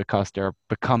mountains because they're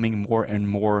becoming more and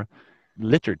more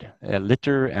littered,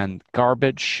 litter and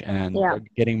garbage, and Yeah, they're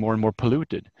getting more and more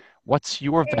polluted. What's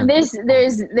your vantage there's on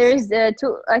there's this? there's a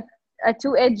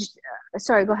two-edged.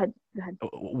 Sorry, go ahead. Go ahead.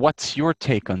 What's your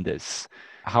take on this?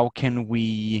 How can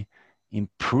we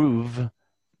improve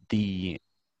the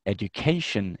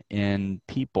education in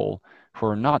people who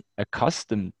are not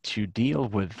accustomed to deal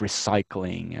with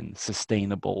recycling and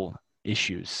sustainable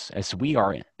issues as we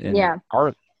are in Yeah,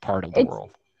 our part of the it's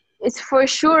world? it's for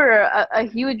sure a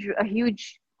huge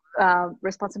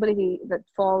responsibility that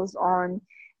falls on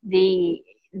the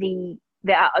the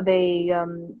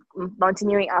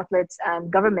mountaineering outlets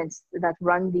and governments that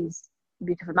run these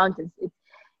beautiful mountains.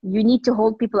 You need to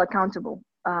hold people accountable.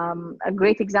 A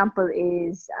great example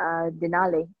is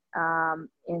Denali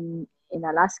in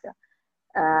Alaska.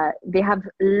 They have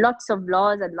lots of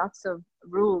laws and lots of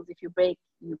rules. If you break,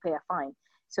 you pay a fine.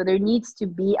 So there needs to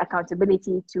be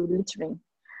accountability to littering.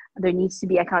 There needs to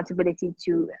be accountability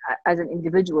to, as an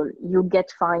individual, you get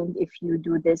fined if you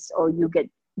do this, or you get,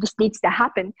 this needs to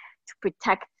happen to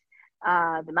protect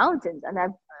the mountains. And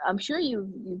I'm sure you've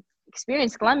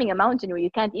experienced climbing a mountain where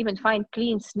you can't even find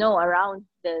clean snow around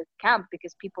the camp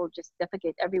because people just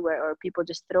defecate everywhere, or people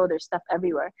just throw their stuff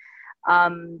everywhere.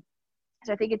 Um,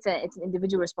 so I think it's an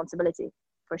individual responsibility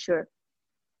for sure.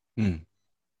 Hmm.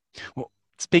 Well,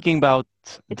 speaking about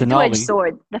It's a two-edged Denali,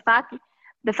 sword. The fact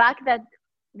that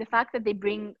the fact that they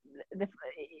bring the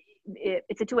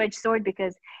it's a two-edged sword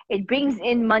because it brings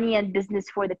in money and business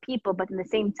for the people, but at the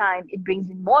same time it brings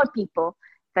in more people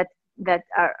that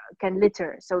can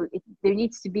litter. So there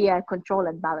needs to be a control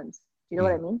and balance. Do you know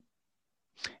what I hmm, mean?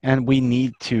 and we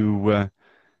need to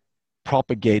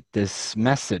propagate this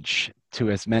message to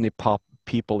as many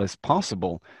people as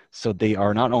possible so they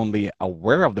are not only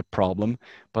aware of the problem,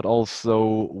 but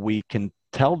also we can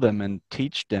tell them and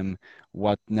teach them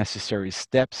what necessary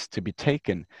steps to be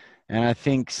taken. And I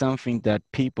think something that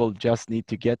people just need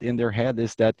to get in their head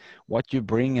is that what you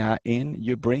bring in,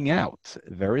 you bring out.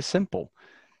 Very simple.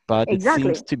 But it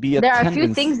seems Exactly. to be a There are a few tendency.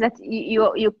 things that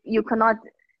you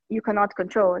cannot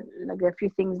control. Like there are a few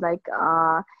things like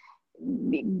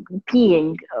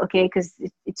peeing, okay, because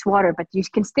it's water, but you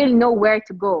can still know where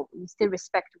to go. You still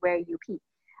respect where you pee.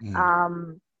 Mm,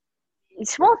 Um,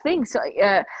 Small things. So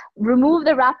remove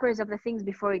the wrappers of the things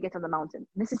before you get on the mountain.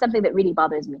 This is something that really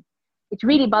bothers me. It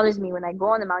really bothers me when I go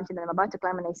on the mountain and I'm about to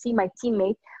climb and I see my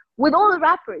teammate with all the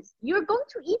wrappers. You're going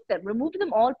to eat them. Remove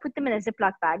them all, put them in a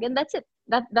Ziploc bag, and that's it.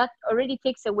 That already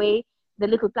takes away the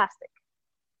little plastic.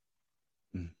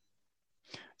 mm.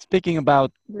 Speaking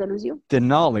about Did I lose you?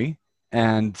 Denali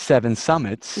and Seven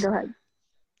Summits, Go ahead.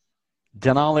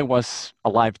 Denali was a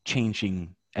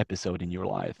life-changing episode in your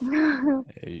life.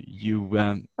 You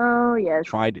Oh, yes.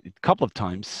 tried it a couple of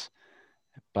times,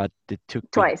 but it took a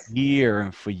Twice.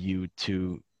 year for you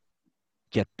to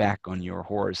get back on your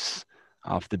horse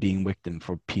after being victim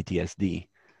for PTSD.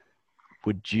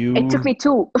 Would It took you? me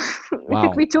two. It took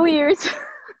Wow. me 2 years.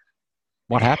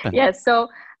 What happened? Yes. So,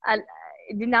 uh,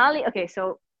 Denali, okay,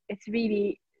 so it's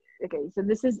really, okay, so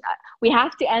this is, we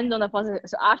have to end on a positive.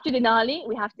 So after Denali,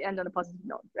 we have to end on a positive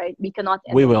note, right? We cannot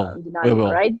end We on will. We Denali, all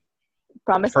will. right?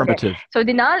 Promise? Okay. Affirmative. So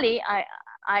Denali,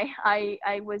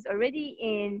 I was already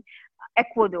in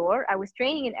Ecuador. I was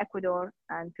training in Ecuador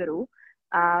and Peru,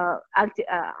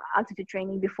 altitude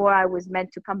training before I was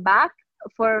meant to come back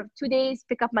for 2 days,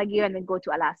 pick up my gear, and then go to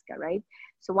Alaska, right?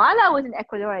 So while I was in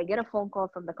Ecuador, I get a phone call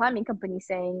from the climbing company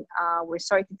saying, we're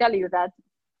sorry to tell you that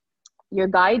your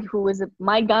guide, who was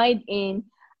my guide in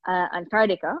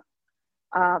Antarctica,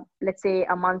 let's say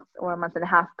a month or a month and a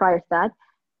half prior to that,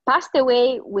 passed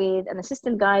away with an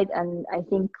assistant guide and I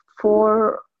think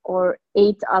 4 or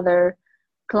 8 other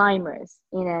climbers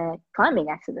in a climbing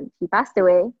accident. He passed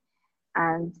away,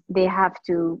 and they have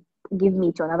to give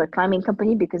me to another climbing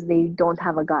company because they don't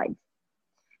have a guide.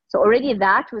 So already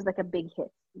that was like a big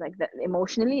hit. Like that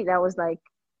emotionally, that was like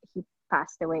he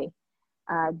passed away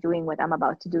doing what I'm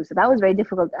about to do. So that was very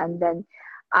difficult. And then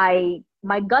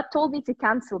my gut told me to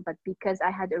cancel, but because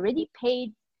I had already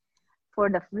paid for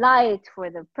the flight, for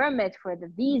the permit, for the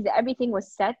visa, everything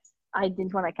was set. I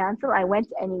didn't want to cancel. I went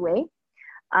anyway.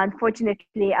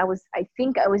 Unfortunately, I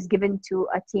think I was given to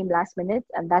a team last minute,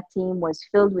 and that team was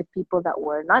filled with people that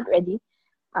were not ready.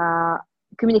 Uh,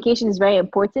 Communication is very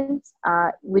important.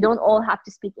 We don't all have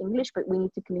to speak English, but we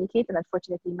need to communicate. And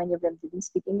unfortunately, many of them didn't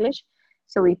speak English.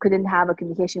 So we couldn't have a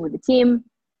communication with the team.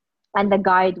 And the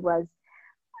guide was,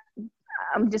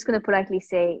 I'm just going to politely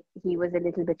say, he was a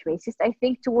little bit racist, I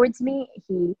think, towards me.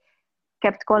 He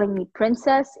kept calling me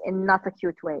princess in not a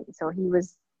cute way. So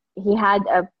he had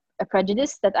a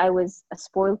prejudice that I was a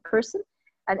spoiled person.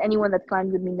 And anyone that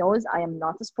climbed with me knows I am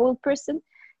not a spoiled person.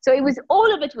 So it was,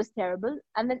 all of it was terrible.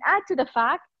 And then add to the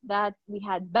fact that we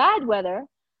had bad weather.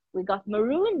 We got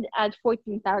marooned at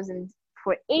 14,000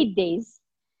 for 8 days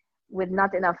with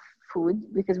not enough food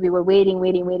because we were waiting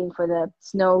for the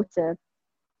snow to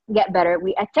get better.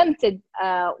 We attempted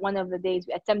one of the days.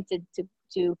 We attempted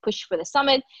to push for the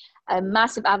summit. A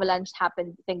massive avalanche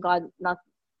happened. Thank God,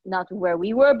 not where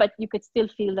we were, but you could still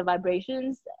feel the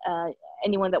vibrations.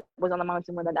 Anyone that was on the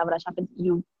mountain when that avalanche happened,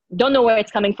 you don't know where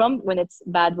it's coming from when it's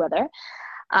bad weather.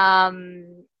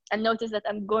 And notice that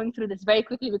I'm going through this very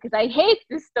quickly because I hate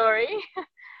this story.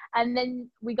 And then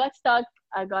we got stuck.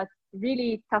 I got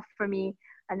really tough for me.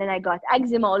 And then I got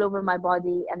eczema all over my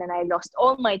body. And then I lost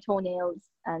all my toenails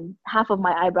and half of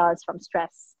my eyebrows from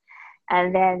stress.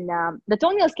 And then the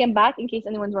toenails came back, in case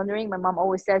anyone's wondering. My mom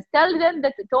always says, tell them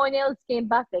that the toenails came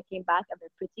back. They came back and they're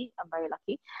pretty. I'm very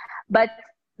lucky. But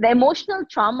the emotional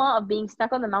trauma of being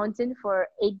stuck on the mountain for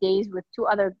 8 days with 2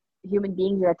 other human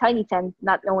beings in a tiny tent,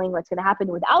 not knowing what's going to happen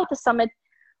without the summit,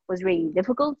 was really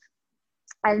difficult.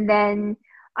 And then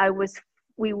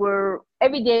we were,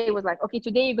 every day was like, okay,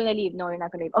 today you're going to leave. No, you're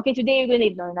not going to leave. Okay, today you're going to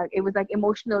leave. No, you're not. It was like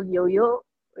emotional yo-yo,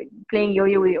 playing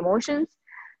yo-yo with emotions.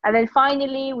 And then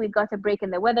finally we got a break in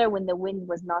the weather when the wind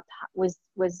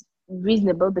was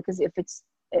reasonable, because if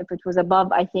it was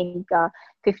above, I think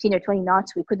 15 or 20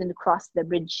 knots, we couldn't cross the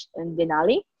bridge in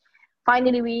Denali.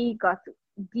 Finally we got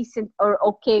decent or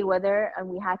okay weather, and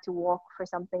we had to walk for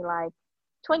something like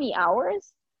 20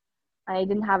 hours. I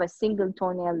didn't have a single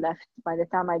toenail left by the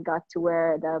time I got to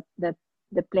where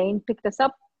the plane picked us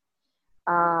up.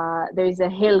 There is a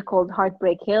hill called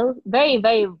Heartbreak Hill, very,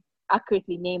 very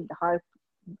accurately named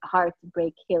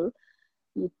Heartbreak Hill.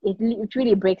 It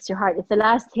really breaks your heart. It's the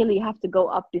last hill you have to go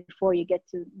up before you get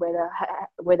to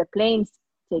where the planes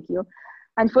take you.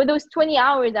 And for those 20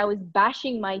 hours, I was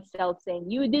bashing myself, saying,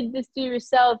 "You did this to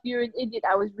yourself. You're an idiot."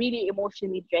 I was really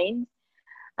emotionally drained,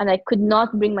 and I could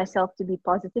not bring myself to be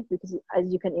positive because,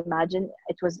 as you can imagine,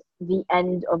 it was the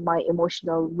end of my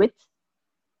emotional wit.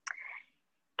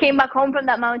 Came back home from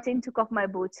that mountain, took off my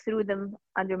boots, threw them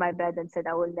under my bed, and said,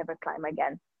 "I will never climb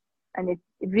again." And it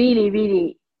really,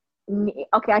 really,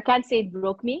 okay, I can't say it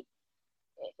broke me.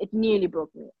 It nearly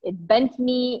broke me. It bent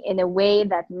me in a way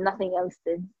that nothing else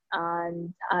did.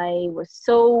 And I was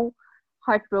so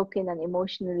heartbroken and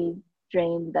emotionally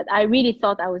drained that I really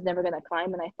thought I was never going to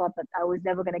climb. And I thought that I was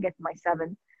never going to get to my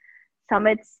 7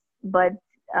 summits. But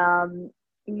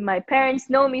my parents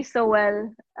know me so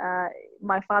well.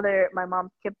 My father, my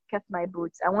mom kept my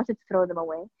boots. I wanted to throw them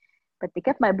away, but they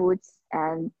kept my boots.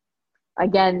 And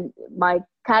again, my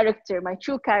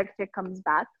true character comes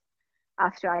back.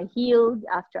 after I healed,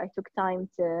 after I took time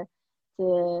to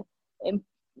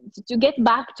to get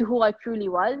back to who I truly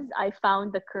was, I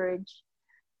found the courage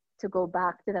to go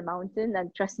back to the mountain.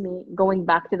 And trust me, going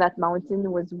back to that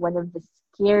mountain was one of the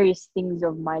scariest things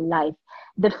of my life.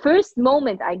 The first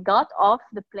moment I got off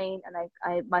the plane and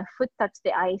I my foot touched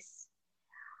the ice,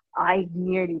 I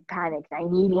nearly panicked. I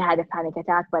nearly had a panic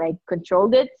attack, but I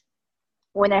controlled it.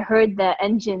 When I heard the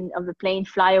engine of the plane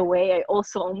fly away, I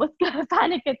also almost got a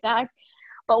panic attack.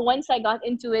 But once I got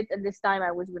into it, and this time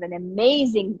I was with an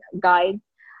amazing guide.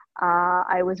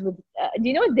 I was with, do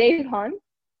you know Dave Hunt?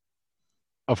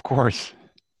 Of course.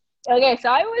 Okay, so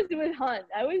I was with Hunt.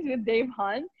 I was with Dave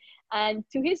Hunt, and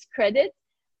to his credit,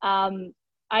 um,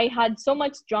 I had so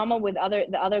much drama with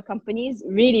the other companies.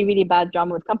 Really, really bad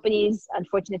drama with companies.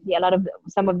 Unfortunately,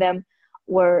 some of them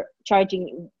were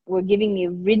giving me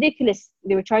ridiculous.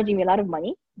 They were charging me a lot of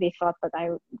money. They thought that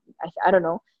I don't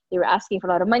know. They were asking for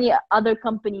a lot of money. Other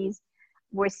companies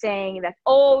were saying that,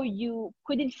 oh, you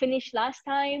couldn't finish last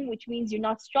time, which means you're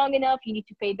not strong enough. You need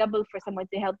to pay double for someone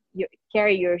to help you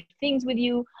carry your things with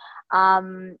you.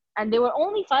 And there were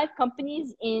only 5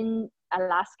 companies in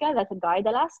Alaska that could guide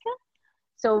Alaska.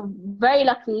 So very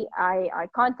lucky, I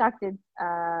contacted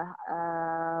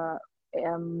I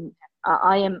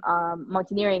am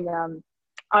mountaineering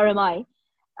RMI,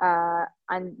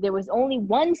 and there was only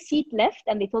 1 seat left,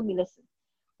 and they told me, listen,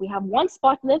 we have 1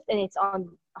 spot left, and it's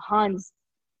on Han's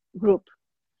group,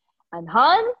 and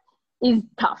Han is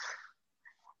tough,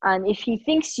 and if he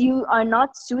thinks you are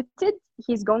not suited,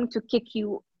 he's going to kick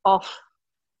you off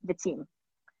the team.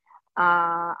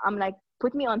 I'm like,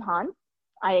 put me on Han.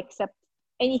 I accept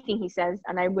anything he says,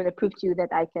 and I'm going to prove to you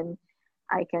that I can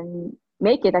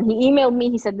make it. And he emailed me.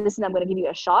 He said, listen, I'm going to give you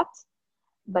a shot,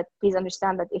 but please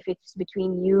understand that if it's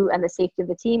between you and the safety of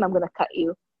the team, I'm going to cut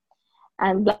you.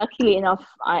 And luckily enough,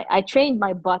 I trained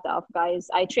my butt off, guys.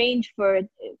 I trained for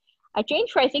I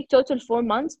think total 4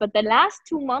 months, but the last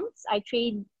 2 months I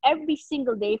trained every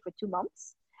single day for 2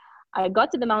 months. I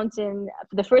got to the mountain.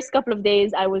 For the first couple of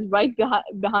days, I was right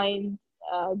behind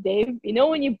Dave. You know,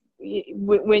 when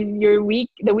you're weak,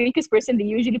 the weakest person, they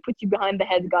usually put you behind the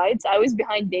head guides. I was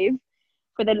behind Dave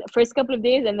for the first couple of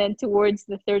days, and then towards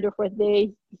the 3rd or 4th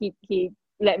day, he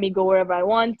let me go wherever I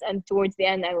want. And towards the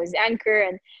end, I was anchor.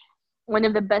 And one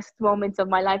of the best moments of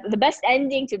my life, the best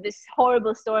ending to this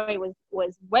horrible story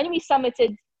was when we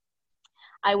summited.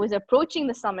 I was approaching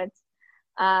the summit.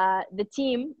 The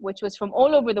team, which was from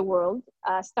all over the world,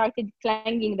 started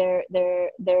clanging their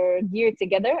gear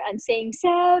together and saying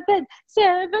 7,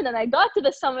 7. And I got to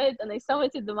the summit and I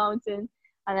summited the mountain,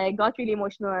 and I got really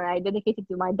emotional and I dedicated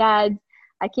to my dad.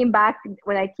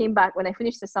 When I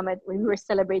finished the summit, when we were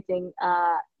celebrating,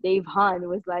 Dave Han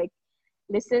was like,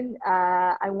 listen,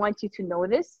 I want you to know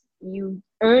this. You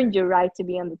earned your right to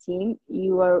be on the team.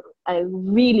 You are a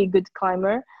really good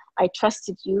climber. I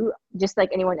trusted you just like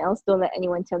anyone else. Don't let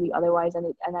anyone tell you otherwise.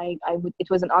 It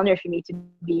was an honor for me to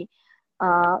be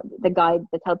the guide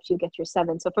that helped you get your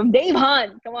 7. So from Dave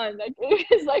Han, come on, like it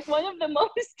was like one of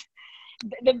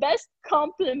the best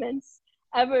compliments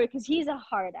ever, because he's a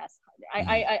hard ass.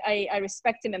 I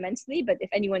respect him immensely, but if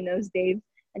anyone knows Dave,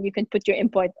 and you can put your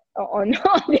input on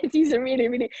it, he's a really,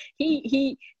 really,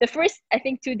 the first, I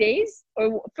think 2 days,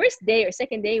 or first day or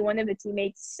second day, one of the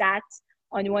teammates sat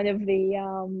on one of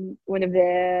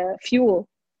the fuel.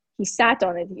 He sat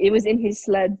on it. It was in his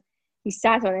sled. He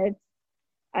sat on it,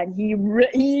 and he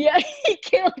ripped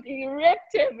him.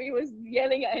 He was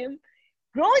yelling at him.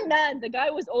 Grown man. The guy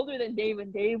was older than Dave,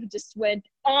 and Dave just went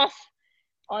off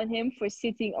on him for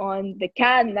sitting on the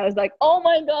can. And I was like, oh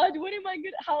my God,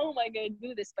 how am I gonna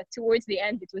do this? But towards the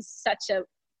end, it was such a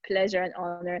pleasure and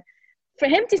honor for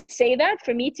him to say that.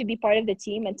 For me to be part of the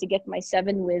team and to get my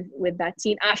 7 with that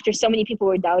team after so many people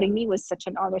were doubting me was such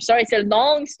an honor. Sorry, it's a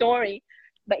long story,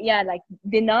 but yeah, like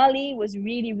Denali was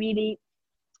really, really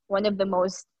one of the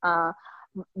most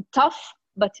tough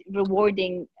but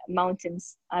rewarding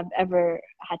mountains I've ever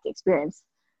had to experience.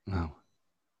 Wow.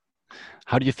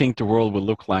 How do you think the world will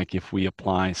look like if we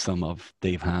apply some of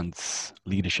Dave Hand's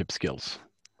leadership skills?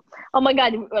 Oh my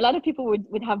God, a lot of people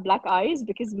would have black eyes,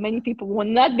 because many people will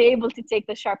not be able to take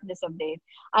the sharpness of Dave.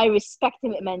 I respect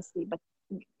him immensely, but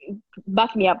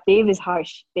back me up. Dave is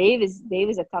harsh. Dave is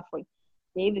a tough one.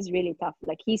 Dave is really tough.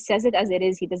 Like, he says it as it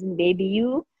is. He doesn't baby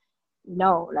you.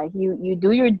 No, like you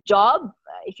do your job.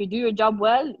 If you do your job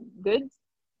well, good,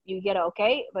 you get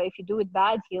okay. But if you do it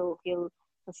bad, he'll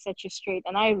set you straight.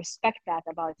 And I respect that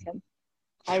about him.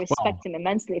 I respect him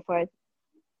immensely for it.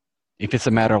 if it's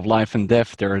a matter of life and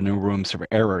death, there are no rooms for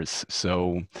errors.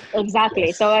 So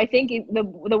Exactly. So yes. I think the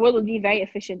world would be very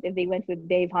efficient if they went with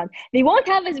Dave Hunt. They won't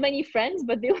have as many friends,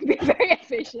 but they would be very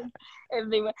efficient if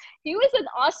they went. He was an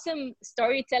awesome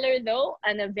storyteller, though,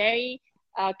 and a very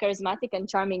charismatic and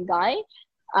charming guy.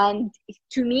 And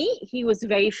to me, he was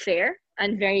very fair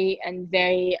and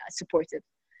very supportive.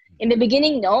 In the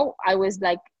beginning, no, I was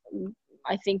like,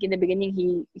 I think in the beginning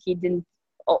he didn't.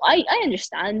 Oh, I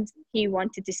understand. He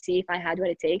wanted to see if I had what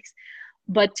it takes,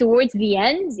 but towards the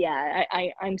end, yeah,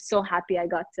 I'm so happy I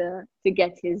got to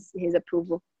get his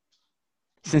approval.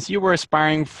 Since you were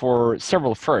aspiring for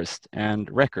several firsts and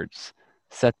records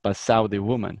set by Saudi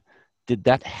women, did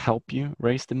that help you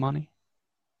raise the money?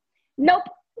 Nope.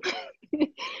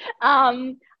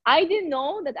 I didn't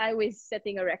know that I was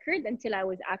setting a record until I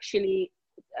was actually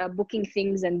booking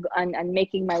things and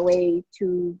making my way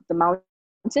to the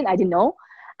mountain. I didn't know,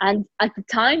 and at the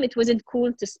time, it wasn't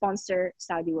cool to sponsor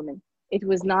Saudi women. It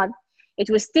was not. It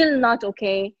was still not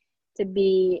okay to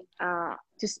be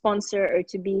to sponsor or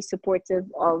to be supportive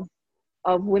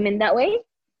of women that way.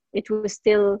 It was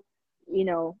still,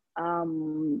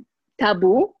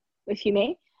 taboo, if you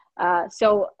may.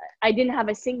 So I didn't have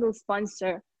a single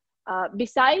sponsor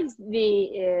besides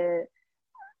the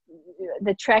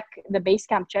trek, the base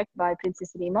camp trek by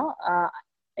Princess Rima.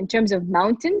 In terms of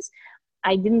mountains,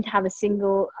 I didn't have a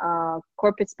single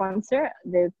corporate sponsor.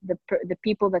 The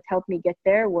people that helped me get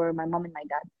there were my mom and my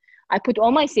dad. I put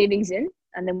all my savings in,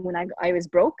 and then when I was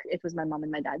broke, it was my mom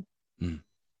and my dad. Mm.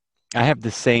 I have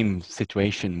the same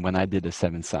situation when I did the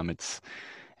Seven Summits,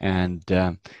 and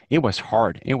it was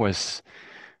hard. It was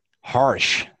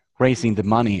harsh raising the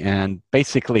money and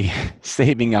basically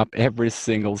saving up every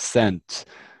single cent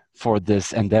for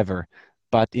this endeavor.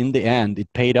 But in the end,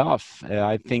 it paid off.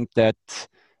 I think that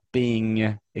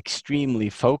being extremely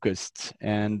focused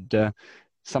and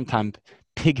sometimes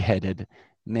pig-headed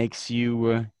makes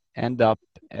you end up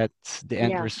at the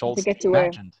end Yeah, to results get to where.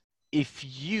 imagined. If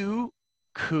you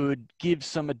could give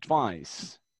some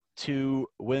advice to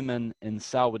women in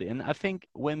Saudi, and I think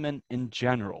women in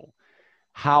general,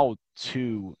 how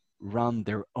to run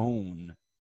their own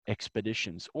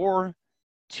expeditions or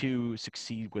to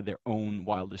succeed with their own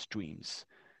wildest dreams,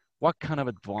 what kind of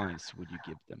advice would you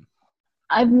give them?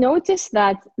 I've noticed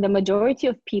that the majority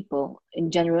of people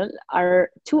in general are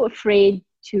too afraid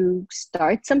to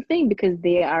start something because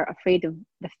they are afraid of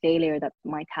the failure that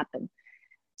might happen.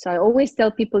 So I always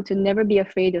tell people to never be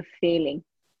afraid of failing.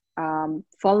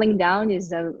 Falling down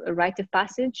is a rite of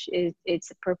passage.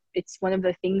 It's one of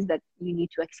the things that you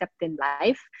need to accept in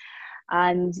life,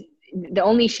 and the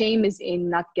only shame is in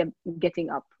not getting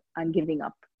up and giving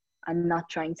up and not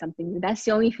trying something. That's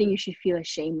the only thing you should feel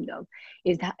ashamed of,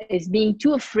 is being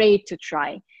too afraid to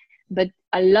try. But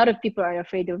a lot of people are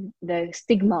afraid of the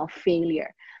stigma of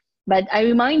failure. But I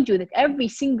remind you that every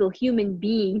single human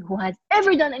being who has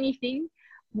ever done anything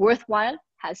worthwhile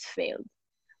has failed.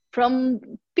 From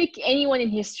pick anyone in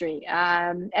history.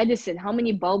 Edison, how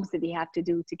many bulbs did he have to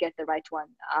do to get the right one?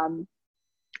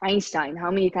 Einstein,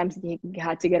 how many times did he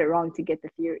had to get it wrong to get the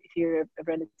theory of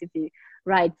relativity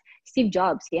right? Steve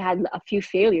Jobs, he had a few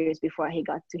failures before he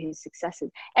got to his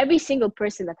successes. Every single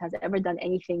person that has ever done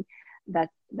anything that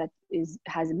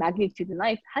has magnitude in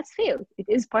life has failed. It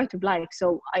is part of life.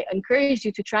 So I encourage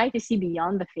you to try to see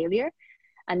beyond the failure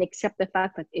and accept the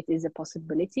fact that it is a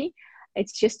possibility.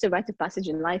 It's just a rite of passage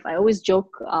in life. I always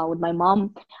joke with my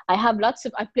mom. I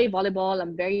play volleyball.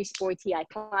 I'm very sporty. I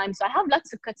climb. So I have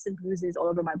lots of cuts and bruises all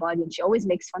over my body. And she always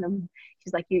makes fun of me.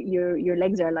 She's like, your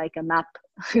legs are like a map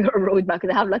or a road map,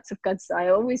 because I have lots of cuts. So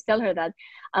I always tell her that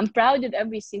I'm proud of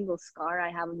every single scar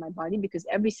I have on my body, because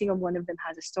every single one of them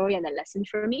has a story and a lesson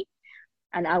for me.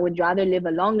 And I would rather live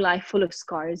a long life full of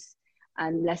scars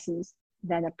and lessons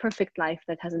than a perfect life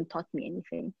that hasn't taught me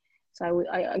anything. So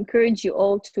I encourage you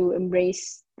all to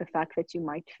embrace the fact that you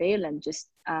might fail, and just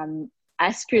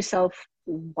ask yourself,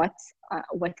 what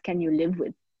can you live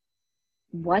with?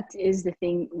 What is the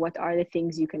thing? What are the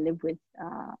things you can live with?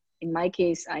 In my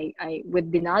case, I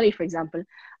with Denali, for example,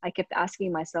 I kept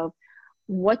asking myself,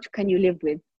 what can you live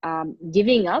with?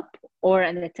 Giving up or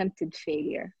an attempted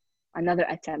failure? Another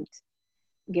attempt.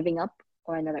 Giving up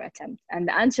or another attempt? And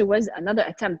the answer was another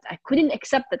attempt. I couldn't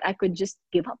accept that I could just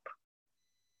give up.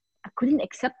 I couldn't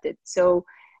accept it. So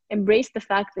embrace the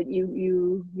fact that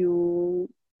you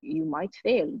might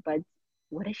fail, but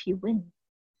what if you win?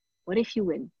 What if you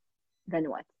win? Then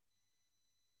what?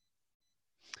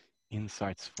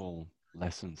 Insightful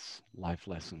lessons, life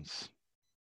lessons.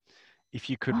 If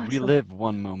you could Awesome. relive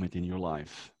one moment in your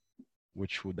life,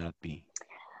 which would that be?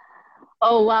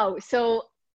 Oh wow. So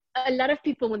a lot of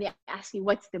people, when they ask me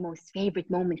what's the most favorite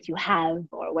moment you have,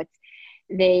 or what,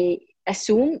 they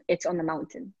assume it's on a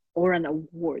mountain or an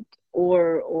award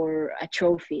or a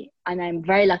trophy. And I'm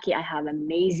very lucky. I have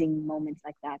amazing moments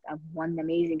like that. I've won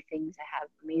amazing things. I have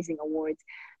amazing awards.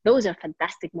 Those are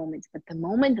fantastic moments. But the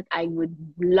moment that I would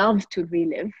love to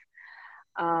relive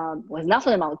was not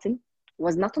on a mountain,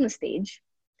 was not on a stage,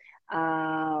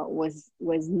 was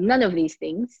none of these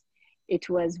things. It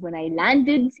was when I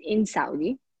landed in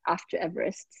Saudi after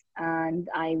Everest, and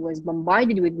I was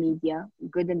bombarded with media,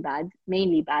 good and bad,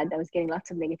 mainly bad. I was getting lots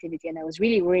of negativity, and I was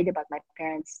really worried about my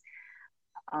parents'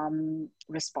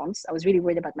 response. I was really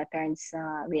worried about my parents'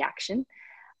 reaction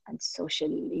and social,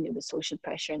 the social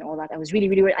pressure and all that. I was really,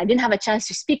 really worried. I didn't have a chance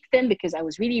to speak to them because I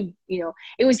was really,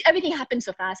 it was, everything happened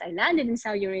so fast. I landed in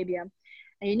Saudi Arabia,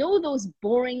 and those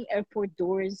boring airport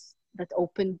doors that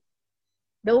open,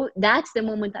 though, that's the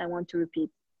moment I want to repeat.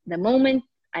 The moment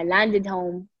I landed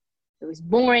home, those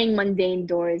boring, mundane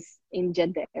doors in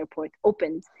Jeddah airport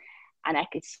opened, and I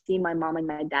could see my mom and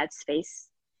my dad's face,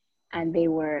 and they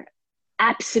were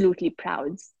absolutely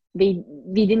proud. They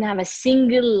didn't have a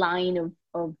single line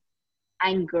of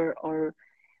anger or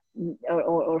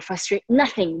frustration,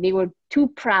 nothing. They were two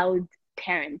proud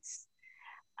parents,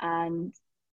 and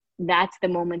that's the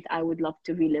moment I would love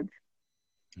to relive.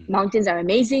 Mountains are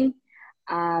amazing.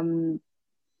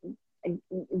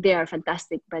 They are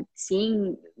fantastic, but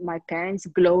seeing my parents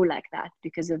glow like that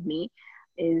because of me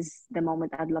is the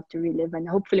moment I'd love to relive. And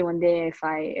hopefully one day, if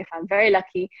I'm very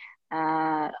lucky,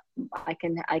 I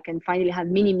can finally have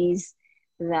mini-me's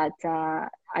that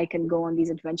I can go on these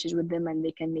adventures with them, and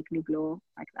they can make me glow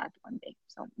like that one day.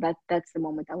 So that's the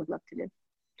moment I would love to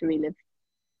relive.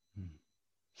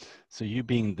 So you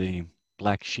being the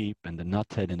black sheep and the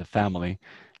nuthead in the family,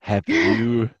 have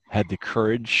you had the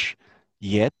courage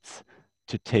yet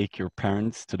to take your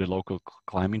parents to the local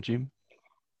climbing gym?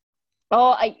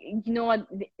 Oh, you know what?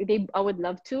 I would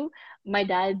love to. My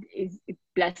dad is,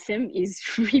 bless him, is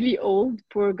really old.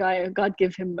 Poor guy. God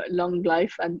give him long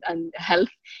life and health.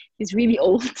 He's really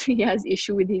old. He has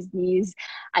issue with his knees.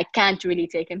 I can't really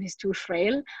take him. He's too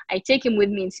frail. I take him with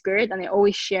me in spirit, and I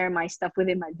always share my stuff with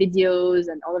him, my videos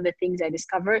and all of the things I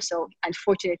discover. So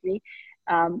unfortunately,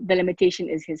 the limitation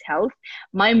is his health.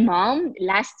 My mom,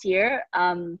 last year,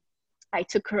 I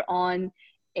took her on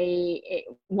a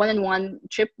one-on-one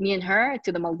trip, me and her,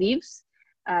 to the Maldives,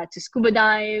 to scuba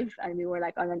dive, and we were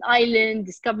like on an island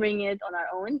discovering it on our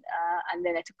own, and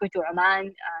then I took her to Oman,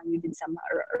 and we did some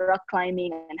rock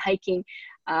climbing and hiking,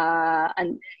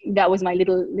 and that was my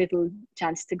little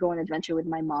chance to go on an adventure with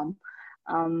my mom.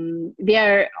 They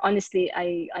are, honestly,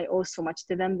 I owe so much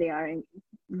to them. They are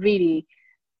really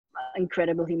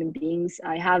incredible human beings.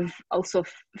 I have also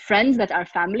friends that are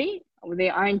family.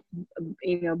 They aren't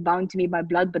bound to me by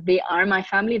blood, but they are my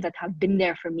family that have been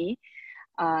there for me.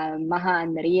 Maha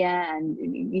and Maria, and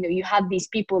you have these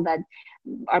people that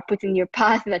are put in your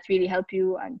path that really help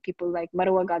you, and people like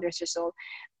Marwa, God rest her soul.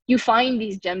 You find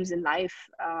these gems in life.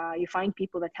 You find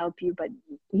people that help you, but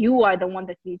you are the one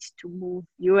that needs to move.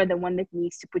 You are the one that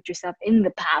needs to put yourself in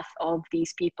the path of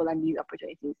these people and these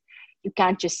opportunities. You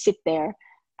can't just sit there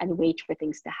and wait for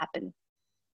things to happen.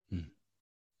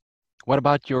 What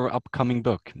about your upcoming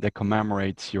book that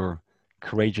commemorates your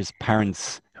courageous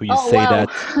parents, who you say that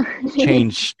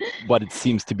changed what it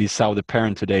seems to be Saudi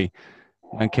parent today?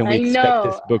 When can we expect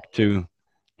this book to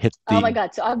hit the oh my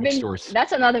God. So stores?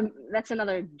 That's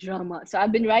another drama. So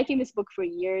I've been writing this book for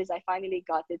years. I finally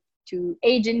got it to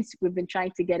agents. We've been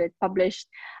trying to get it published.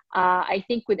 I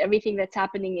think with everything that's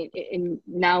happening in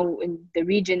now in the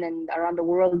region and around the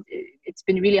world, it's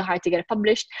been really hard to get it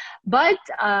published, but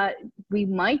we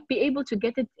might be able to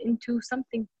get it into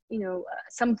something,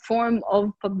 some form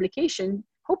of publication,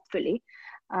 hopefully.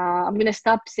 I'm going to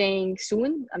stop saying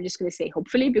soon. I'm just going to say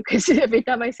hopefully, because every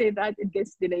time I say that, it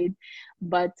gets delayed.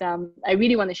 But I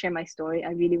really want to share my story.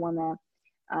 I really want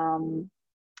to,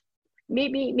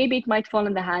 maybe it might fall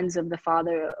in the hands of the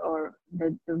father or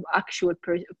the actual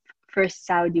first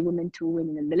Saudi woman to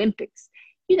win in the Olympics.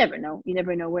 You never know. You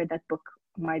never know where that book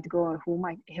might go or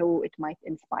who it might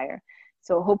inspire.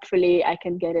 So hopefully I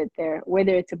can get it there,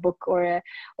 whether it's a book or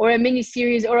a mini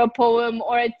series or a poem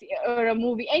or a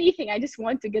movie, anything. I just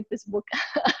want to get this book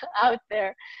out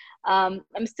there.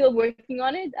 I'm still working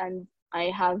on it, and I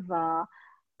have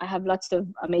lots of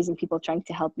amazing people trying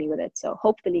to help me with it. So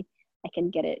hopefully I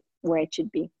can get it where it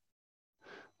should be.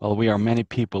 Well, we are many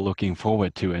people looking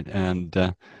forward to it, and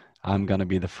I'm going to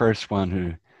be the first one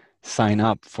who sign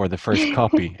up for the first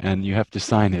copy, and you have to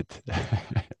sign it.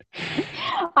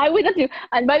 I would love to.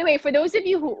 And by the way, for those of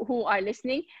you who are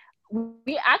listening,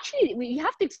 we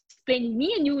have to explain.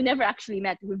 Me and you never actually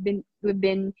met. We've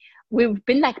been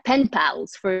like pen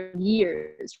pals for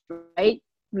years, right?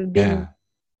 We've been Yeah,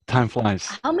 time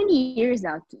flies. how many years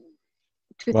now?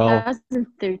 Well,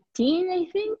 2013, I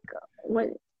think. What?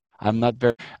 I'm not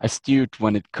very astute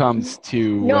when it comes No,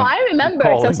 to I remember. So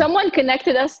recalling. someone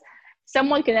connected us.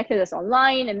 Someone connected us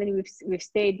online, and then we've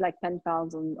stayed like pen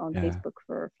pals on Yeah, Facebook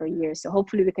for years. So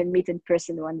hopefully we can meet in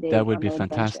person one that day would on be an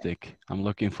adventure. fantastic. I'm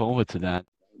looking forward to that.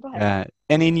 Go ahead.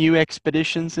 Any new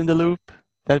expeditions in the loop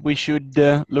that we should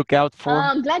look out for?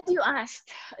 I'm glad you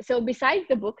asked. So besides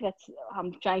the book that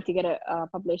I'm trying to get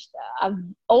published, I've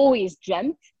always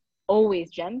dreamt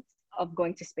of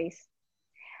going to space.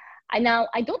 And now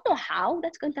I don't know how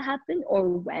that's going to happen or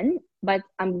when, but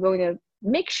I'm going to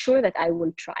make sure that I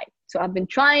will try. So I've been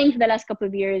trying for the last couple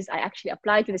of years. I actually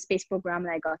applied to the space program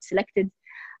and I got selected.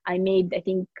 I made, I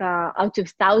think, out of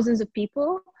thousands of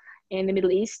people in the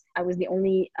Middle East, I was the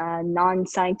only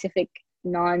non-scientific,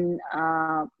 not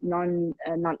a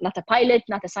pilot,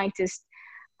 not a scientist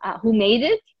who made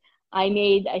it. I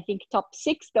made, I think, top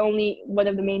 6. The only one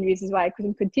of the main reasons why I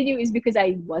couldn't continue is because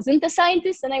I wasn't a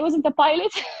scientist and I wasn't a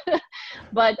pilot.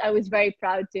 But I was very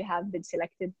proud to have been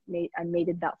selected and made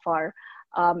it that far.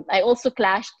 I also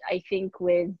clashed, I think,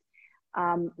 with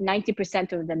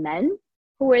 90% of the men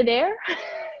who were there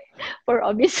for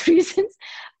obvious reasons.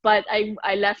 But I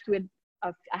left with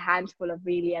a handful of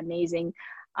really amazing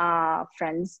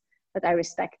friends that I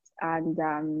respect.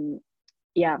 And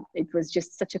yeah, it was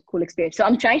just such a cool experience. So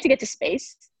I'm trying to get to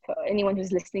space. For anyone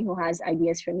who's listening who has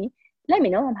ideas for me, let me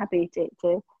know. I'm happy to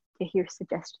hear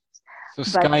suggestions. So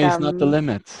But sky is not the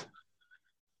limit.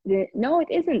 no, it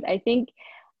isn't. I think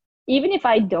even if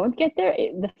I don't get there,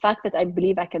 the fact that I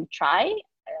believe I can try,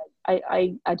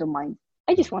 I don't mind.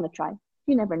 I just want to try.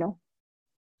 You never know.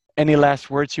 Any last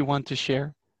words you want to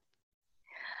share?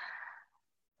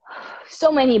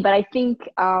 So many, but I think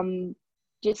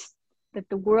just that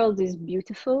the world is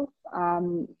beautiful.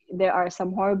 There are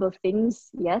some horrible things,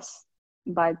 yes,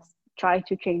 but try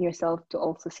to train yourself to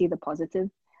also see the positive.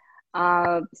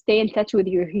 Stay in touch with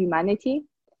your humanity.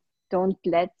 Don't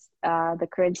let the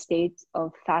current state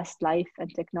of fast life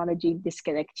and technology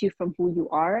disconnect you from who you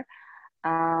are.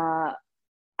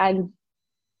 And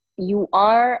you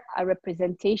are a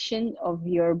representation of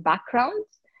your background,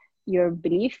 your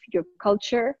belief, your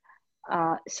culture.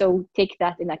 So take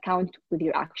that in account with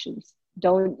your actions.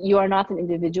 You are not an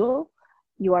individual.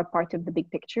 You are part of the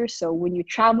big picture. So when you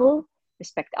travel,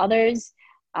 respect others,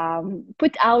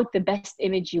 put out the best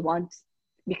image you want,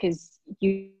 because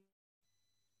you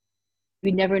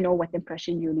never know what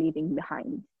impression you're leaving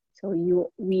behind. So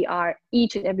we are,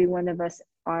 each and every one of us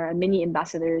are mini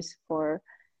ambassadors for,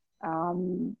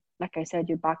 like I said,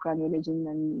 your background, religion,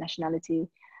 and nationality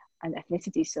and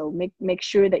ethnicity. So make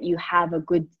sure that you have a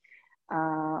good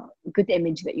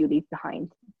image that you leave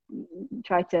behind.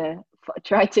 Try to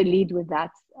lead with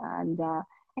that, and I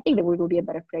think the world will be a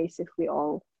better place if we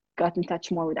all got in touch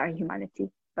more with our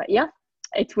humanity. But yeah,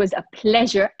 it was a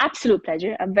pleasure, absolute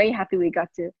pleasure. I'm very happy we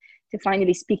got to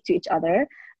finally speak to each other,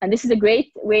 and this is a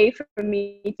great way for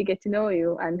me to get to know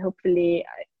you, and hopefully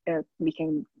we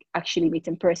can actually meet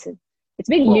in person. It's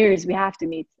been years. We have to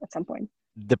meet at some point.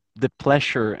 The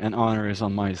pleasure and honor is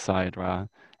on my side, Ra.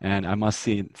 And I must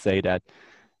say that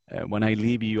when I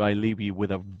leave you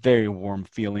with a very warm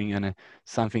feeling, and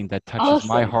something that touches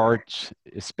my Awesome. heart,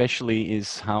 especially,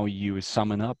 is how you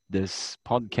summon up this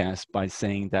podcast by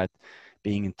saying that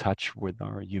being in touch with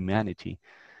our humanity.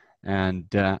 And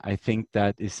I think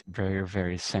that is very,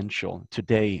 very essential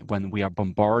today when we are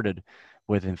bombarded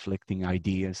with inflicting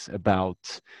ideas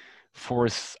about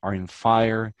forests are in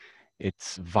fire,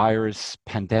 it's virus,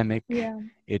 pandemic, Yeah.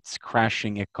 it's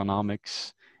crashing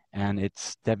economics, and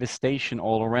it's devastation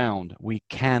all around. We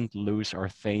can't lose our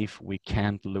faith. We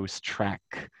can't lose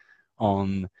track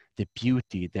on the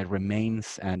beauty that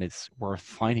remains and is worth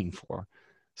fighting for.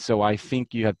 So I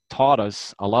think you have taught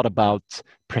us a lot about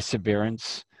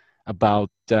perseverance,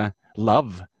 about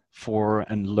love for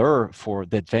and lure for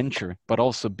the adventure, but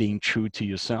also being true to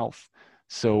yourself.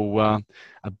 So a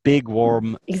big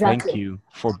warm thank Exactly. you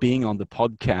for being on the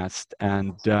podcast,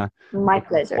 and My looking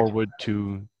pleasure. forward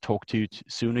to talk to you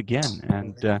soon again.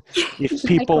 And if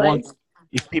people want Likewise.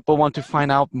 if people want to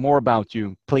find out more about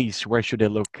you, please, where should they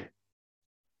look?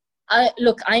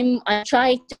 Look, I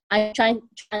try to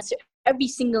answer every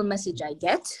single message I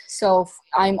get. So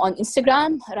I'm on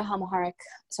Instagram, Raha Moharrak.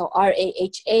 So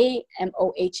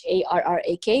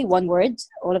RAHAMOHARRAK, one word,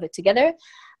 all of it together.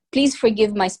 Please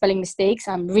forgive my spelling mistakes.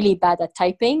 I'm really bad at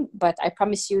typing, but I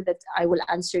promise you that I will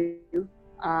answer you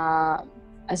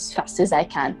as fast as I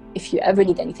can if you ever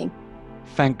need anything.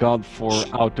 thank God for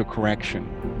autocorrection.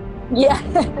 Yeah.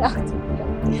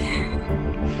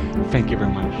 Thank you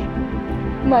very much.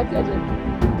 My pleasure.